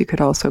 I guess you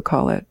could also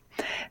call it.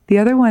 The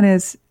other one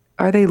is,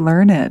 are they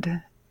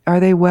learned? Are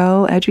they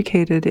well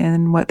educated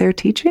in what they're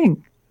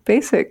teaching?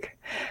 Basic.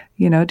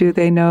 Do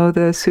they know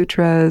the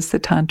sutras, the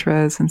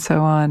tantras, and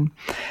so on?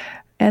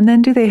 And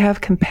then do they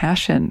have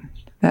compassion?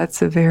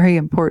 That's a very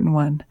important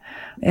one.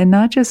 And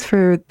not just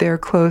for their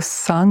close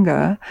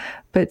sangha,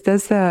 but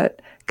does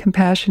that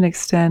compassion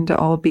extend to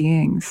all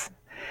beings?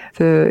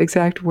 The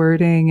exact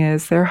wording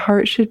is their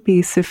heart should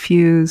be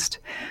suffused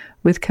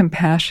with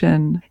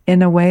compassion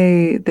in a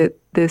way that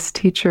this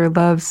teacher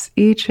loves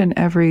each and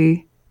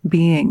every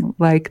being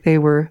like they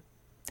were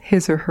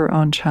his or her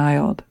own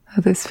child.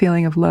 This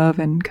feeling of love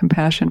and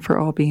compassion for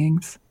all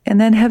beings.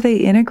 And then have they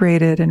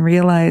integrated and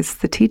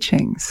realized the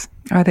teachings?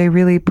 Are they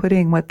really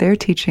putting what they're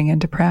teaching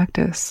into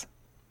practice?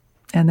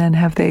 And then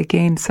have they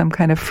gained some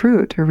kind of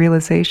fruit or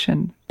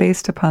realization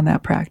based upon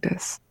that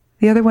practice?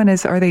 The other one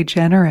is, are they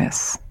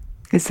generous?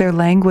 Is their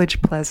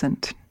language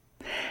pleasant?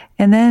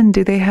 And then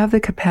do they have the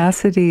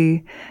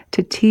capacity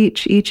to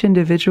teach each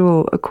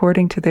individual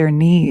according to their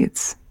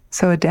needs?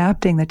 So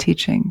adapting the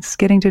teachings,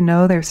 getting to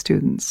know their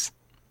students.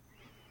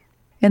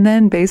 And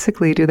then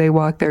basically, do they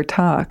walk their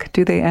talk?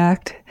 Do they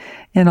act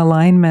in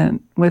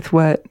alignment with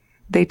what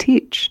they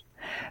teach?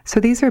 So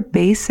these are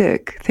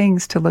basic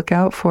things to look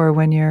out for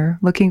when you're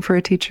looking for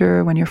a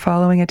teacher, when you're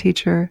following a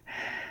teacher.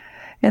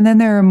 And then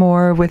there are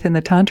more within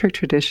the tantric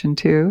tradition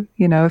too.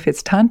 You know, if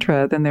it's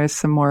tantra, then there's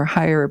some more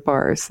higher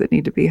bars that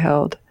need to be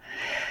held.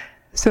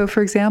 So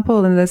for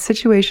example, in the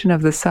situation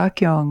of the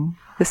Sakyong,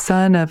 the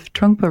son of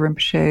Trungpa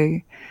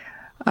Rinpoche,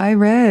 I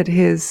read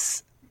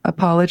his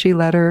apology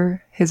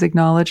letter, his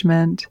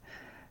acknowledgement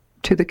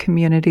to the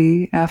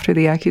community after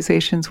the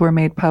accusations were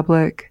made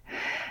public.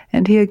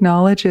 And he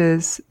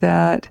acknowledges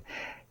that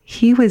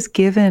he was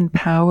given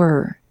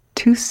power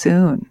too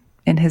soon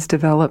in his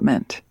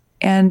development.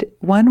 And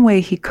one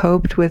way he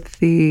coped with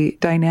the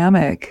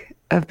dynamic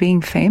of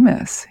being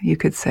famous, you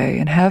could say,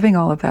 and having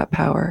all of that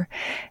power,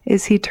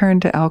 is he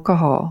turned to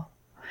alcohol.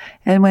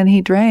 And when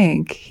he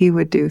drank, he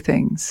would do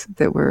things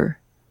that were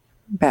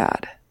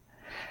bad.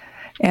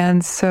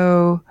 And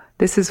so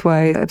this is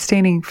why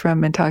abstaining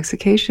from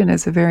intoxication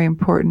is a very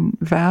important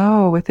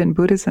vow within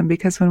Buddhism,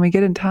 because when we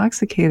get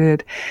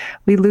intoxicated,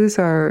 we lose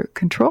our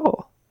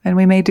control. And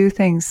we may do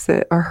things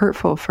that are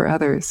hurtful for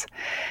others.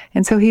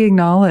 And so he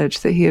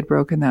acknowledged that he had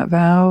broken that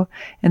vow,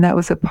 and that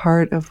was a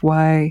part of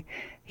why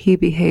he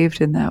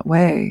behaved in that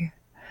way.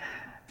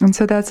 And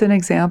so that's an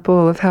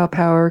example of how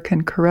power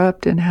can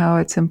corrupt and how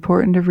it's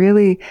important to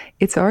really,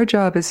 it's our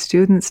job as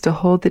students to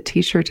hold the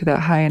teacher to that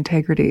high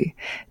integrity,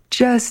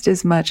 just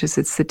as much as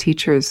it's the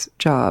teacher's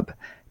job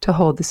to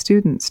hold the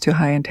students to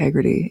high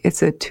integrity.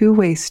 It's a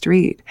two-way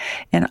street.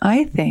 And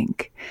I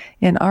think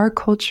in our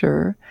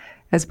culture,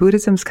 as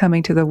Buddhism's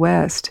coming to the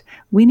West,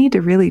 we need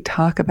to really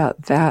talk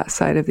about that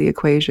side of the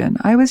equation.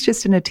 I was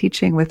just in a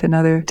teaching with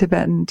another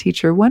Tibetan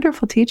teacher,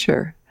 wonderful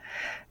teacher,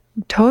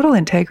 total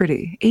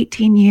integrity,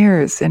 18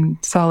 years in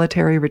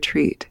solitary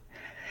retreat.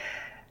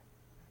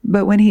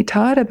 But when he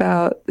taught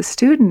about the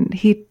student,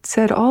 he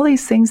said all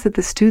these things that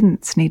the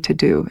students need to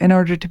do in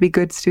order to be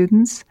good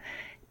students,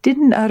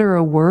 didn't utter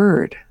a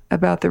word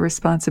about the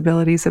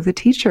responsibilities of the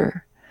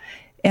teacher.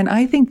 And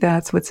I think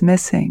that's what's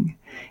missing,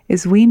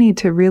 is we need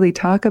to really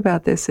talk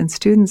about this, and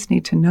students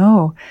need to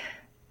know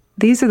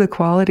these are the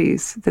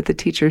qualities that the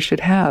teacher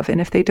should have.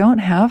 And if they don't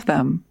have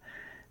them,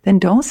 then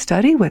don't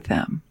study with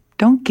them.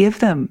 Don't give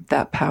them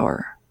that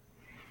power.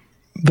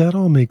 That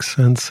all makes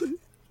sense,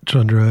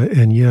 Chandra,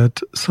 and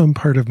yet some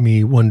part of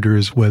me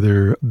wonders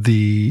whether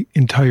the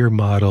entire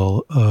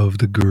model of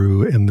the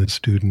guru and the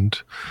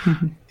student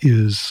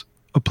is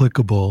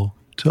applicable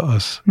to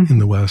us in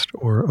the West,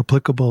 or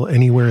applicable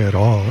anywhere at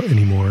all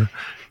anymore.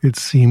 It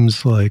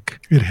seems like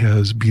it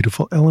has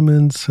beautiful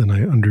elements, and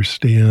I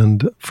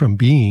understand from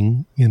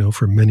being,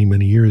 for many,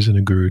 many years in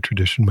a guru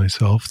tradition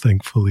myself,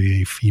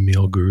 thankfully a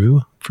female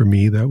guru. For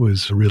me, that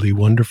was really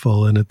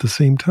wonderful. And at the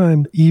same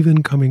time,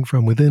 even coming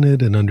from within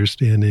it and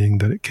understanding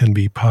that it can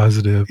be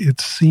positive,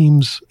 it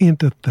seems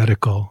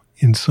antithetical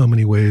in so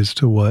many ways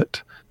to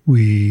what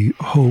we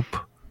hope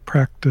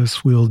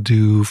practice will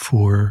do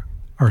for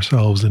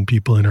ourselves and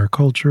people in our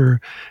culture.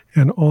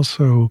 And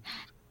also,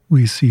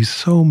 we see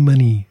so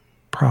many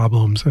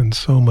problems and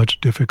so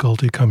much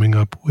difficulty coming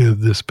up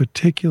with this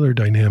particular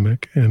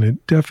dynamic. And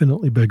it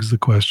definitely begs the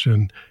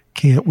question,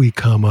 can't we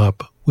come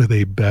up with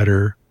a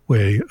better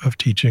way of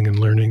teaching and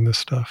learning this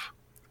stuff?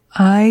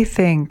 I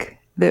think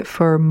that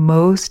for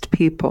most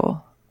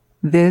people,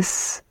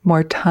 this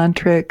more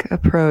tantric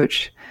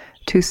approach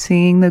to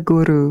seeing the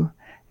guru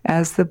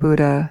as the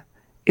Buddha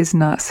is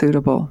not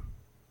suitable.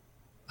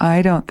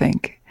 I don't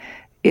think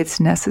it's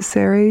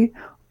necessary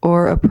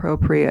or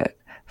appropriate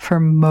for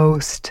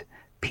most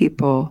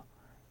people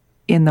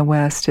in the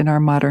West, in our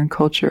modern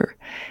culture.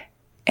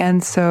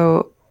 And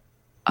so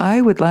I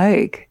would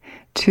like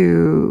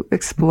to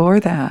explore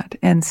that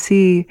and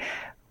see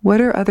what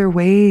are other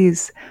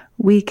ways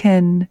we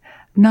can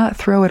not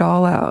throw it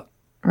all out,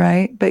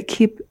 right? But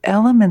keep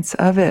elements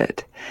of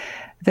it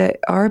that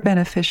are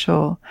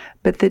beneficial,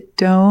 but that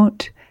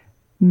don't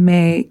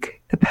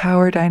make the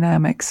power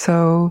dynamic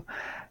so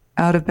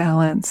out of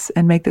balance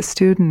and make the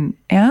student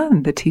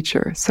and the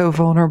teacher so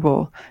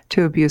vulnerable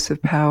to abuse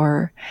of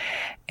power.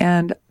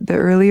 And the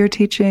earlier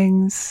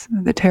teachings,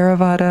 the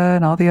Theravada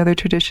and all the other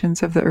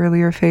traditions of the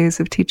earlier phase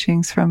of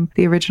teachings from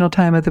the original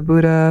time of the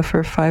Buddha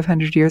for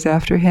 500 years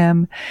after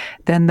him,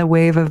 then the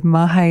wave of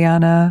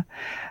Mahayana,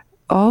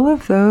 all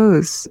of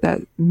those, that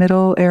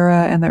middle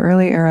era and the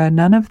early era,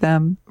 none of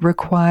them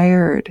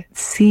required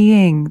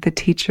seeing the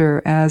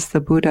teacher as the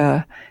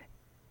Buddha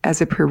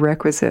as a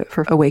prerequisite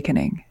for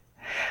awakening.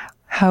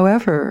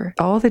 However,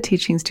 all the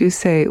teachings do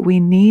say we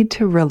need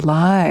to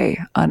rely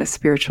on a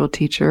spiritual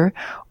teacher,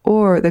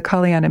 or the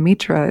Kalyana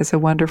Mitra is a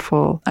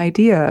wonderful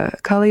idea.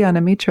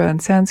 Kalyana Mitra in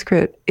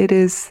Sanskrit, it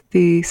is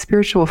the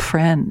spiritual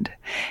friend.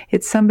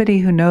 It's somebody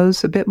who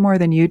knows a bit more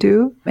than you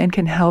do and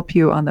can help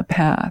you on the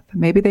path.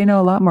 Maybe they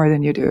know a lot more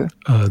than you do.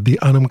 The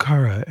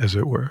Anamkara, as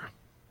it were.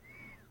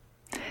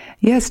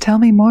 Yes, tell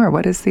me more.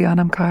 What is the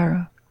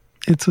Anamkara?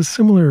 It's a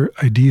similar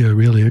idea,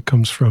 really. It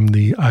comes from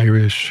the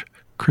Irish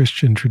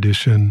Christian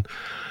tradition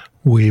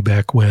way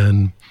back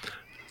when,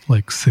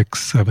 like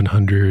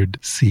 700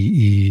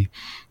 CE,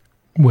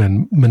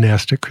 when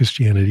monastic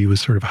Christianity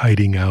was sort of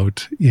hiding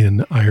out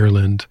in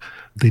Ireland.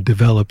 They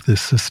developed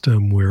this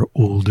system where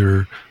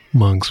older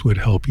monks would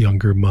help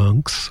younger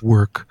monks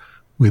work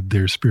with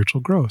their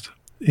spiritual growth.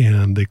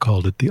 And they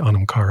called it the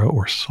Anamkara,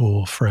 or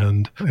soul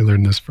friend. I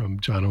learned this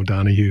from John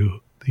O'Donoghue,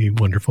 the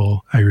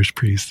wonderful Irish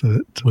priest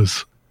that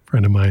was a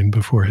friend of mine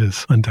before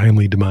his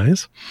untimely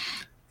demise.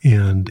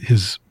 And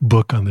his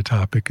book on the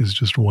topic is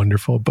just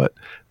wonderful. But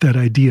that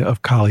idea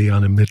of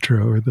Kalyana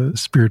Mitra, or the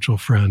spiritual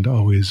friend,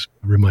 always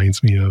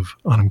reminds me of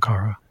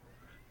Anamkara,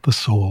 the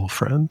soul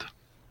friend.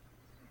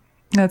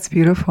 That's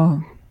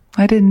beautiful.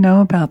 I didn't know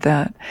about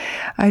that.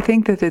 I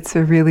think that it's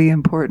a really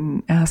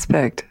important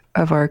aspect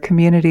of our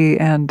community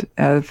and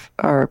of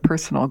our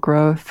personal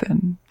growth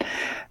and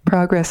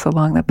progress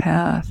along the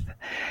path.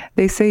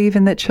 They say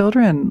even that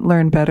children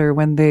learn better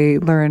when they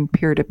learn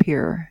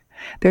peer-to-peer.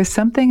 There's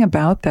something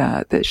about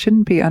that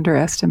shouldn't be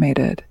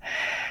underestimated.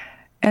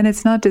 And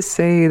it's not to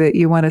say that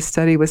you want to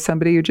study with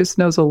somebody who just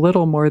knows a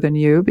little more than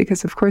you,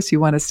 because of course you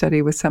want to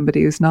study with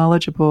somebody who's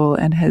knowledgeable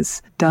and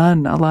has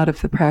done a lot of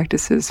the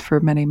practices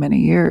for many, many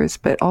years,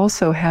 but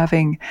also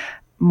having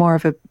more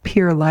of a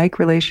peer-like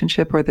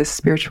relationship, or this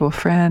spiritual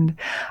friend,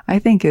 I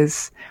think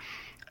is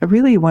a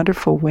really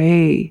wonderful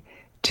way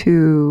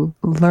to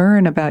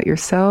learn about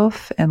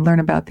yourself and learn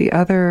about the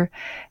other,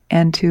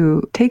 and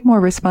to take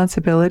more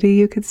responsibility,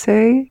 you could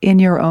say, in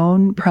your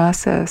own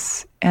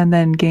process, and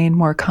then gain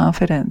more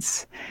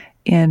confidence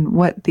in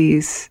what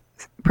these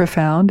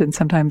profound and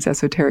sometimes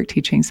esoteric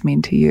teachings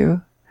mean to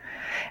you.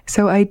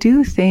 So I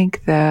do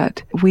think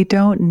that we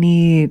don't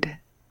need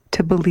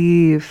to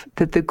believe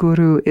that the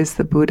Guru is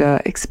the Buddha,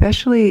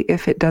 especially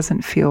if it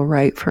doesn't feel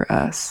right for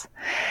us.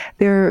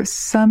 There are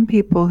some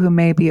people who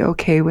may be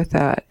okay with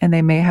that, and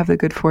they may have the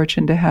good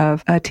fortune to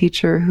have a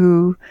teacher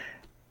who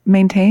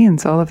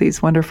maintains all of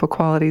these wonderful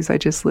qualities I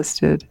just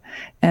listed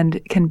and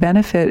can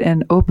benefit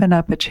and open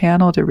up a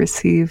channel to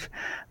receive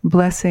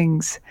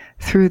blessings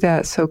through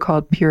that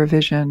so-called pure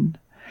vision.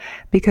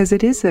 Because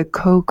it is a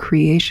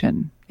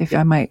co-creation, if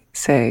I might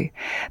say.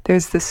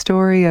 There's the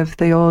story of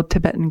the old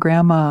Tibetan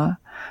grandma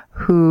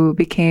who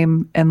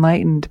became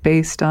enlightened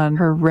based on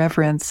her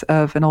reverence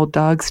of an old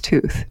dog's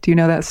tooth. Do you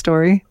know that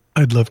story?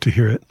 I'd love to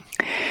hear it.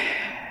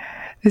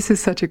 This is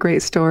such a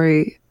great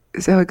story.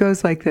 So it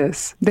goes like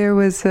this. There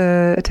was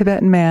a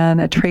Tibetan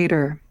man, a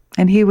trader,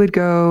 and he would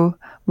go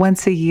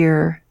once a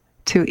year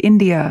to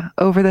India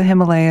over the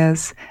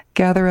Himalayas,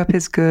 gather up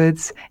his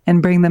goods,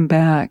 and bring them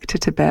back to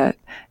Tibet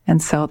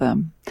and sell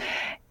them.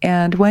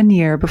 And one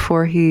year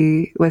before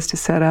he was to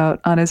set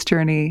out on his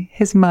journey,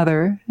 his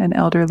mother, an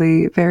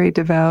elderly, very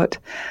devout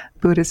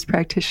Buddhist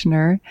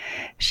practitioner,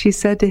 she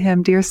said to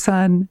him, "Dear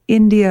son,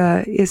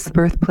 India is the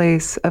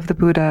birthplace of the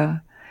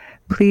Buddha.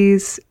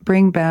 Please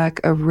bring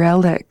back a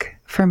relic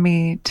for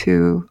me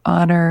to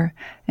honor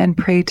and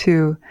pray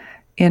to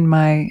in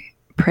my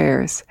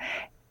prayers."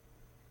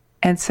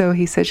 And so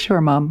he said,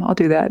 "Sure, Mom, I'll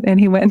do that." And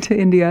he went to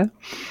India.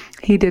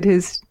 He did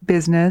his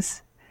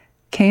business,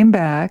 came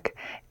back,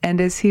 and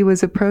as he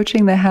was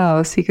approaching the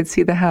house, he could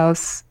see the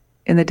house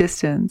in the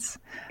distance.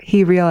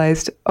 He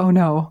realized, oh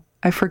no,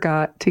 I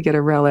forgot to get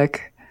a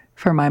relic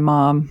for my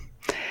mom.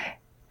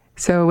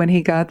 So when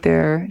he got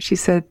there, she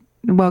said,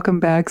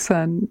 "Welcome back,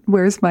 son.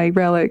 Where's my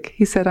relic?"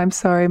 He said, "I'm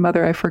sorry,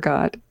 Mother, I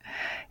forgot."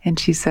 And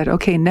she said,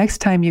 "Okay, next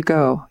time you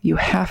go, you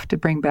have to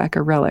bring back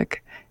a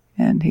relic."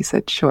 And he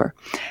said, "Sure."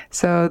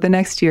 So the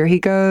next year he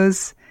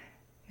goes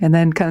and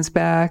then comes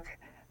back,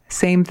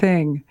 same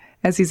thing.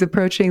 As he's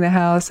approaching the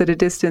house at a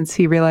distance,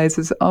 he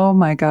realizes, oh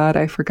my God,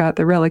 I forgot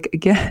the relic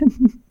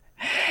again.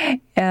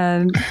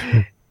 and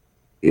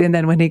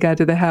then when he got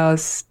to the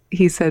house,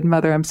 he said,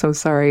 "Mother, I'm so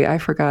sorry. I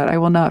forgot. I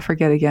will not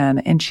forget again."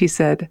 And she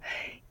said,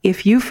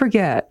 "If you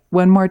forget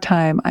one more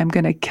time, I'm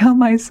going to kill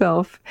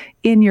myself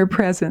in your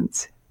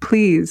presence.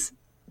 Please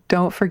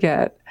Don't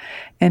forget.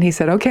 And he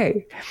said,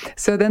 okay.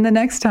 So then the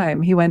next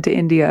time he went to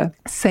India,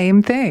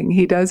 same thing.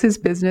 He does his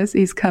business.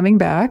 He's coming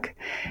back.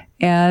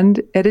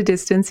 And at a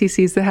distance, he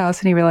sees the house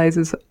and he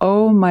realizes,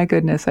 oh my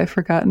goodness, I've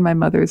forgotten my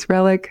mother's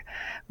relic.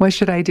 What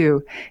should I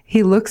do?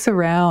 He looks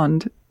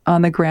around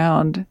on the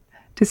ground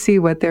to see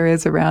what there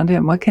is around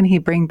him. What can he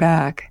bring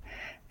back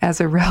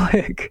as a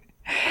relic?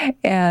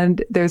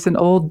 And there's an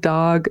old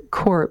dog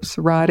corpse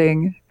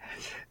rotting,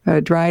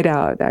 dried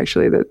out,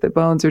 actually. The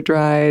bones are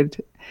dried.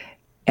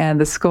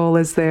 And the skull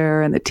is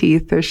there and the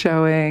teeth are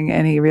showing.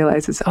 And he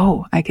realizes,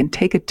 oh, I can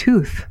take a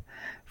tooth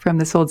from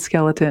this old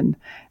skeleton,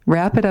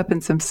 wrap it up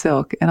in some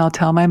silk, and I'll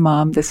tell my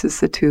mom this is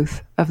the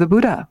tooth of the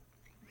Buddha.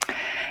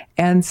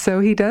 And so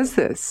he does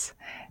this.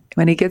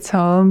 When he gets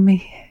home,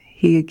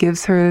 he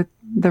gives her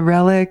the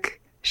relic.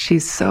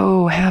 She's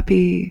so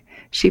happy.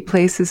 She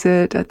places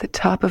it at the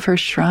top of her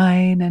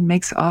shrine and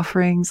makes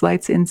offerings,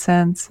 lights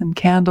incense and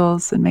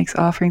candles and makes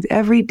offerings.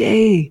 Every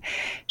day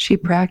she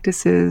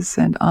practices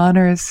and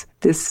honors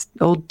this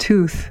old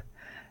tooth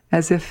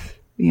as if,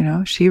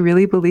 she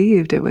really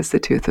believed it was the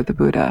tooth of the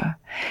Buddha.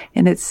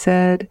 And it's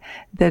said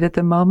that at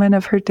the moment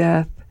of her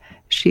death,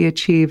 she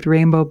achieved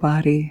rainbow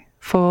body,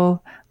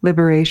 full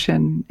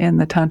liberation. In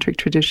the tantric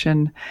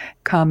tradition,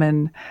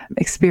 common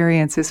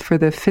experience is for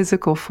the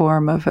physical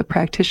form of a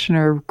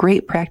practitioner,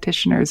 great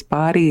practitioner's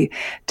body,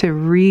 to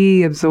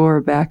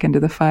reabsorb back into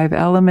the 5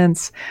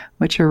 elements,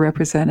 which are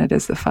represented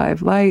as the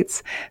 5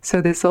 lights.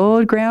 So this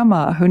old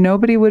grandma, who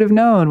nobody would have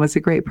known was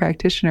a great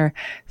practitioner,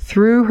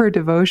 through her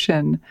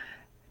devotion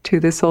to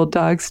this old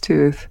dog's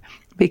tooth,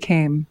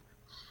 became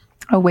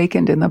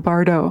awakened in the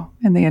bardo,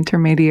 in the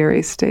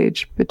intermediary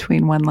stage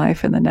between one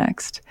life and the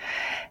next.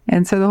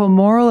 And so the whole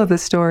moral of the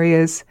story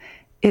is,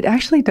 it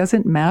actually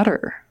doesn't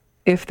matter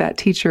if that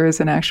teacher is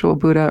an actual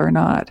Buddha or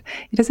not.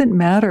 It doesn't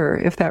matter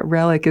if that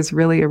relic is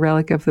really a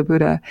relic of the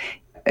Buddha.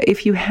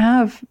 If you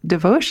have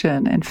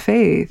devotion and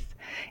faith,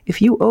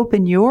 if you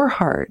open your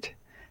heart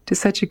to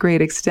such a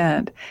great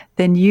extent,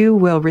 then you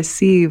will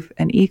receive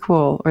an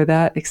equal or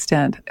that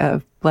extent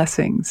of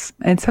blessings.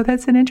 And so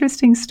that's an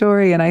interesting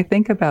story, and I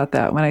think about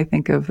that when I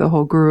think of the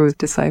whole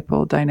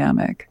guru-disciple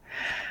dynamic.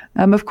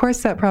 Of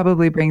course, that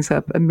probably brings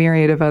up a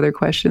myriad of other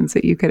questions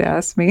that you could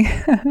ask me.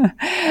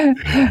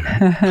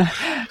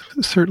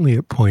 Certainly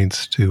it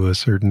points to a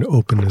certain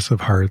openness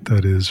of heart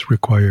that is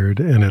required,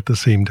 and at the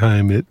same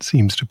time, it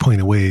seems to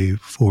point away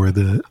for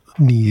the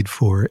need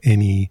for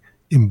any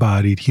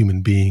embodied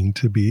human being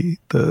to be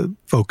the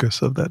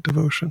focus of that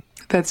devotion.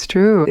 That's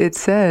true. It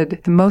said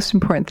the most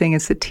important thing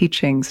is the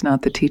teachings,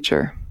 not the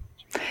teacher.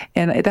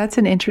 And that's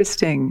an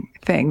interesting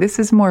thing. This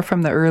is more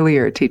from the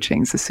earlier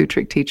teachings, the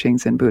sutric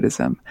teachings in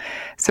Buddhism.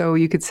 So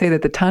you could say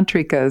that the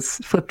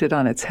Tantrikas flipped it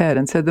on its head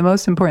and said the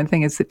most important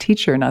thing is the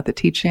teacher, not the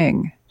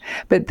teaching.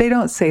 But they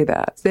don't say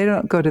that. They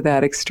don't go to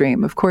that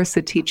extreme. Of course,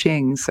 the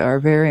teachings are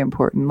very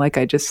important, like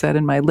I just said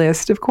in my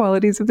list of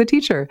qualities of the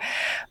teacher.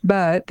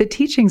 But the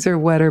teachings are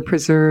what are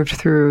preserved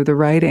through the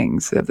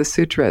writings of the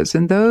sutras.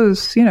 And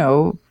those,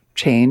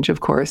 change,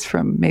 of course,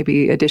 from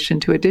maybe edition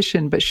to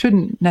edition, but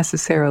shouldn't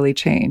necessarily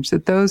change.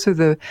 That those are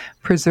the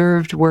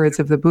preserved words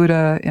of the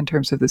Buddha in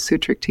terms of the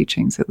sutric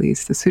teachings, at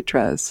least, the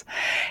sutras.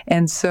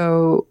 And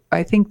so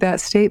I think that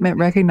statement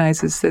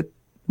recognizes that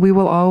we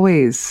will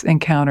always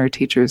encounter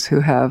teachers who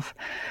have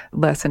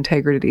less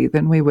integrity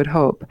than we would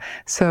hope.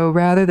 So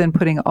rather than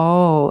putting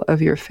all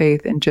of your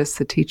faith in just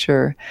the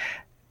teacher,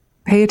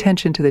 pay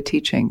attention to the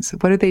teachings.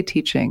 What are they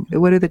teaching?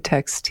 What do the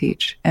texts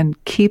teach?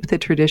 And keep the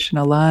tradition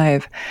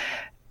alive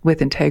with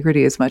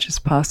integrity as much as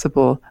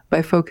possible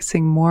by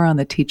focusing more on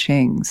the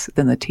teachings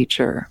than the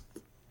teacher.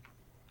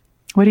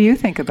 What do you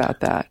think about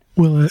that?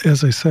 Well,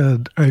 as I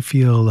said, I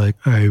feel like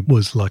I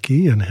was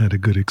lucky and had a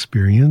good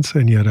experience,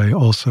 and yet I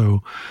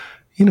also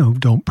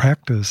don't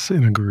practice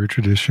in a guru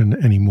tradition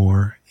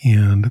anymore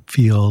and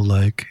feel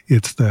like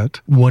it's that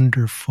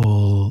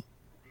wonderful,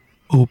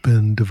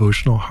 open,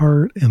 devotional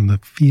heart and the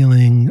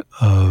feeling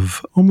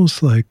of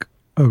almost like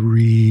a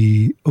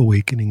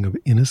reawakening of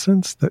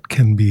innocence that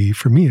can be,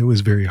 for me, it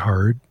was very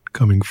hard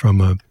coming from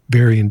a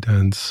very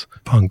intense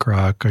punk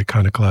rock,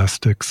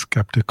 iconoclastic,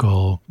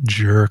 skeptical,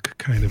 jerk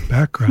kind of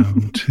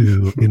background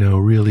to,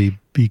 really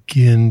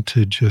begin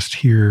to just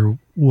hear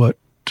what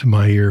to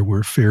my ear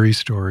were fairy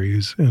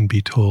stories and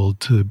be told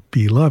to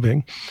be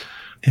loving.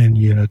 And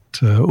yet,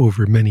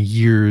 over many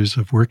years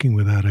of working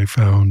with that, I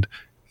found,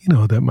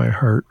 that my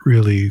heart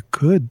really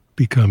could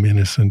become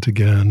innocent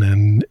again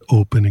and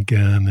open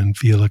again and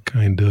feel a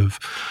kind of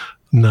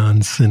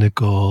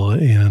non-cynical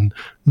and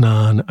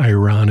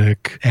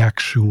non-ironic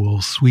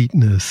actual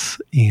sweetness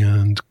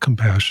and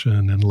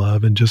compassion and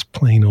love and just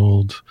plain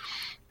old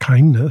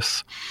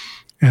kindness.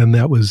 And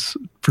that was,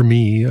 for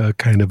me, a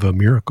kind of a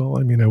miracle.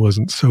 I mean, I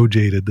wasn't so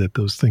jaded that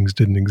those things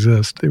didn't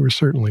exist. They were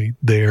certainly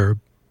there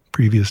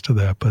previous to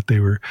that, but they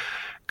were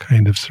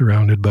kind of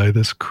surrounded by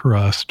this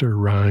crust or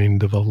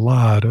rind of a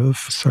lot of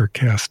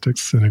sarcastic,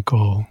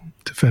 cynical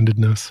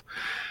defendedness.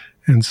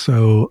 And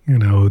so,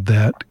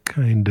 that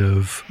kind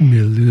of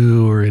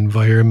milieu or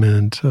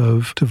environment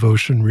of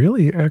devotion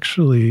really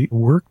actually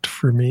worked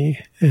for me.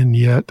 And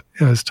yet,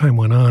 as time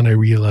went on, I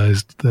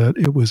realized that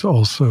it was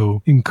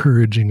also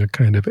encouraging a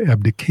kind of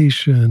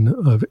abdication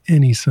of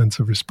any sense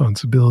of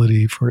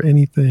responsibility for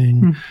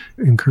anything,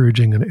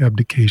 encouraging an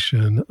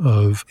abdication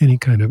of any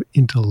kind of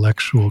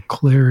intellectual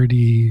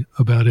clarity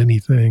about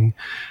anything,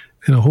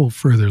 and a whole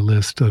further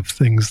list of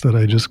things that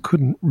I just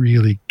couldn't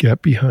really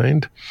get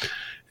behind.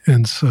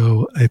 And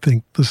so I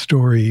think the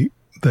story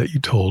that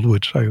you told,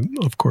 which I,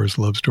 of course,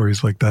 love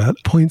stories like that,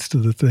 points to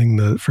the thing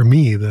that, for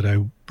me, that I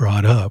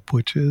brought up,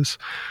 which is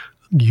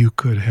you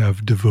could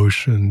have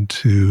devotion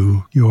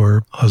to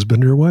your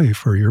husband or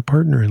wife or your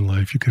partner in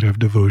life. You could have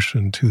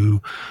devotion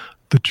to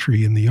the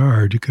tree in the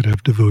yard. You could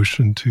have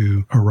devotion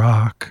to a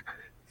rock.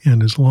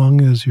 And as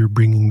long as you're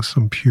bringing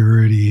some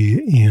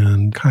purity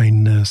and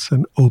kindness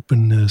and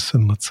openness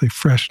and, let's say,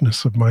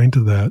 freshness of mind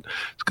to that,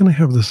 it's going to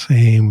have the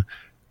same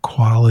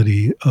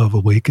quality of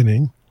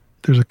awakening.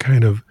 There's a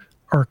kind of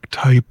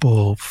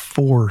archetypal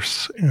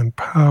force and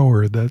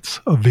power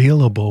that's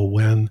available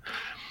when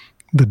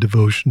the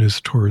devotion is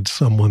towards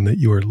someone that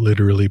you are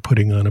literally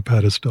putting on a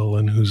pedestal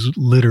and who's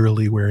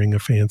literally wearing a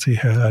fancy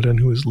hat and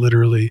who is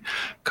literally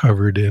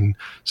covered in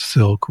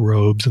silk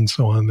robes and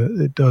so on.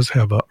 It does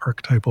have an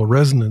archetypal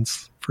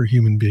resonance for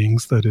human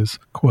beings that is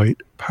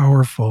quite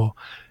powerful.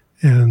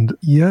 And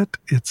yet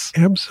it's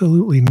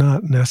absolutely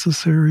not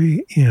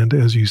necessary. And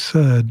as you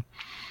said,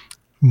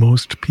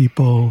 most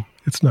people,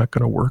 it's not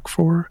going to work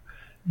for.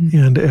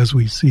 And as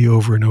we see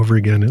over and over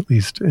again, at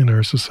least in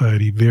our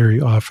society,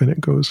 very often it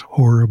goes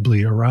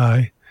horribly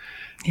awry.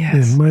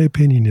 Yes. In my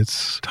opinion,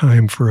 it's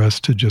time for us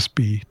to just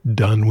be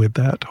done with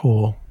that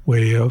whole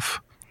way of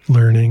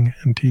learning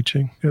and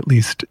teaching, at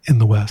least in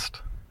the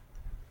West.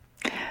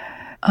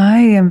 I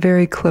am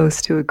very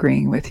close to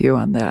agreeing with you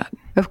on that.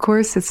 Of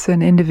course, it's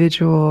an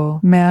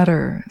individual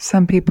matter.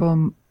 Some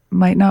people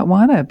might not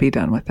want to be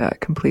done with that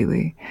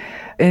completely.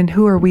 And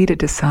who are we to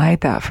decide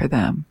that for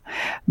them?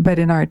 But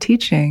in our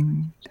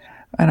teaching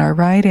and our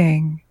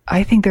writing,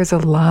 I think there's a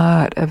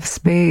lot of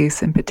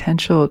space and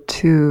potential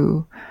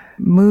to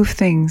move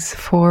things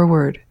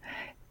forward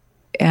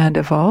and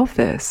evolve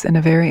this in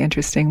a very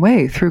interesting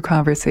way through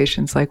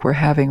conversations like we're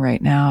having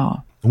right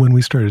now. When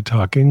we started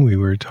talking, we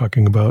were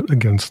talking about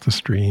Against the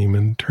Stream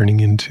and turning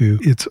into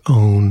its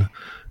own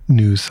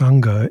new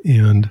Sangha.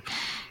 And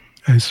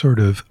I sort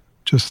of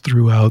just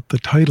threw out the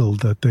title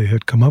that they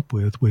had come up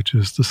with, which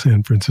is the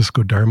San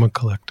Francisco Dharma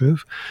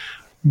Collective.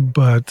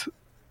 But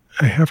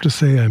I have to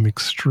say I'm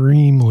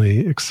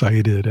extremely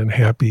excited and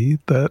happy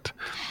that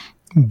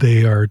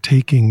they are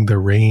taking the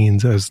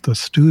reins as the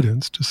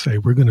students to say,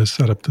 we're going to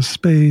set up the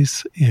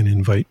space and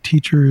invite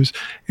teachers.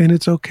 And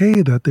it's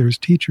okay that there's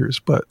teachers,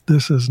 but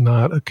this is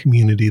not a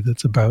community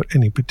that's about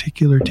any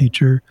particular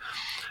teacher.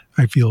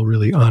 I feel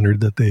really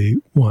honored that they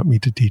want me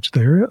to teach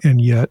there.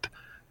 And yet,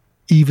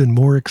 even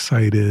more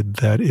excited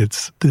that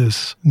it's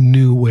this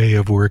new way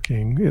of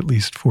working, at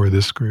least for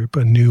this group,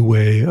 a new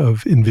way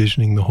of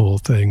envisioning the whole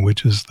thing,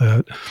 which is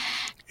that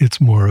it's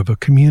more of a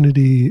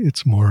community,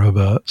 it's more of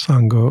a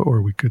Sangha,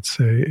 or we could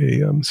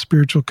say a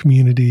spiritual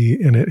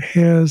community, and it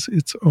has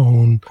its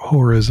own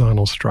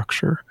horizontal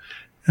structure,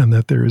 and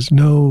that there is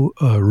no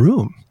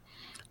room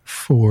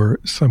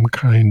for some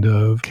kind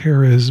of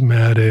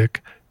charismatic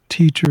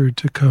teacher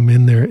to come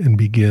in there and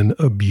begin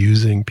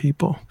abusing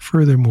people.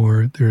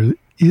 Furthermore, there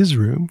is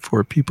room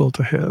for people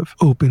to have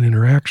open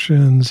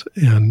interactions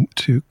and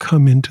to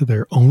come into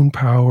their own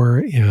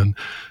power, and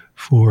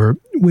for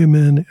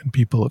women and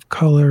people of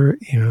color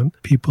and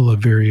people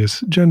of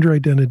various gender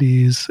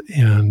identities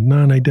and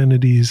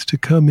non-identities to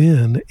come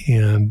in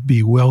and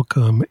be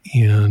welcome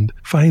and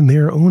find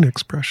their own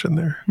expression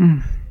there.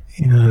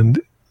 And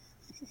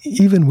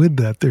even with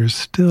that, there's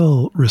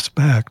still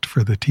respect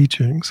for the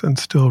teachings and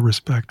still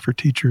respect for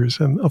teachers.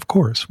 And of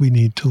course, we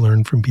need to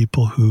learn from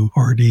people who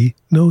already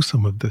know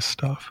some of this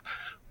stuff.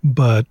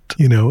 But,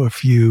 a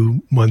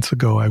few months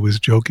ago, I was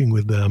joking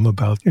with them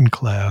about in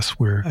class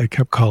where I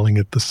kept calling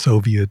it the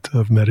Soviet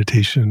of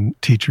meditation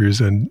teachers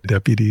and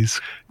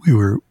deputies. We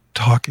were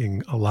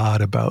talking a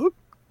lot about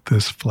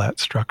this flat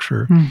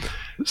structure.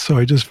 So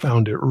I just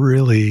found it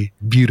really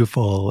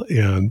beautiful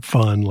and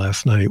fun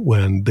last night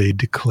when they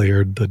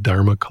declared the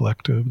Dharma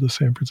Collective, the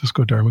San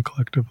Francisco Dharma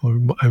Collective.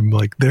 I'm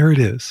like, there it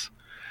is.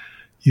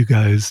 You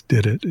guys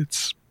did it.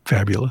 It's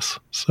fabulous.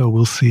 So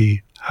we'll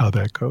see how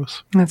that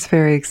goes. That's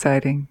very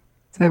exciting.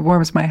 It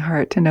warms my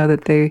heart to know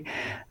that they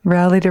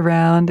rallied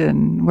around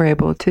and were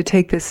able to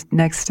take this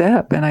next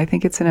step. And I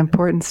think it's an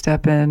important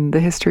step in the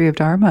history of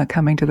Dharma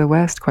coming to the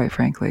West, quite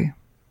frankly.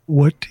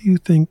 What do you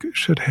think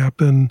should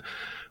happen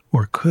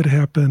or could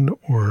happen,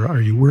 or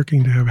are you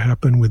working to have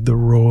happen with the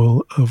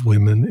role of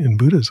women in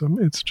Buddhism?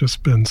 It's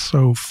just been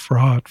so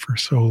fraught for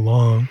so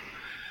long.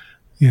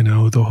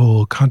 The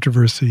whole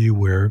controversy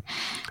where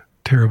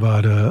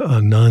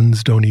Theravada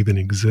nuns don't even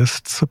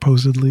exist,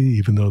 supposedly,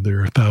 even though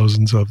there are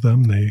thousands of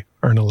them. They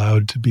aren't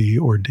allowed to be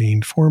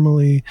ordained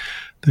formally.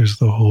 There's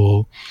the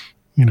whole,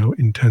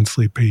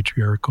 intensely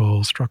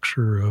patriarchal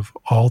structure of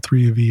all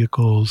three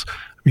vehicles.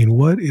 I mean,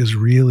 what is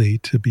really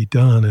to be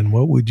done, and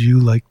what would you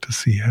like to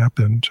see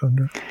happen,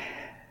 Chandra?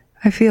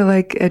 I feel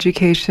like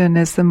education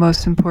is the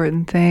most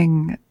important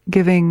thing.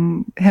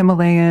 Giving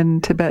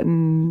Himalayan,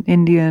 Tibetan,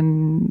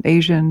 Indian,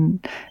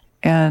 Asian,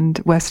 and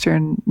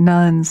Western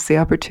nuns the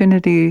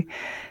opportunity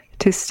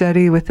to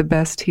study with the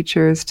best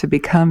teachers, to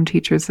become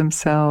teachers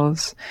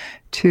themselves,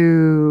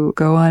 to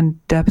go on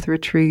depth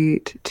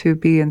retreat, to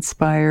be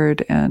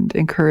inspired and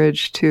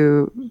encouraged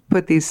to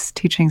put these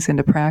teachings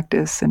into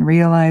practice and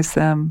realize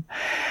them.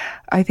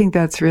 I think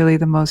that's really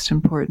the most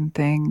important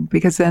thing,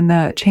 because then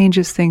that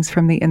changes things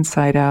from the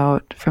inside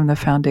out, from the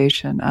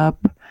foundation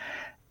up.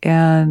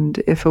 And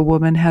if a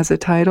woman has a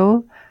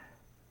title,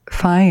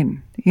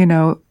 fine,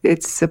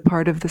 it's a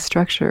part of the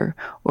structure.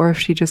 Or if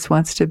she just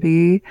wants to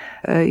be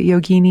a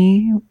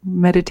yogini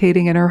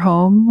meditating in her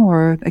home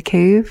or a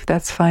cave,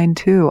 that's fine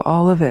too.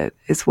 All of it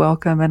is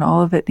welcome and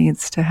all of it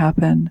needs to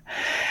happen.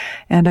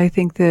 And I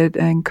think that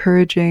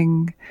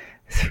encouraging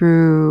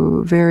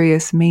through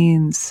various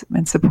means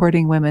and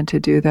supporting women to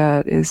do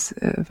that is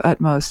of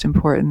utmost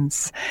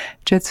importance.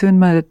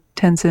 Jetsunma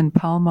Tenzin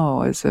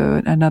Palmo is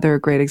another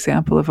great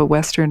example of a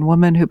Western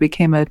woman who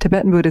became a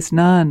Tibetan Buddhist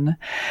nun.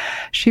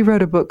 She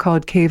wrote a book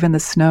called Cave in the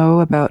Snow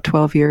about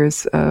 12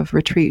 years of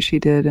retreat she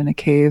did in a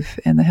cave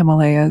in the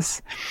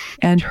Himalayas.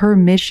 And her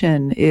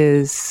mission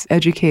is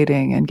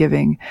educating and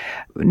giving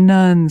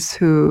nuns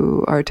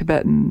who are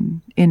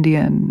Tibetan,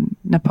 Indian,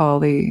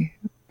 Nepali,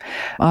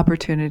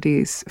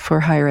 opportunities for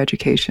higher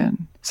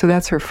education. So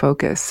that's her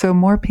focus. So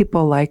more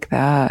people like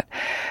that,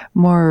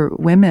 more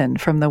women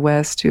from the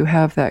West who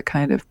have that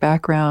kind of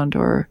background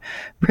or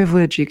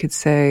privilege, you could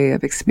say,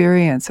 of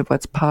experience of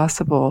what's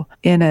possible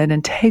in an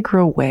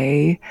integral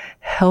way,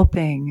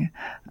 helping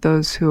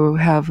those who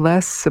have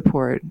less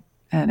support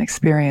and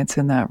experience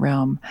in that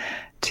realm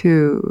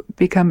to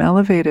become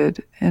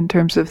elevated in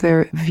terms of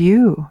their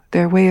view,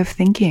 their way of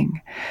thinking.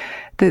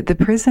 The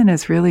prison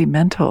is really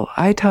mental.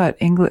 I taught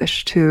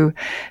English to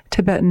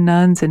Tibetan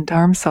nuns in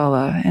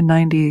Dharamsala in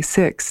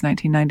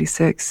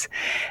 1996,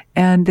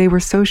 and they were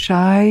so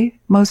shy.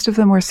 Most of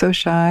them were so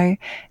shy,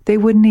 they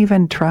wouldn't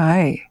even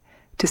try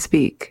to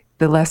speak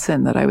the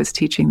lesson that I was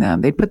teaching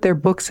them. They'd put their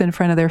books in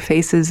front of their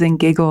faces and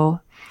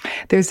giggle.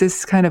 There's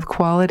this kind of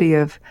quality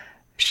of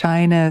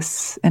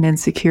shyness and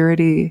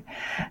insecurity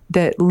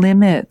that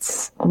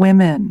limits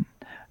women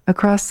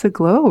across the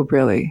globe,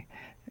 really,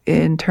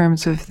 in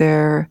terms of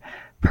their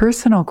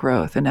personal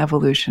growth and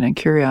evolution and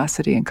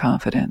curiosity and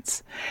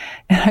confidence.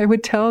 And I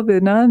would tell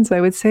the nuns, I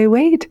would say,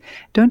 wait,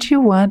 don't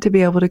you want to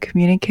be able to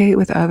communicate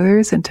with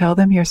others and tell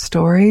them your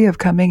story of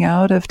coming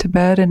out of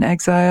Tibet and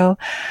exile,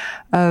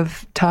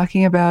 of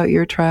talking about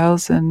your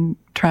trials and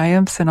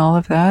triumphs and all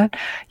of that?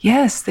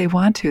 Yes, they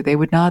want to. They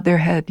would nod their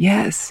head.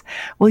 Yes.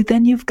 Well,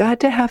 then you've got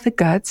to have the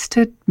guts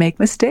to make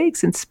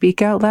mistakes and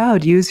speak out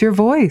loud. Use your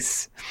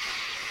voice.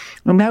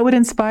 And that would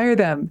inspire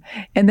them.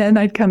 And then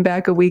I'd come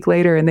back a week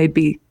later and they'd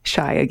be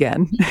shy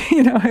again.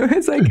 It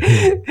was like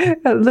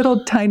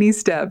little tiny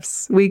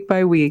steps week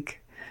by week.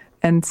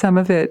 And some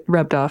of it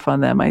rubbed off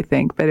on them, I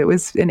think. But it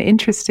was an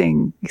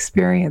interesting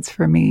experience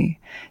for me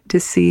to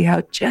see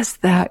how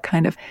just that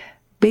kind of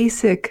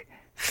basic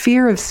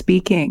fear of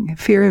speaking,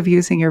 fear of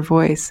using your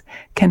voice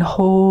can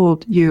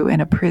hold you in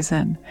a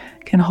prison,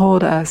 can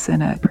hold us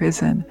in a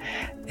prison.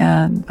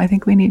 And I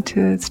think we need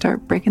to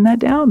start breaking that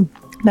down.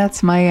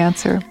 That's my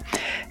answer.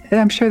 And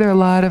I'm sure there are a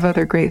lot of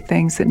other great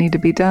things that need to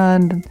be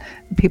done,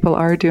 people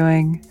are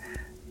doing,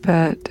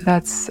 but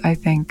that's, I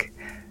think,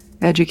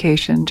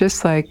 education,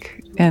 just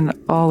like in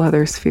all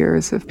other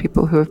spheres of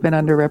people who have been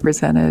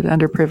underrepresented,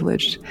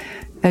 underprivileged.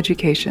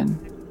 Education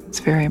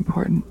is very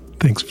important.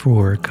 Thanks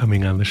for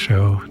coming on the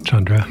show,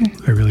 Chandra.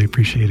 I really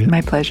appreciate it.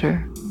 My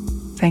pleasure.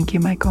 Thank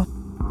you, Michael.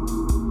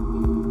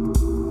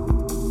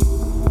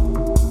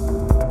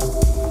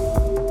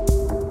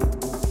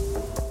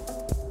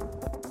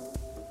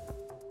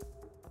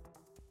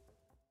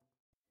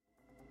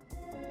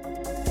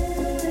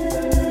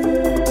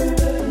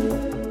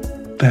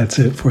 That's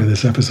it for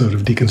this episode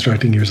of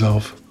Deconstructing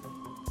Yourself.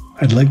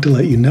 I'd like to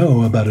let you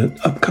know about an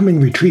upcoming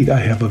retreat I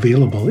have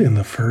available in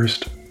the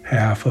first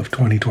half of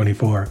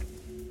 2024.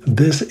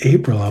 This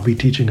April, I'll be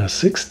teaching a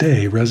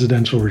 6-day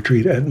residential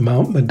retreat at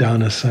Mount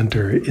Madonna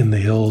Center in the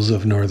hills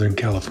of Northern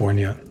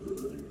California.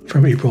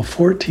 From April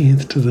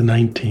 14th to the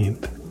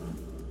 19th,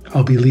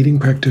 I'll be leading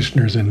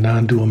practitioners in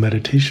non-dual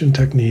meditation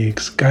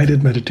techniques,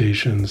 guided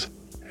meditations,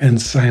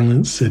 and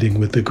silent sitting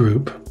with the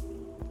group.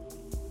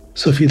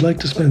 So if you'd like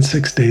to spend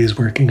 6 days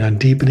working on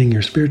deepening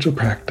your spiritual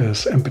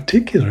practice, and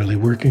particularly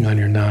working on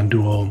your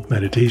non-dual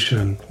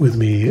meditation with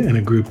me and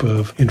a group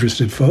of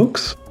interested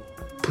folks,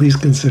 please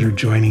consider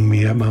joining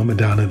me at Mount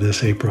Madonna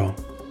this April.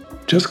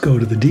 Just go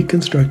to the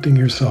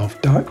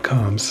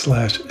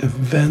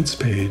deconstructingyourself.com/events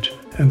page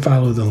and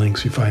follow the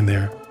links you find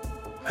there.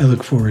 I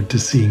look forward to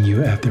seeing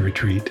you at the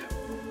retreat.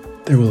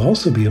 There will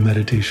also be a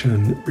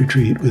meditation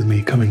retreat with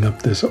me coming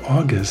up this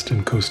August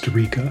in Costa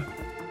Rica.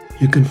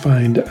 You can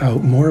find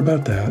out more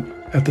about that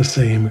at the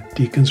same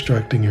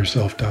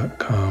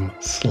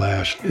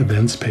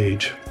deconstructingyourself.com/events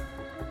page.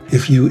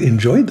 If you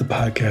enjoyed the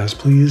podcast,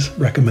 please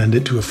recommend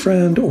it to a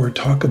friend or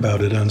talk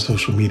about it on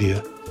social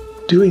media.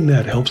 Doing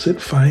that helps it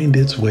find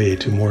its way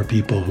to more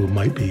people who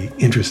might be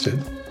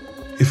interested.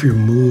 If you're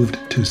moved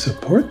to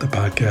support the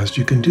podcast,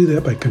 you can do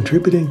that by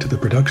contributing to the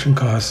production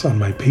costs on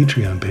my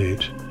Patreon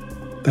page.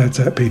 That's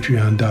at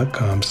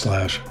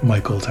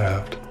patreon.com/Michael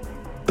Taft.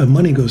 The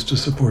money goes to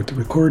support the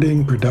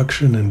recording,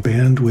 production, and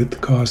bandwidth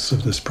costs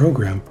of this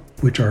program,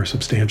 which are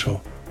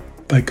substantial.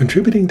 By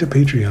contributing to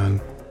Patreon,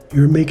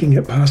 you're making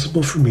it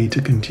possible for me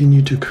to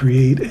continue to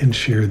create and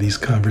share these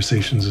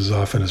conversations as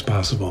often as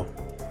possible.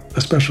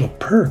 A special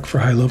perk for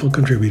high-level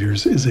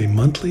contributors is a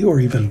monthly or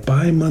even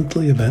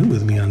bi-monthly event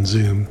with me on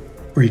Zoom,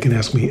 where you can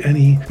ask me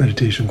any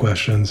meditation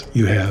questions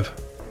you have.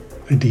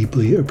 I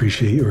deeply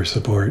appreciate your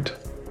support.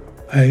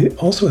 I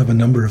also have a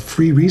number of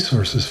free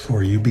resources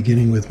for you,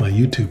 beginning with my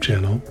YouTube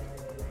channel.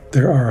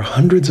 There are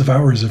hundreds of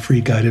hours of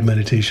free guided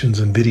meditations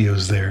and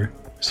videos there,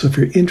 so if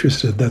you're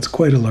interested, that's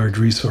quite a large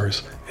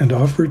resource and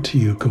offered to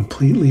you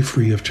completely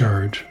free of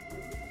charge.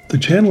 The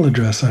channel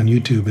address on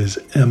YouTube is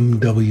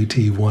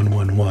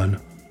MWT111,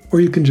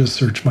 or you can just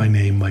search my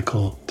name,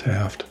 Michael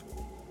Taft.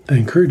 I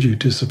encourage you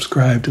to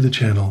subscribe to the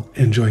channel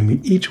and join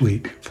me each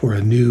week for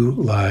a new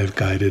live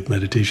guided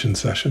meditation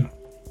session.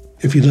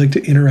 If you'd like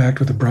to interact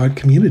with a broad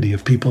community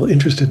of people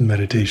interested in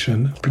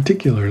meditation,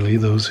 particularly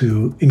those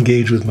who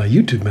engage with my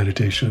YouTube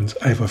meditations,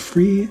 I have a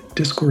free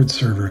Discord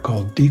server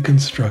called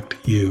Deconstruct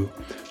U.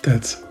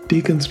 That's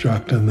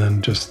deconstruct and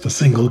then just the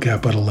single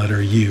capital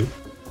letter U.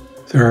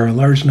 There are a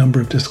large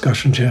number of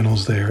discussion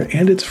channels there,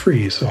 and it's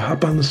free, so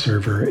hop on the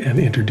server and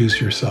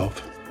introduce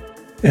yourself.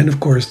 And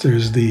of course,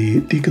 there's the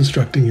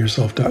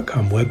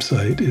deconstructingyourself.com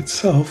website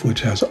itself,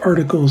 which has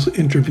articles,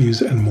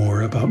 interviews, and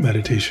more about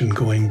meditation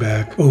going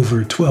back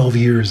over 12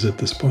 years at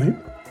this point.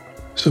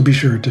 So be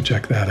sure to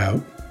check that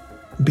out.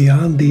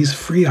 Beyond these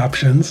free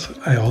options,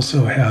 I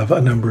also have a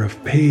number of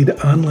paid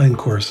online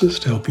courses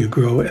to help you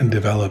grow and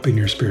develop in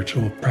your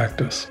spiritual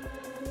practice.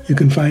 You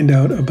can find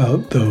out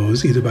about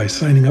those either by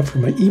signing up for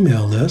my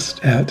email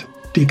list at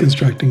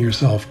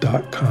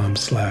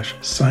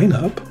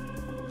deconstructingyourself.com/sign-up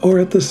or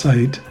at the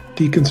site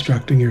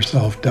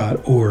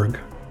deconstructingyourself.org.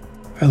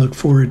 I look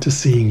forward to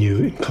seeing you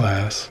in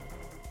class.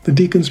 The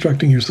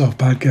Deconstructing Yourself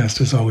podcast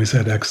has always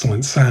had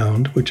excellent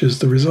sound, which is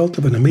the result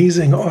of an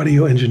amazing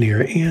audio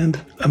engineer and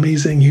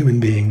amazing human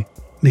being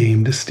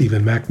named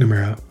Stephen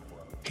McNamara.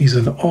 He's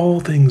an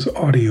all-things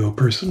audio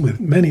person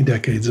with many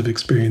decades of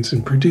experience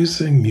in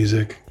producing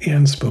music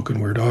and spoken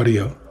word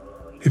audio.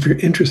 If you're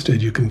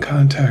interested, you can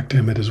contact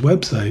him at his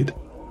website,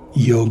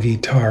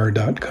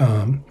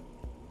 yogitar.com.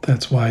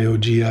 That's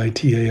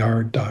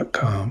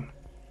YOGITAR.com.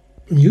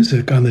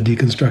 Music on the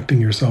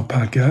Deconstructing Yourself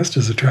podcast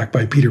is a track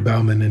by Peter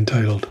Baumann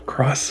entitled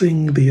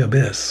Crossing the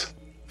Abyss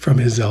from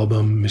his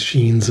album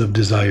Machines of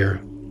Desire.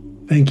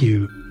 Thank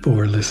you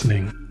for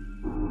listening.